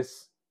normally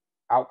this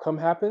outcome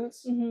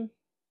happens.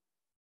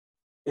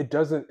 It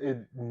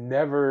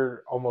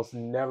almost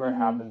never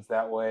happens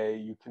that way.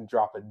 You can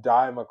drop a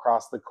dime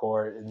across the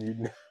court and you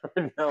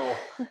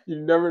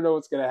never know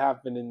what's going to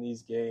happen in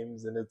these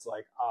games. And it's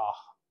like,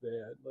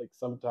 man, like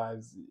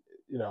sometimes,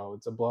 you know,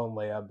 it's a blown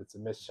layup, it's a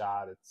missed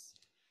shot, it's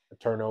a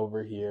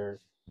turnover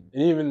here.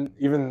 And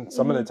even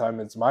some of the time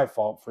it's my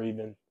fault for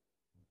even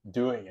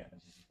doing it.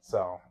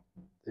 So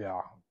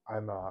yeah,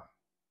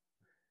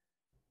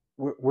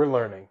 we're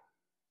learning.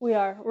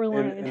 We're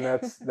learning.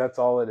 And that's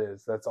all it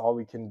is. That's all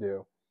we can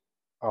do.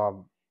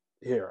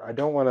 Here, I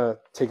don't want to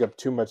take up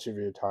too much of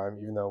your time,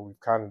 even though we've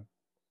kind of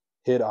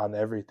hit on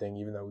everything,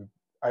 even though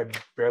I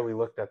barely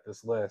looked at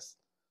this list.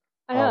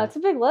 I know, it's a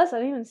big list. I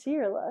didn't even see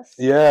your list.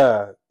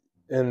 Yeah.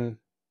 And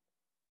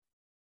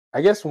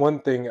I guess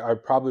one thing I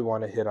probably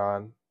want to hit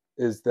on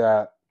is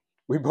that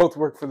we both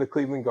work for the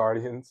Cleveland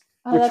Guardians.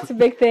 Oh, that's a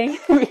big thing.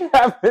 We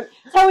haven't.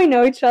 That's how we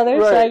know each other,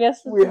 right, so I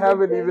guess we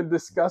haven't even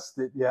discussed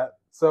it yet.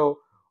 So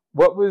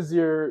what was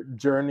your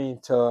journey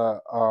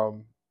to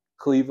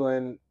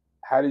Cleveland?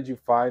 How did you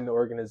find the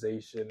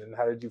organization, and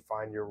how did you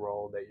find your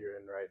role that you're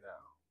in right now?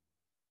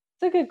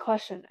 It's a good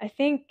question. I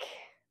think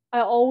I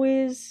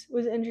always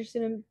was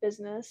interested in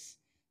business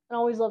and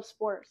always loved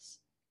sports.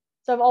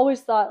 So I've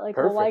always thought, like,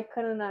 well, why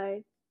couldn't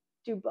I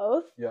do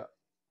both? Yeah.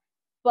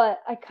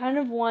 But I kind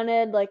of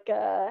wanted, like,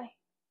 a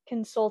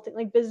consulting,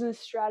 like, business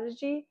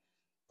strategy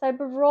type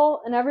of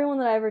role. And everyone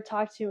that I ever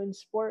talked to in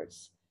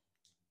sports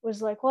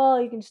was like,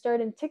 well, you can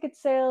start in ticket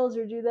sales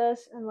or do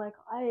this. And, like,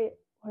 I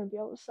wouldn't be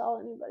able to sell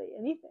anybody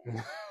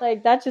anything.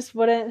 Like, that just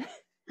wouldn't,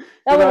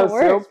 that wouldn't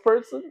work.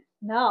 Salesperson?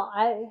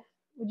 No,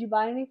 would you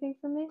buy anything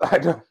from me? I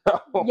don't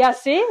know. Yeah,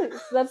 see?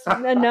 That's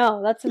a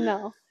no. That's a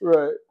no.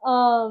 Right.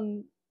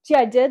 So yeah,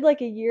 I did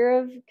like a year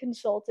of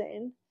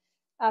consulting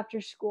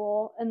after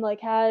school, and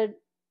like there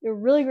were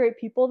really great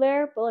people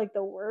there, but like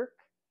the work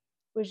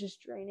was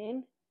just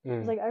draining. I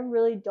was like, I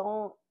really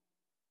don't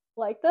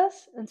like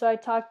this. And so I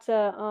talked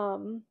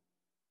to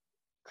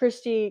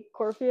Christy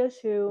Corfius,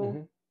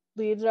 who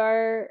leads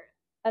our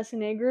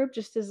SNA group,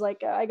 just as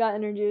like I got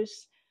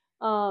introduced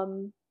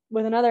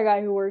with another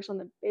guy who works on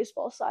the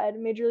baseball side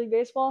of Major League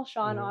Baseball,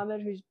 Sean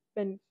Ahmed, who's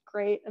been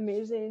great,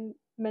 amazing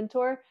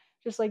mentor.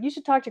 Just like, you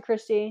should talk to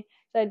Christy.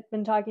 I'd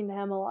been talking to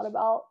him a lot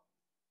about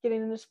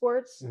getting into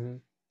sports.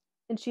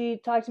 And she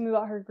talked to me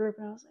about her group,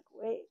 and I was like,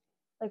 wait,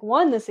 like,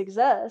 one, this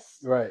exists.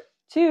 Right.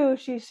 Two,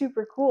 she's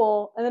super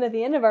cool. And then at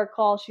the end of our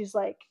call, she's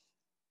like,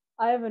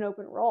 I have an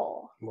open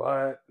role.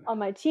 What? On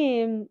my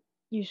team,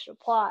 you should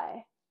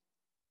apply.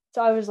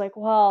 So I was like,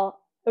 well,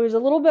 it was a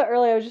little bit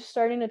early. I was just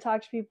starting to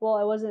talk to people.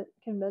 I wasn't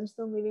convinced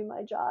on leaving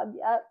my job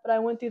yet, but I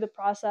went through the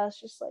process,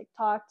 just like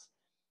talked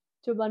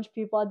to a bunch of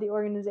people at the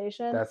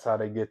organization. That's how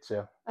they get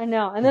you. I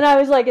know. And then I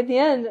was like, at the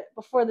end,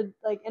 before the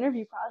like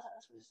interview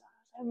process,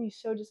 I'm gonna be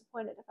so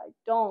disappointed if I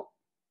don't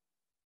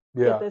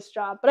get this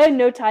job. But I had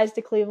no ties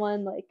to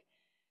Cleveland. Like,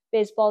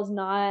 baseball's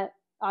not,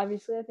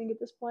 obviously, I think at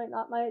this point,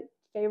 not my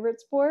favorite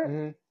sport.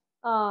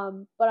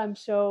 But I'm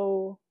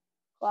so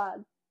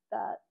glad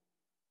that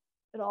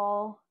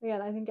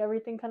again, I think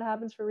everything kind of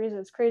happens for a reason.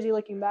 It's crazy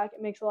looking back.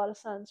 It makes a lot of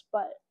sense,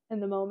 but in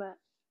the moment,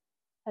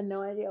 I had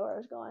no idea where I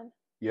was going.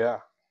 Yeah,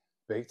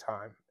 big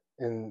time.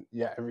 And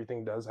yeah,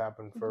 everything does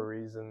happen for a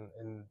reason.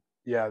 And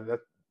yeah,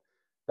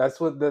 that's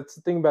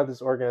the thing about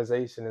this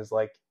organization is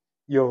like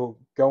you'll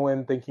go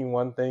in thinking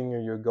one thing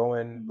or you'll go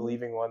in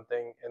believing one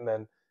thing, and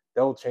then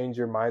they'll change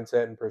your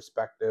mindset and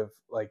perspective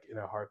like in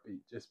a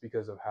heartbeat just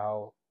because of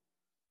how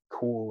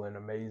cool and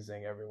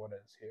amazing everyone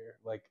is here.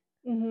 Like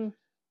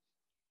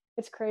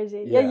it's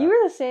crazy. Yeah, you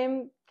were the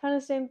same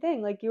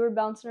thing. Like you were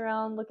bouncing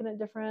around looking at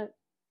different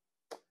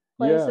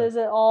places.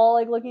 It all,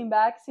 like, looking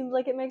back, seems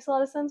like it makes a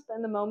lot of sense, but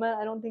in the moment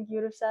I don't think you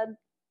would have said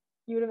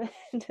you would have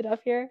ended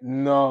up here.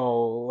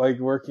 No, like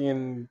working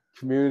in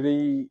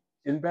community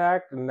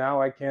impact, and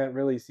now I can't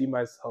really see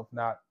myself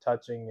not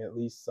touching at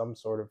least some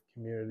sort of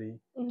community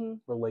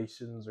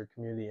relations or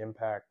community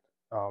impact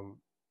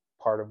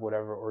part of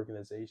whatever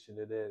organization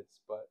it is.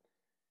 But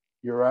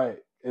you're right,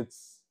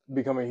 it's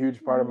become a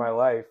huge part of my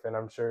life, and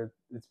I'm sure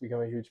it's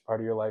become a huge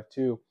part of your life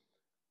too.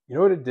 You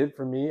know what it did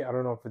for me? I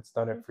don't know if it's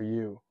done it for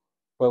you,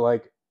 but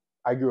like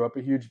I grew up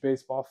a huge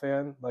baseball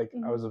fan. Like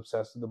I was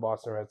obsessed with the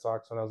Boston Red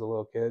Sox when I was a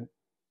little kid.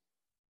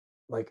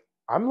 Like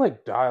I'm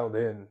like dialed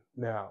in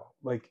now.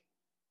 Like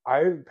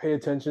I pay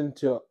attention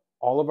to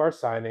all of our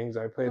signings.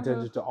 I pay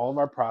attention to all of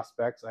our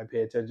prospects. I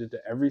pay attention to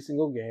every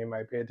single game.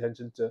 I pay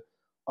attention to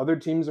other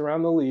teams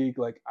around the league.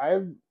 Like I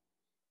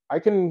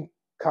can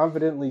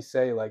confidently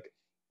say like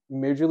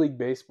Major League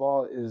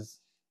Baseball is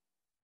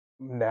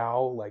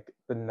now like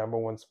the number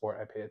one sport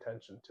I pay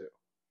attention to.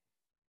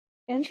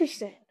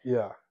 Interesting.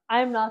 Yeah.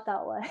 I'm not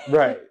that way.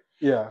 Right.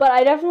 Yeah. But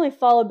I definitely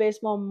follow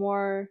baseball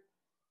more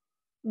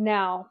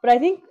now. But I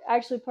think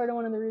actually part of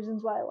one of the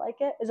reasons why I like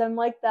it is I'm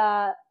like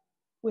that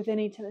with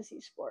any Tennessee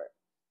sport.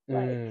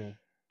 Like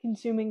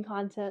consuming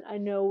content, I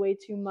know way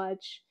too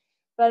much.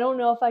 But I don't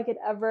know if I could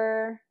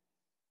ever,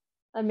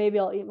 and maybe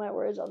I'll eat my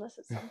words on this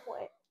at some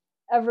point,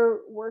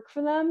 ever work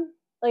for them.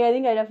 Like I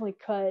think I definitely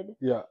could.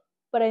 Yeah.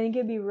 But I think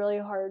it'd be really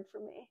hard for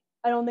me.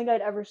 I don't think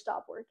I'd ever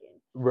stop working.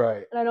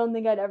 Right. And I don't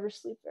think I'd ever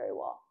sleep very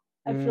well.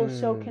 I feel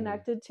so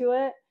connected to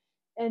it,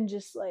 and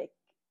just like,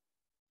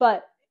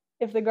 but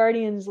if the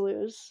Guardians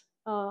lose,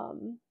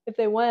 if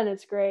they win,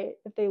 it's great.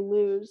 If they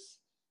lose,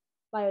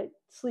 my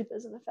sleep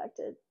isn't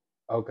affected.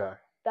 Okay.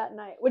 That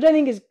night, which I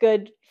think is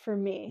good for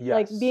me. Yes.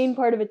 Like being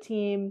part of a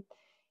team,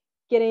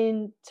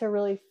 getting to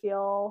really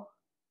feel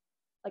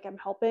like I'm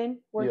helping,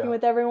 working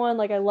with everyone.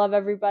 Like I love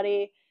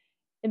everybody,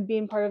 and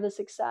being part of the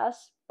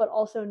success, but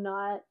also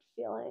not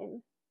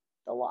feeling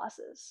the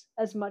losses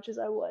as much as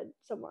I would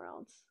somewhere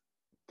else.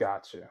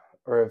 Gotcha.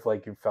 Or if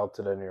like you felt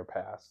it in your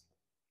past.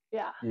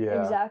 Yeah.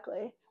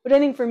 Exactly. Which I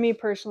think for me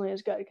personally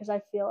is good because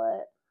I feel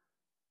it.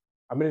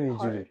 I'm going to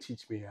need you to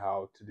teach me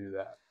how to do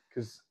that,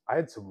 because I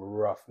had some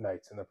rough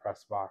nights in the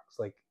press box.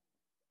 Like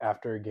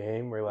after a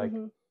game where like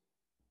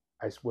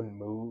I just wouldn't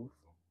move.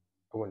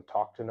 I wouldn't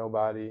talk to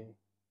nobody.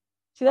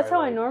 See, that's how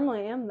I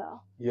normally am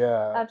though.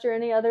 Yeah. After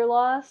any other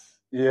loss.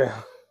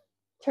 Yeah.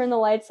 Turn the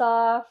lights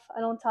off. I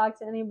don't talk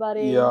to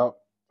anybody. Yep.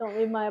 Don't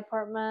leave my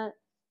apartment.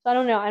 So I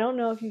don't know. I don't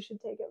know if you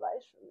should take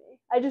advice from me.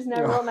 I just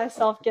never let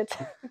myself get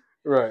to.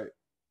 Right.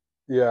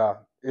 Yeah.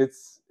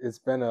 It's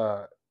been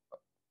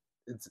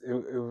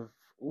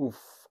oof.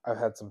 I've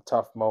had some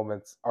tough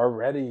moments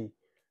already.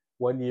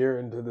 1 year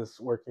into this,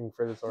 working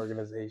for this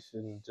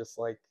organization, just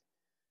like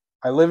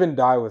I live and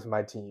die with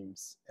my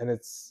teams, and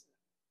it's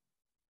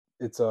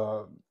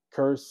a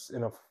curse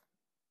and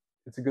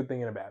it's a good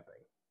thing and a bad thing.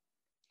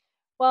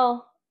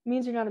 Well, it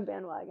means you're not a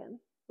bandwagon,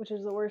 which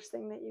is the worst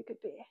thing that you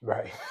could be.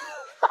 Right.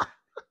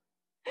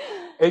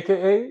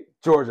 AKA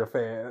Georgia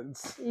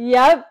fans.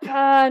 Yep.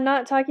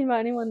 Not talking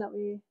about anyone that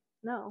we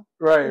know.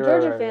 Right.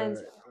 Georgia fans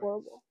are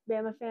horrible.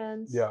 Bama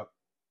fans. Yep.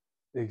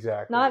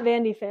 Exactly. Not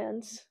Vandy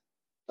fans,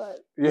 but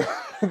yeah.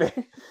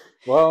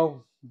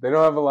 Well, they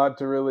don't have a lot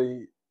to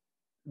really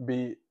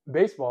be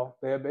baseball.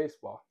 They have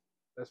baseball.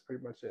 That's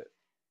pretty much it.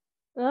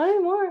 Not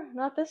anymore.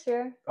 Not this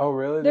year. Oh,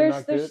 really?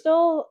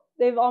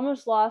 They've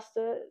almost lost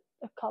a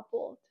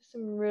couple to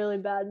some really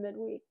bad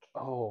midweek.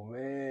 Oh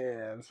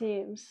man.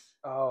 Teams.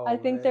 Oh. I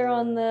think they're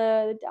on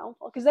the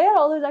downfall because they had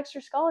all those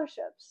extra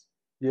scholarships.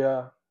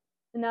 Yeah.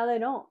 And now they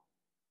don't.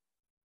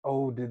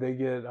 Oh, did they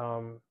get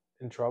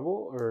in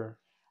trouble or?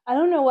 I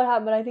don't know what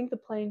happened, but I think the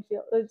playing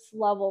field, it's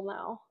level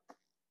now.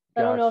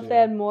 I don't know if they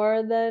had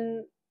more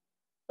than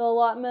the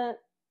allotment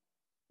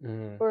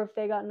or if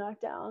they got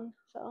knocked down.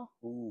 So.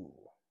 Ooh,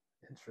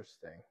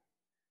 interesting.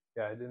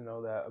 Yeah, I didn't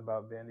know that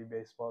about Vandy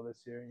baseball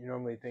this year. You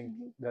normally think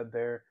that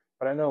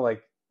but I know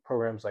like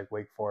programs like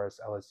Wake Forest,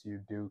 LSU,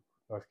 Duke,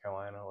 North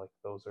Carolina, like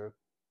those are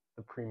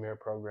the premier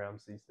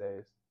programs these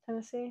days.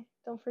 Tennessee,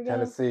 don't forget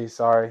Tennessee,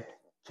 sorry.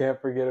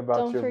 Can't forget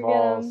about your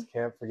balls.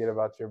 Can't forget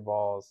about your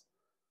balls.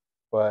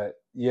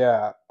 But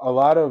yeah, a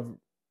lot of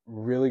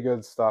really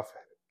good stuff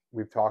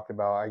we've talked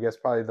about. I guess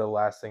probably the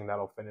last thing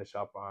that'll finish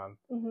up on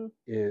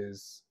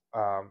is,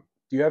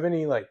 do you have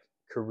any like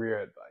career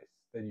advice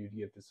that you'd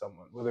give to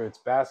someone, whether it's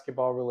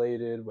basketball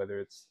related, whether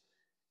it's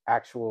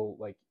actual,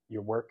 like,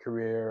 your work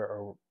career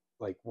or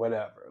like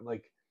whatever.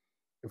 Like,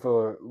 if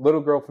a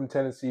little girl from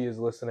Tennessee is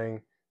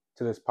listening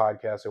to this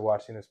podcast or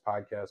watching this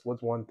podcast,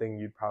 what's one thing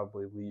you'd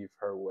probably leave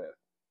her with?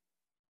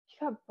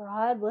 You got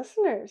broad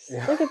listeners.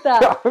 Yeah. Look at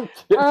that.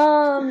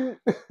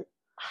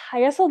 I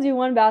guess I'll do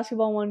one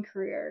basketball, one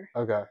career.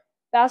 Okay.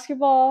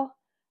 Basketball,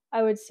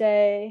 I would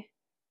say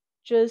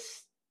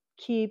just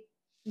keep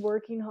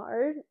working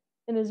hard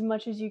and as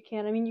much as you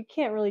can. I mean, you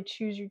can't really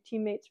choose your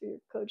teammates or your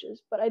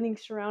coaches, but I think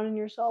surrounding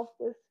yourself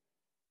with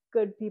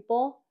good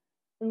people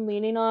and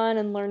leaning on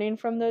and learning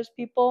from those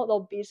people,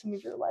 they'll be some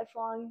of your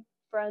lifelong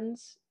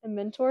friends and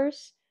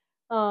mentors.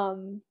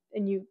 And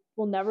you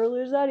will never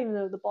lose that, even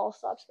though the ball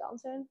stops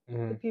bouncing.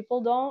 Mm-hmm. The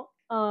people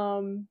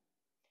don't.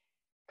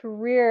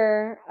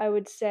 Career, I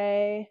would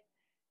say,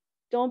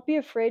 don't be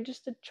afraid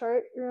just to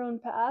chart your own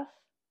path.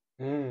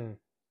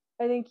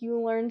 I think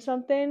you learn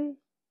something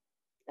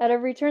at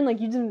every turn. Like,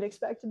 you didn't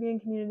expect to be in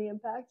community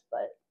impact,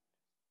 but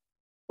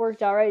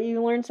worked out, right?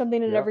 You learn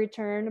something at every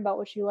turn about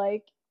what you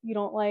like, you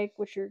don't like,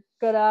 what you're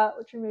good at,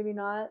 what you're maybe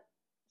not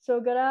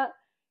so good at,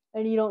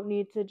 and you don't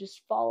need to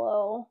just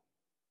follow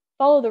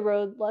the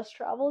road less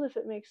traveled if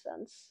it makes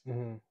sense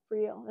for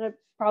you. And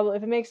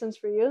if it makes sense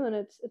for you, then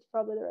it's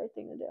probably the right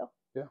thing to do.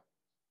 Yeah,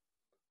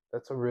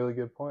 that's a really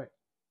good point.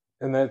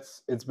 And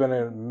it's been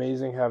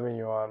amazing having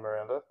you on,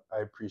 Miranda.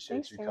 I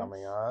appreciate you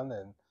coming on.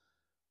 And,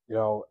 you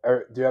know,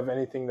 do you have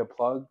anything to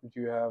plug?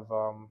 Do you have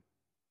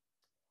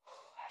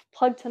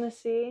plug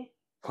Tennessee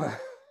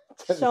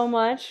so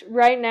much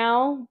right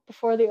now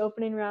before the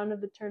opening round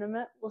of the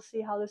tournament? We'll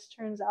see how this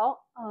turns out.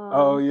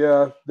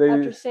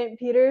 After St.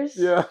 Peter's,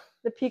 the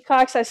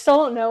Peacocks. I still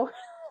don't know where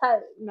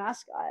that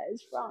mascot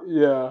is from.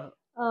 Yeah.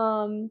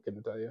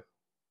 Couldn't tell you.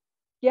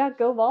 Yeah,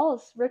 go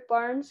Vols. Rick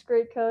Barnes,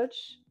 great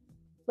coach.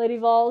 Lady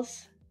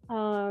Vols.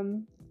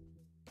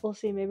 We'll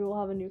see. Maybe we'll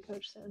have a new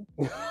coach soon.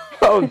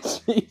 Oh,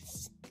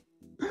 jeez.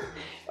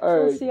 All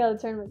right. We'll see how the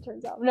tournament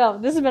turns out. No,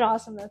 this has been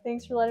awesome, though.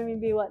 Thanks for letting me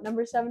be,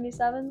 number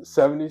 77?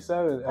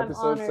 77.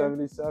 Episode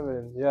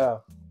 77. Yeah.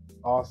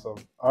 Awesome.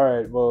 All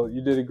right. Well,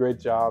 you did a great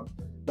job.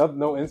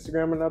 No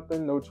Instagram or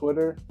nothing? No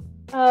Twitter?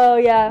 Oh,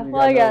 yeah.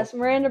 Well, I guess.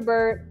 Miranda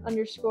Burt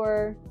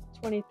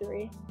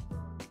 _23.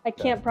 I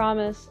can't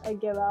promise I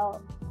give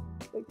out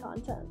good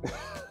content.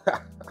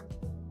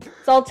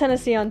 It's all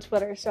Tennessee on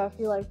Twitter, so if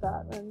you like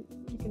that, then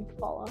you can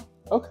follow.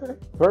 Okay,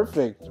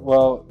 perfect.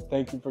 Well,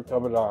 thank you for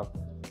coming on.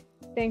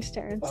 Thanks,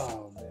 Terrence.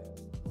 Oh,